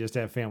 or do we just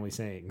have family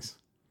sayings?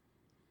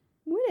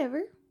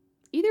 Whatever.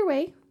 Either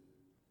way.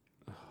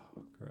 Oh,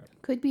 crap.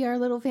 Could be our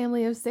little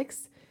family of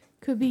 6.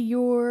 Could be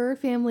your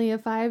family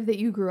of 5 that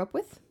you grew up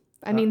with.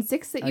 I mean,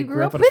 6 that you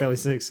grew up with. I grew up in a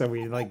family of 6. Are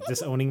we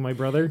disowning my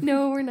brother?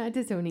 No, we're not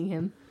disowning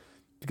him.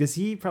 Because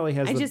he probably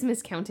has. I just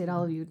miscounted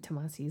all of you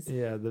Tomasis.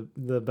 Yeah,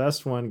 the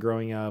best one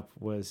growing up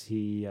was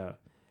he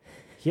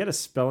had a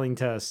spelling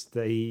test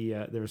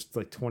that there was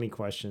 20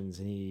 questions,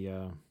 and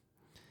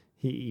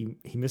he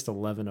missed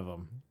 11 of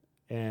them.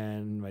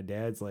 And my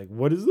dad's like,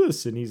 "What is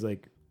this?" And he's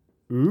like,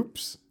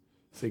 "Oops."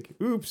 It's like,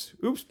 "Oops,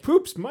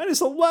 poops, minus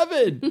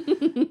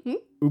 11."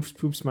 Oops,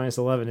 poops, minus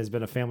 11 has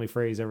been a family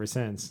phrase ever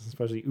since,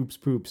 especially oops,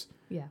 poops.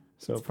 Yeah.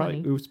 So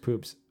probably funny. Oops,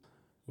 poops.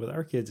 With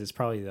our kids, it's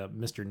probably the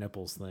Mr.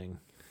 Nipples thing.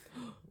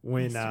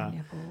 When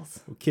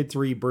kid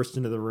 3 burst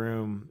into the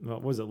room,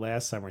 what was it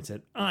last summer, and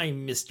said,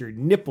 "I'm Mr.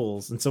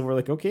 Nipples." And so we're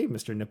like, okay,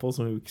 Mr. Nipples.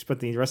 And we spent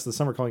the rest of the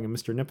summer calling him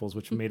Mr. Nipples,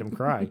 which made him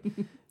cry.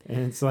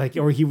 And it's like,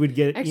 or he would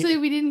get... Actually,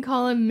 we didn't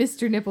call him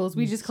Mr. Nipples.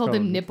 We just called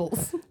him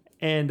Nipples.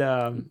 And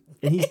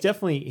he's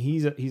definitely,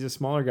 he's a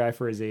smaller guy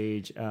for his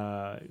age.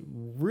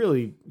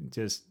 Really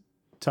just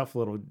tough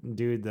little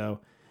dude,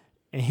 though.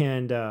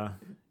 And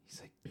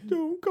he's like,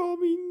 "Don't call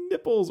me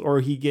Nipples."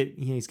 Or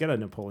he's got a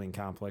Napoleon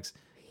complex.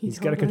 He's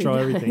got to control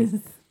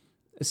everything.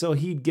 So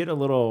he'd get a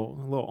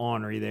little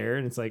ornery there,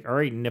 and it's like, "All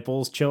right,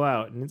 Nipples, chill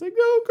out." And it's like,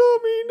 "Don't call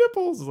me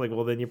Nipples." It's like,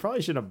 well, then you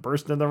probably should have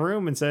burst in the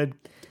room and said,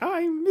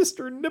 "I'm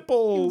Mr.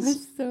 Nipples."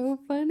 That's so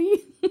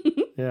funny.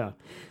 Yeah.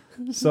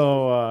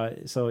 So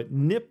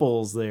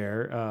Nipples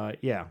there.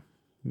 Yeah,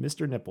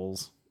 Mr.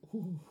 Nipples.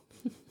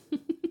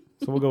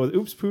 So we'll go with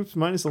oops, poops,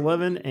 minus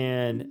 11,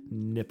 and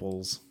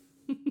Nipples.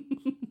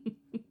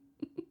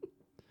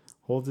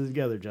 Hold it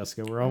together,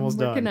 Jessica. We're almost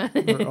done. On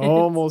We're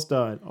almost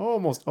done.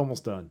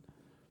 Almost done.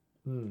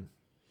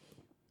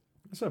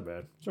 That's not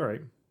bad. It's all right.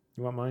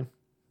 You want mine?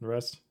 The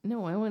rest?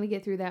 No, I want to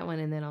get through that one,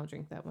 and then I'll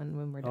drink that one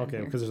when we're done.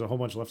 Okay, because there's a whole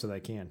bunch left of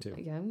that can, too.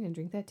 Yeah, I'm going to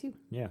drink that, too.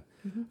 Yeah.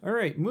 Mm-hmm. All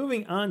right,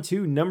 moving on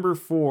to number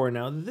 4.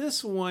 Now,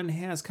 this one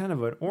has kind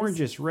of an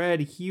orangish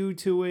red hue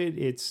to it.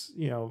 It's,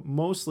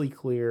 mostly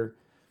clear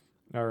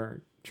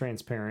or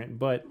transparent,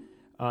 but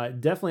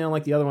definitely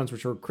unlike the other ones,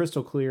 which were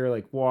crystal clear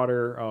like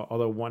water,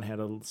 although one had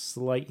a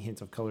slight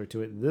hint of color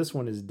to it. This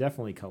one is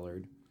definitely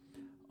colored.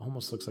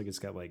 Almost looks like it's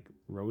got like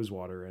rose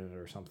water in it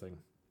or something.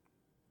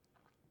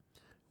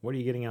 What are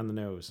you getting on the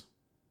nose?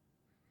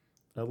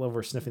 I love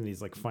we're sniffing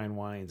these like fine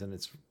wines, and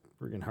it's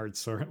friggin' hard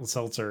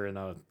seltzer in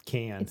a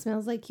can. It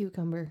smells like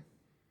cucumber.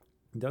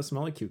 It does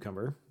smell like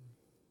cucumber.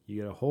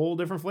 You get a whole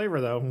different flavor,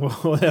 though.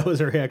 Well, that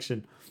was a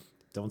reaction.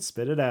 Don't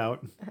spit it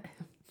out. What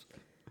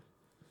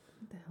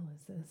the hell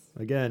is this?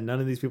 Again, none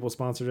of these people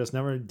sponsored us,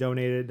 never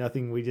donated,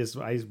 nothing.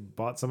 I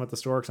bought some at the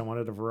store because I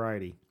wanted a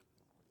variety.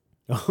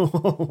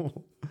 Oh,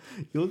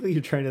 you look like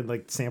you're trying to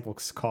like sample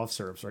cough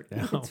syrups right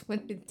now. That's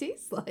what it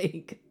tastes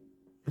like.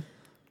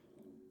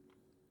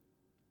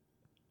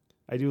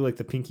 I do like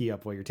the pinky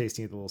up while you're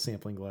tasting at the little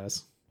sampling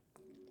glass.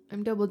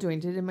 I'm double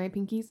jointed in my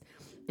pinkies,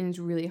 and it's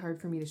really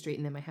hard for me to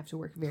straighten them. I have to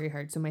work very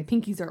hard, so my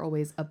pinkies are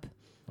always up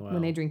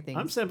when I drink things.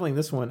 I'm sampling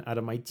this one out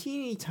of my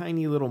teeny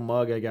tiny little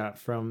mug I got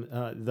from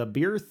the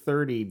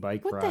Beer30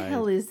 bike ride. What the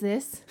hell is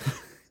this?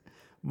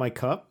 My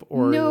cup?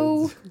 Or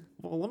no.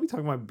 Well, let me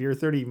talk about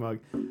Beer30 mug.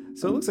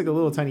 So it looks like a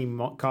little tiny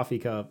coffee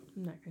cup.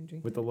 I'm not going to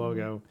drink with the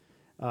logo,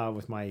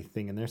 with my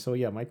thing in there. So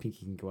yeah, my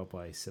pinky can go up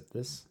while I sip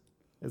this.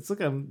 It's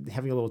like I'm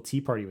having a little tea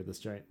party with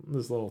this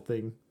little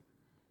thing.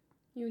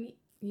 You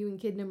and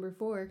kid number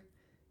 4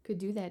 could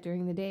do that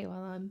during the day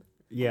while I'm...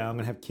 Yeah, I'm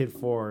going to have kid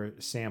 4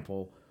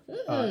 sample.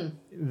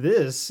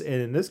 This,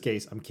 and in this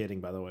case, I'm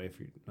kidding, by the way, if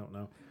you don't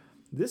know.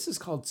 This is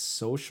called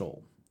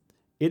Social.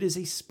 It is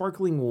a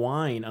sparkling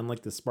wine,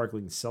 unlike the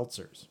sparkling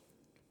seltzers.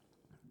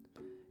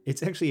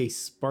 It's actually a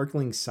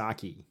sparkling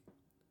sake.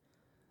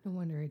 No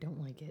wonder I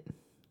don't like it.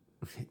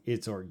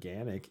 It's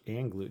organic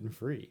and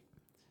gluten-free.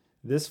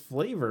 This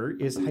flavor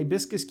is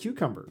hibiscus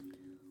cucumber.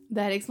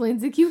 That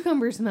explains the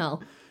cucumber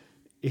smell.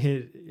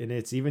 And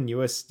it's even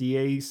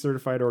USDA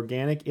certified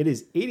organic. It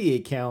is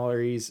 88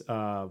 calories,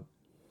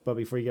 but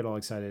before you get all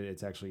excited,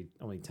 it's actually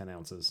only 10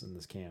 ounces in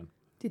this can.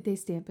 Did they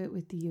stamp it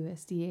with the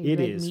USDA It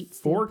red is meat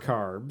 4 stamp?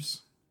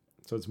 carbs,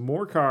 so it's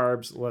more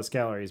carbs, less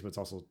calories, but it's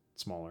also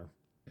smaller.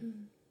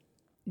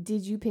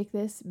 Did you pick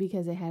this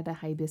because it had a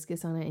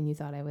hibiscus on it and you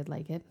thought I would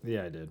like it?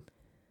 Yeah, I did.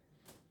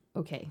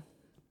 Okay.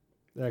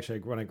 Actually,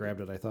 when I grabbed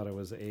it, I thought it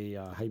was a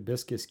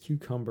hibiscus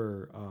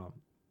cucumber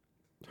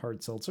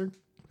hard seltzer.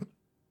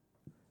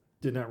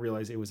 Did not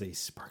realize it was a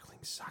sparkling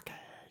sake.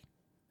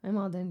 I'm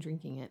all done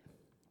drinking it.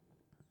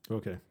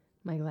 Okay.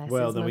 My glass is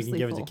Well, then we mostly can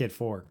give full. it to kid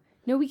 4.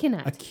 No, we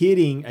cannot.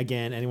 Kidding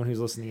again. Anyone who's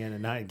listening in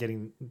and not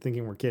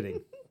thinking we're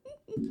kidding.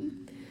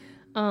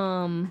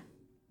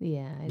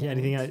 Yeah.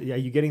 Anything? Are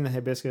you getting the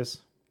hibiscus?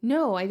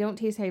 No, I don't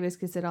taste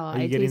hibiscus at all. Are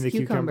you I getting taste the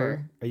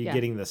cucumber. Are you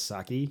getting the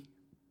sake?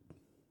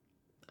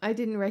 I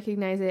didn't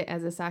recognize it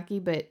as a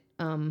sake, but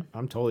I'm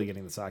totally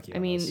getting the sake. I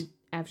mean,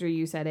 after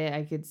you said it,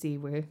 I could see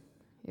where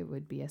it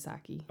would be a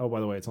sake. Oh, by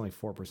the way, it's only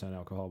 4%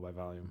 alcohol by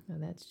volume. Oh,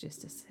 that's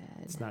just a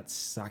sad. It's not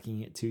sucking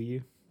it to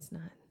you. It's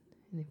not.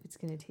 And if it's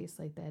going to taste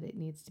like that, it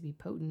needs to be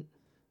potent.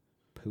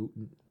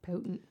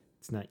 Potent.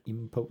 It's not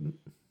impotent.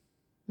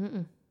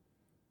 Mm-mm.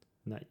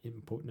 Not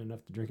impotent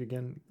enough to drink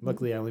again.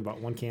 Luckily, I only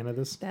bought 1 can of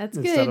this. That's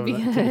good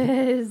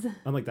because...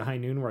 Unlike the High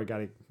Noon where I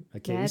got a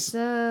case.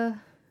 That's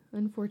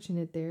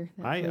unfortunate there.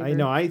 I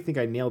know. I think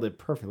I nailed it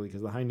perfectly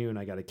because the High Noon,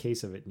 I got a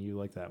case of it and you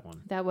like that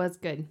one. That was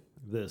good.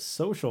 The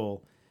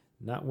Social,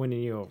 not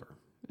winning you over.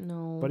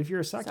 No. But if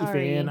you're a sake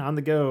fan on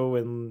the go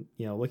and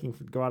looking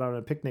to go out on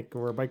a picnic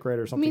or a bike ride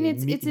or something,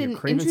 you're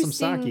craving some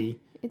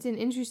sake. It's an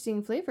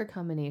interesting flavor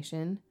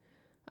combination.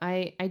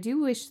 I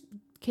do wish.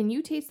 Can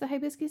you taste the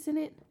hibiscus in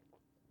it?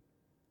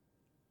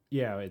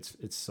 Yeah, it's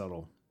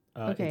subtle.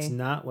 Okay. It's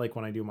not like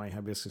when I do my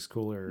hibiscus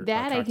cooler.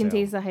 That I can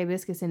taste the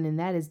hibiscus in, and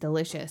that is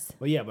delicious.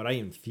 Well, yeah, but I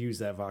infuse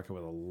that vodka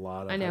with a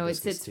lot of. I know it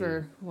hibiscus sits tea.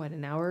 for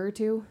an hour or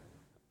 2.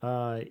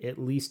 At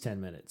least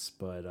 10 minutes,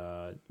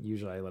 but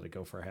usually I let it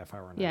go for a half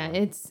hour. Yeah,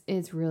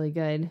 it's really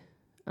good.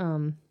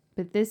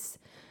 But this,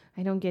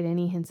 I don't get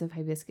any hints of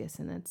hibiscus,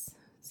 and that's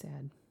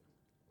sad.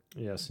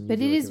 Yes, but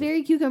it is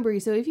very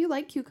cucumbery. So if you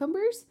like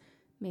cucumbers,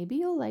 maybe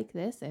you'll like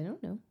this. I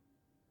don't know.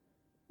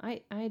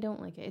 I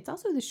don't like it. It's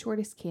also the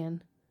shortest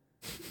can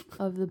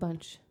of the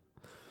bunch.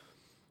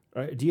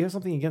 Do you have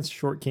something against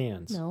short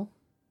cans? No.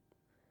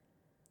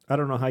 I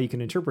don't know how you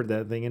can interpret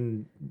that thing,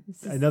 and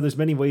I know there's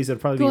many ways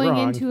that'd probably be going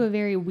wrong. into a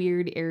very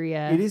weird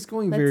area. It is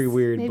going very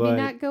weird, maybe but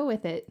not go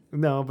with it.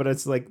 No, but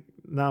it's like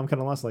now I'm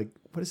kind of lost. Like,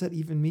 what does that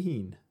even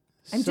mean?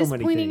 I'm just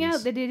pointing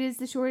out that it is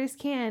the shortest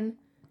can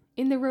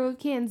in the row of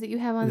cans that you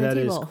have on the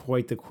table. That is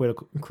quite the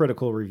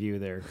critical review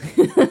there.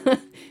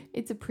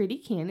 It's a pretty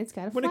can. It's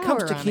got a When flower it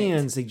comes to on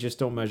cans, they just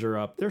don't measure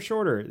up. They're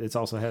shorter. It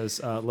also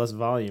has less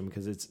volume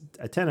because it's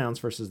a 10 ounce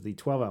versus the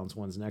 12 ounce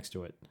ones next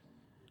to it.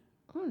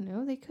 Oh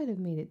no, they could have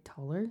made it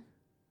taller.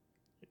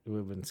 It would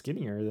have been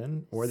skinnier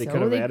then, or they So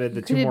could have added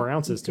the 2 more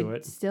ounces to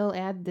it. Still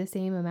add the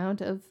same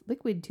amount of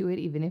liquid to it,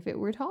 even if it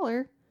were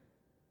taller.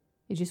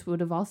 It just would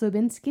have also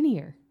been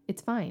skinnier.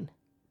 It's fine.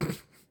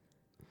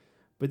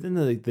 But then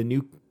the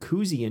new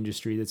koozie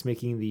industry that's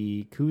making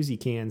the koozie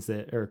cans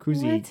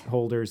koozie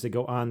holders that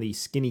go on the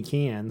skinny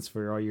cans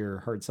for all your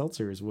hard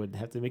seltzers would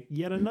have to make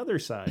yet another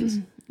size.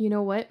 You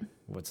know what?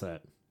 What's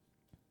that?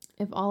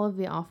 If all of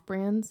the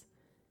off-brands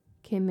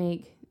can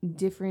make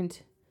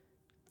different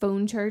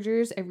phone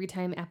chargers every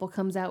time Apple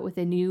comes out with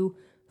a new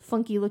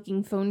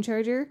funky-looking phone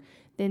charger,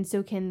 then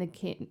so can the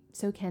can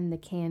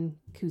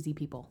koozie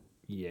people.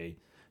 Yay.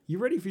 You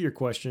ready for your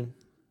question?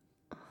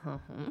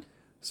 Uh-huh.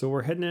 So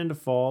we're heading into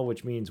fall,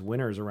 which means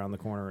winter's around the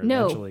corner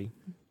eventually.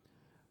 No.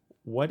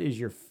 What is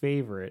your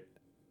favorite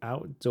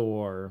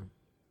outdoor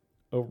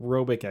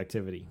aerobic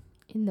activity?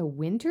 In the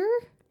winter?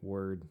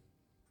 Word.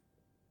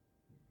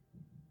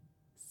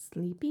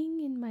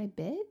 Sleeping in my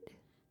bed?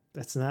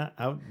 That's not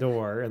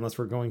outdoor unless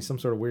we're going some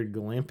sort of weird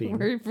glamping.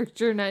 We're for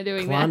sure not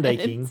doing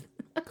Klondiking.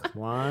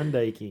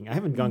 Klondiking. I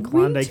haven't gone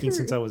Klondiking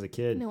since I was a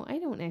kid. No, I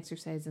don't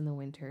exercise in the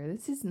winter.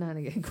 This is not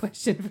a good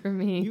question for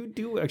me. You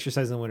do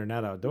exercise in the winter,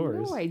 not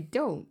outdoors. No, I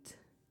don't.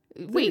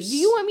 Wait, do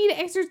you want me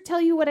to tell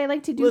you what I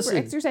like to do for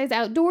exercise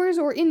outdoors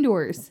or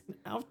indoors?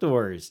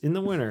 Outdoors, in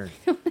the winter.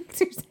 I don't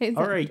exercise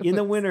All right, in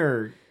the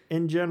winter,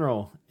 in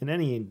general, in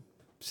any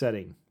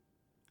setting.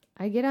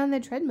 I get on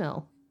the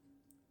treadmill.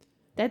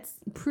 That's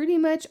pretty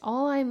much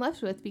all I'm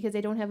left with because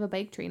I don't have a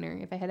bike trainer.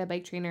 If I had a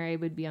bike trainer, I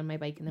would be on my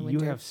bike in the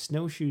winter. You have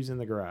snowshoes in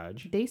the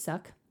garage. They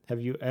suck.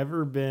 Have you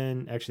ever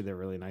been... Actually, they're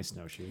really nice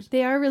snowshoes.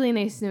 They are really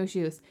nice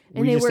snowshoes.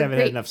 And we just haven't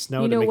had enough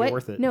snow to make it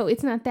worth it. No,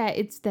 it's not that.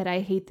 It's that I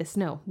hate the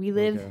snow. We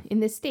live in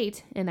this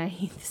state, and I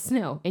hate the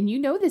snow. And you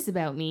know this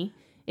about me.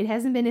 It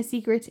hasn't been a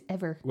secret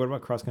ever. What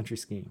about cross-country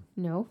skiing?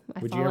 No,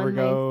 Would you ever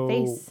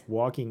go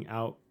walking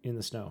out in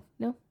the snow?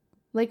 No.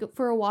 Like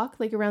for a walk,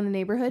 like around the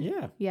neighborhood?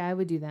 Yeah. Yeah, I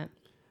would do that.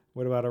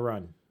 What about a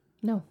run?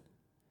 No.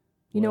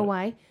 You know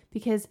why?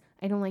 Because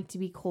I don't like to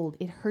be cold.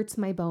 It hurts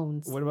my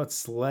bones. What about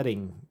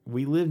sledding?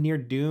 We live near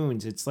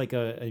dunes. It's like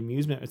an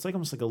amusement. It's like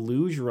almost like a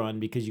luge run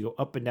because you go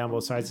up and down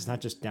both sides. It's not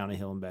just down a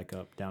hill and back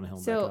up, down a hill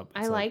and back up. So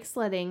I like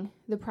sledding.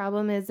 The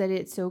problem is that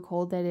it's so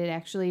cold that it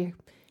actually...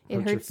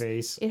 Hurts your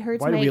face. It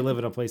hurts. Why do we live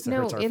in a place that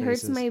hurts our faces? No, it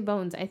hurts my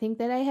bones. I think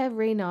that I have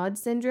Raynaud's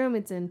syndrome.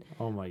 It's an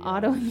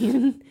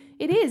autoimmune.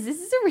 It is.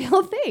 This is a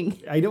real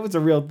thing. I know it's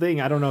a real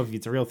thing. I don't know if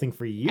it's a real thing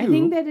for you. I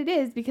think that it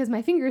is because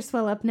my fingers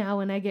swell up now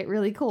when I get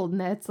really cold, and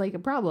that's like a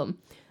problem.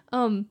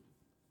 I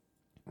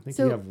think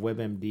you have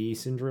WebMD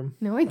syndrome.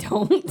 No, I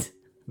don't.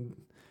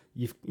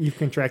 You've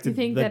contracted. You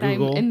think that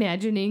Google? I'm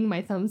imagining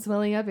my thumb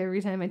swelling up every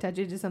time I touch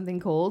it to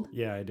something cold?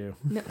 Yeah, I do.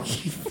 No,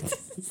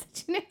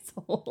 such an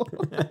asshole.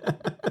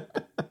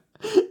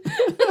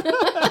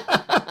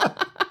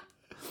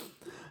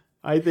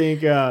 I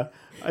think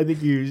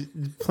you're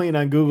playing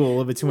on Google a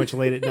little bit too much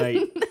late at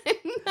night.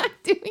 I'm not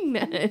doing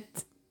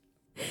that.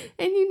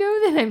 And you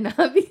know that I'm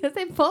not because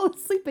I fall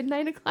asleep at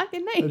 9 o'clock at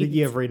night. I think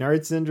you have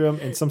Raynaud's syndrome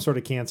and some sort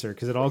of cancer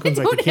because it all comes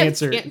back to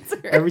cancer.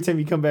 Every time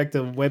you come back to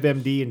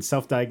WebMD and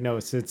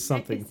self-diagnose, it's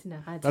something. It's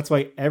not. That's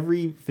why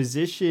every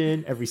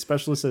physician, every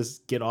specialist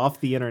says, get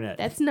off the internet.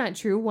 That's not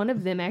true. One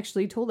of them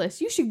actually told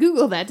us, you should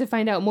Google that to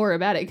find out more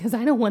about it because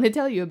I don't want to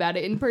tell you about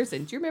it in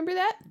person. Do you remember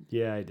that?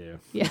 Yeah, I do.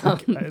 Yeah.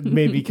 It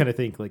made me kind of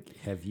think, like,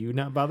 have you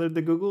not bothered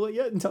to Google it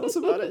yet and tell us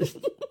about it?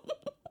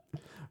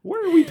 Why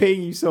are we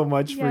paying you so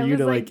much for you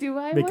to make us do the work? Do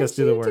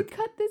I want you to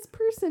cut this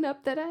person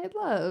up that I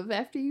love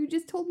after you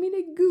just told me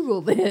to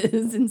Google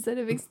this instead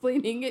of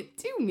explaining it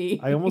to me?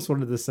 I almost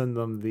wanted to send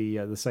them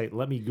the site.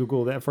 Let me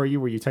Google that for you,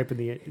 where you type in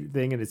the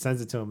thing and it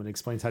sends it to them and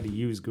explains how to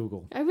use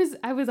Google. I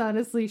was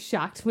honestly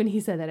shocked when he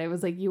said that. I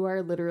was like, you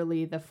are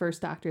literally the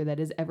first doctor that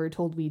has ever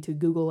told me to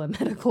Google a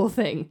medical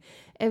thing.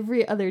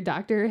 Every other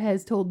doctor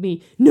has told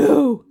me,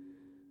 no.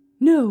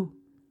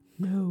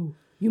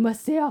 You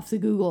must stay off the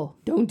Google.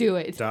 Don't do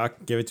it.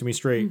 Doc, give it to me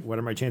straight. What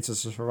are my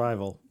chances of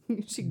survival?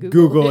 You should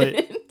Google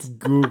it.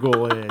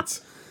 Google it.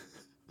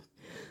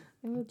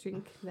 I will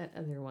drink that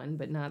other one,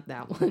 but not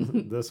that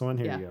one. This one?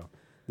 Here you go.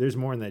 There's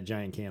more in that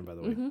giant can, by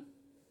the way. Mm-hmm.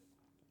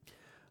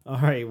 All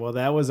right. Well,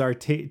 that was our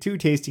 2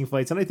 tasting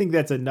flights. And I think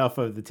that's enough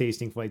of the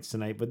tasting flights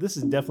tonight. But this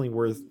is definitely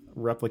worth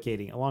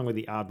replicating, along with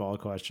the oddball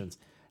questions.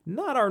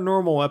 Not our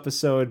normal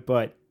episode,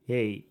 but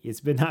hey,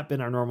 it's not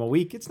been our normal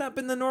week. It's not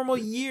been the normal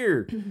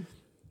year.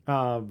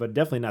 But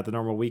definitely not the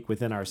normal week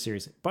within our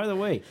series. By the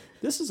way,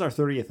 this is our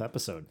 30th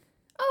episode.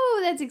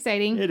 Oh, that's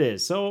exciting. It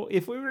is. So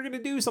if we were going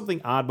to do something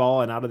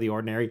oddball and out of the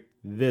ordinary,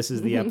 this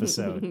is the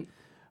episode.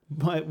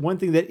 But one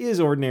thing that is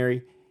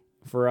ordinary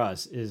for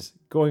us is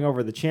going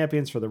over the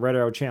champions for the Red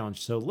Arrow Challenge.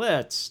 So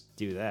let's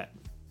do that.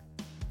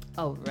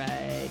 All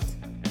right.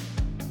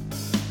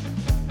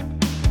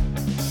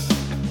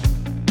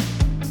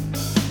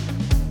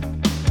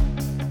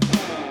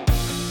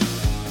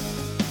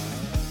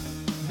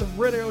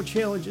 Red Arrow Shoutout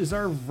Challenge is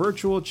our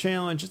virtual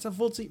challenge. It's a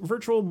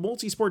virtual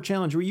multisport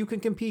challenge where you can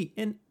compete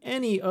in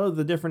any of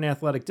the different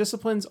athletic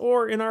disciplines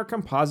or in our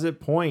composite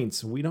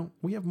points. We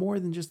have more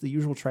than just the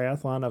usual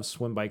triathlon of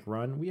swim, bike,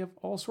 run. We have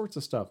all sorts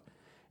of stuff.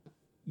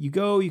 You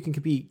can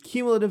compete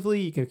cumulatively,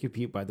 you can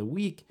compete by the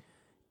week.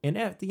 And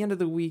at the end of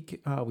the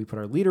week, we put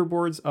our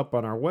leaderboards up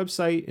on our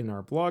website in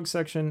our blog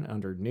section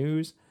under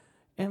news.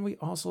 And we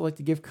also like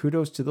to give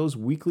kudos to those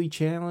weekly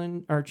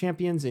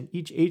champions in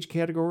each age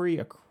category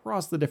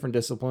across the different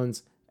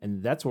disciplines.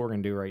 And that's what we're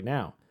going to do right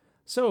now.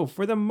 So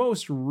for the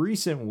most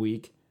recent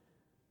week,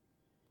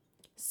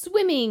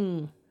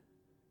 swimming.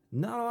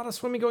 Not a lot of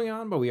swimming going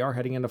on, but we are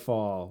heading into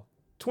fall.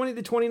 20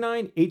 to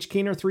 29, H.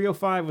 Kaner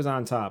 305 was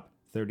on top.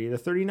 30 to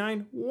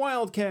 39,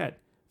 Wildcat.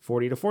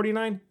 40 to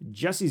 49,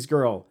 Jesse's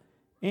Girl.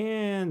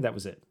 And that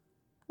was it.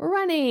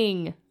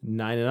 Running.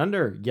 9 and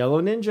under,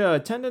 Yellow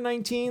Ninja. 10 to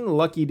 19,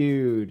 Lucky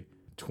Dude.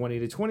 20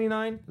 to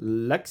 29,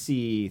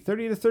 Lexi.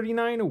 30 to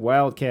 39,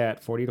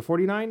 Wildcat. 40 to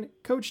 49,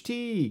 Coach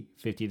T.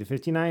 50 to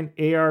 59,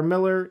 A.R.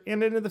 Miller.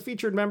 And into the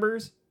featured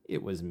members,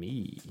 it was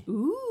me.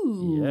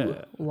 Ooh.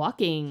 Yeah.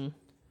 Walking.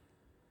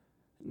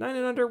 9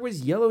 and under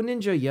was Yellow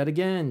Ninja yet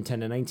again.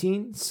 10 to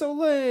 19,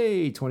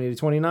 Soleil. 20 to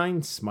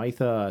 29,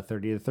 Smitha.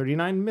 30 to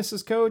 39,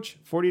 Mrs. Coach.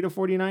 40 to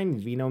 49,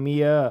 Vino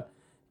Mia.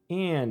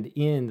 And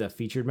in the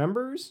featured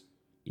members,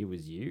 it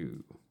was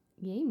you.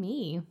 Yay,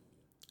 me.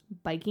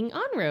 Biking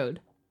on-road.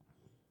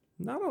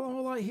 Not a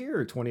whole lot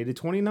here. 20 to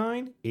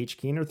 29, H.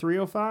 Kaner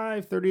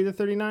 305. 30 to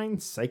 39,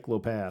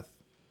 Cyclopath.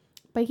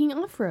 Biking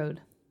off-road.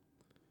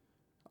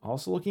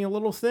 Also looking a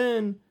little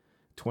thin.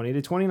 20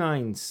 to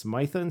 29,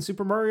 Smitha and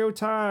Super Mario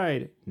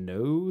Tide.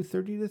 No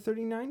 30 to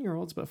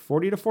 39-year-olds, but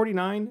 40 to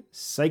 49,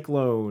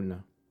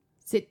 Cyclone.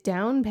 Sit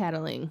down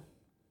paddling.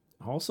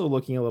 Also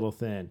looking a little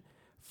thin.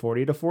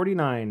 40 to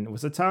 49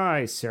 was a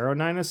tie, Sarah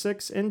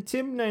 906 and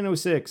Tim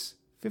 906.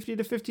 50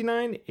 to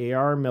 59,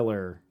 A.R.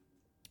 Miller.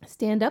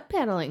 Stand up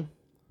paddling.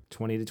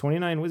 20 to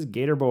 29 was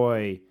Gator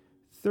Boy.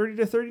 30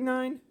 to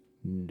 39,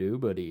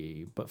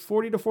 nobody. But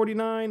 40 to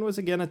 49 was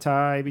again a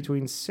tie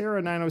between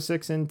Sarah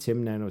 906 and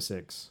Tim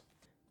 906.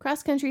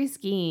 Cross-country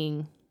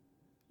skiing.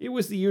 It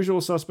was the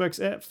usual suspects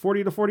at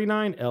 40 to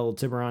 49, El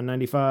Tiburon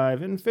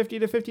 95, and 50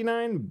 to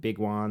 59, Big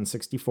Juan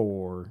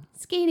 64.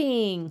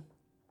 Skating.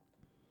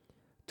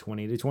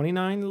 20 to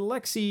 29,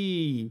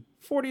 Lexi.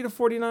 40 to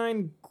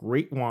 49,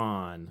 Great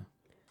Juan.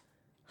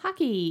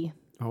 Hockey.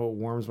 Oh, it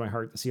warms my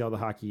heart to see all the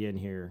hockey in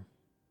here.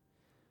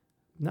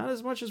 Not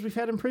as much as we've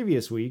had in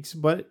previous weeks,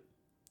 but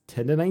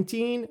 10 to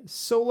 19,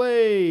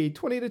 Soleil.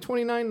 20 to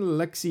 29,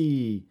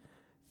 Lexi.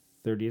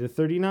 30 to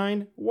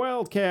 39,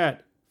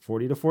 Wildcat.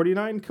 40 to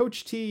 49,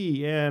 Coach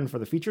T. And for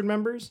the featured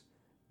members,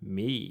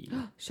 me.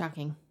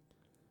 Shocking.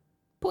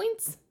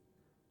 Points.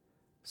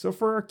 So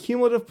for our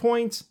cumulative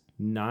points,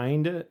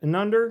 9 and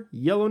under,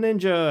 Yellow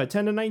Ninja.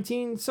 10 to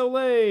 19,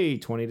 Soleil.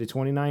 20 to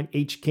 29,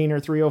 H.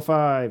 Kaner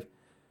 305.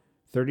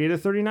 30 to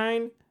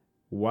 39,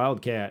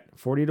 Wildcat.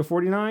 40 to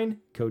 49,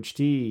 Coach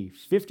T.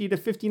 50 to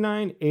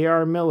 59,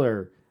 A.R.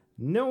 Miller.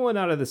 No one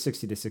out of the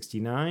 60 to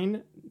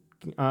 69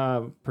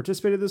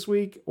 participated this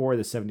week, or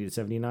the 70 to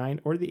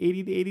 79, or the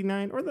 80 to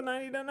 89, or the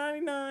 90 to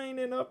 99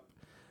 and up.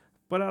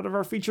 But out of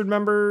our featured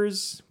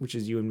members, which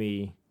is you and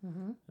me,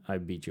 I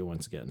beat you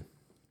once again.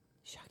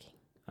 Shocking.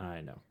 I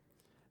know.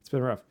 It's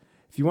been rough.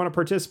 If you want to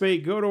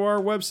participate, go to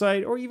our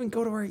website or even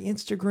go to our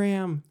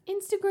Instagram.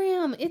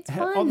 It's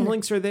fun. All the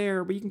links are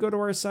there, but you can go to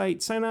our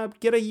site, sign up,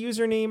 get a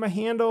username, a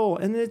handle,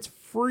 and it's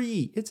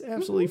free. It's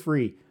absolutely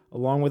free,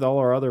 along with all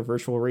our other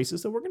virtual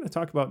races that we're going to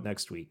talk about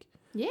next week.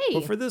 Yay.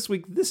 But for this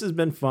week, this has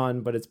been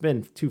fun, but it's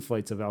been 2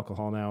 flights of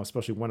alcohol now,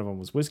 especially one of them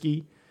was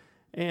whiskey,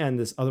 and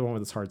this other one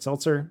with this hard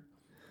seltzer.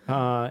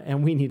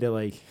 And we need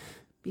to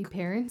be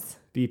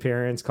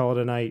parents, call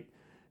it a night,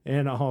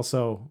 and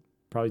also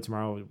probably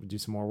tomorrow we'll do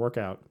some more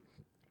workout.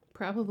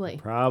 Probably.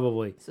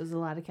 So it's a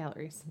lot of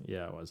calories.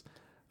 Yeah, it was.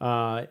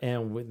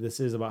 And this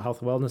is about health,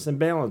 wellness, and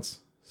balance.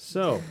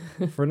 So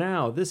for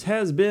now, this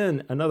has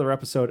been another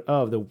episode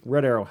of the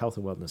Red Arrow Health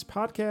and Wellness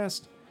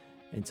Podcast.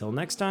 Until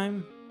next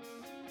time.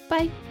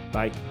 Bye.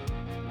 Bye.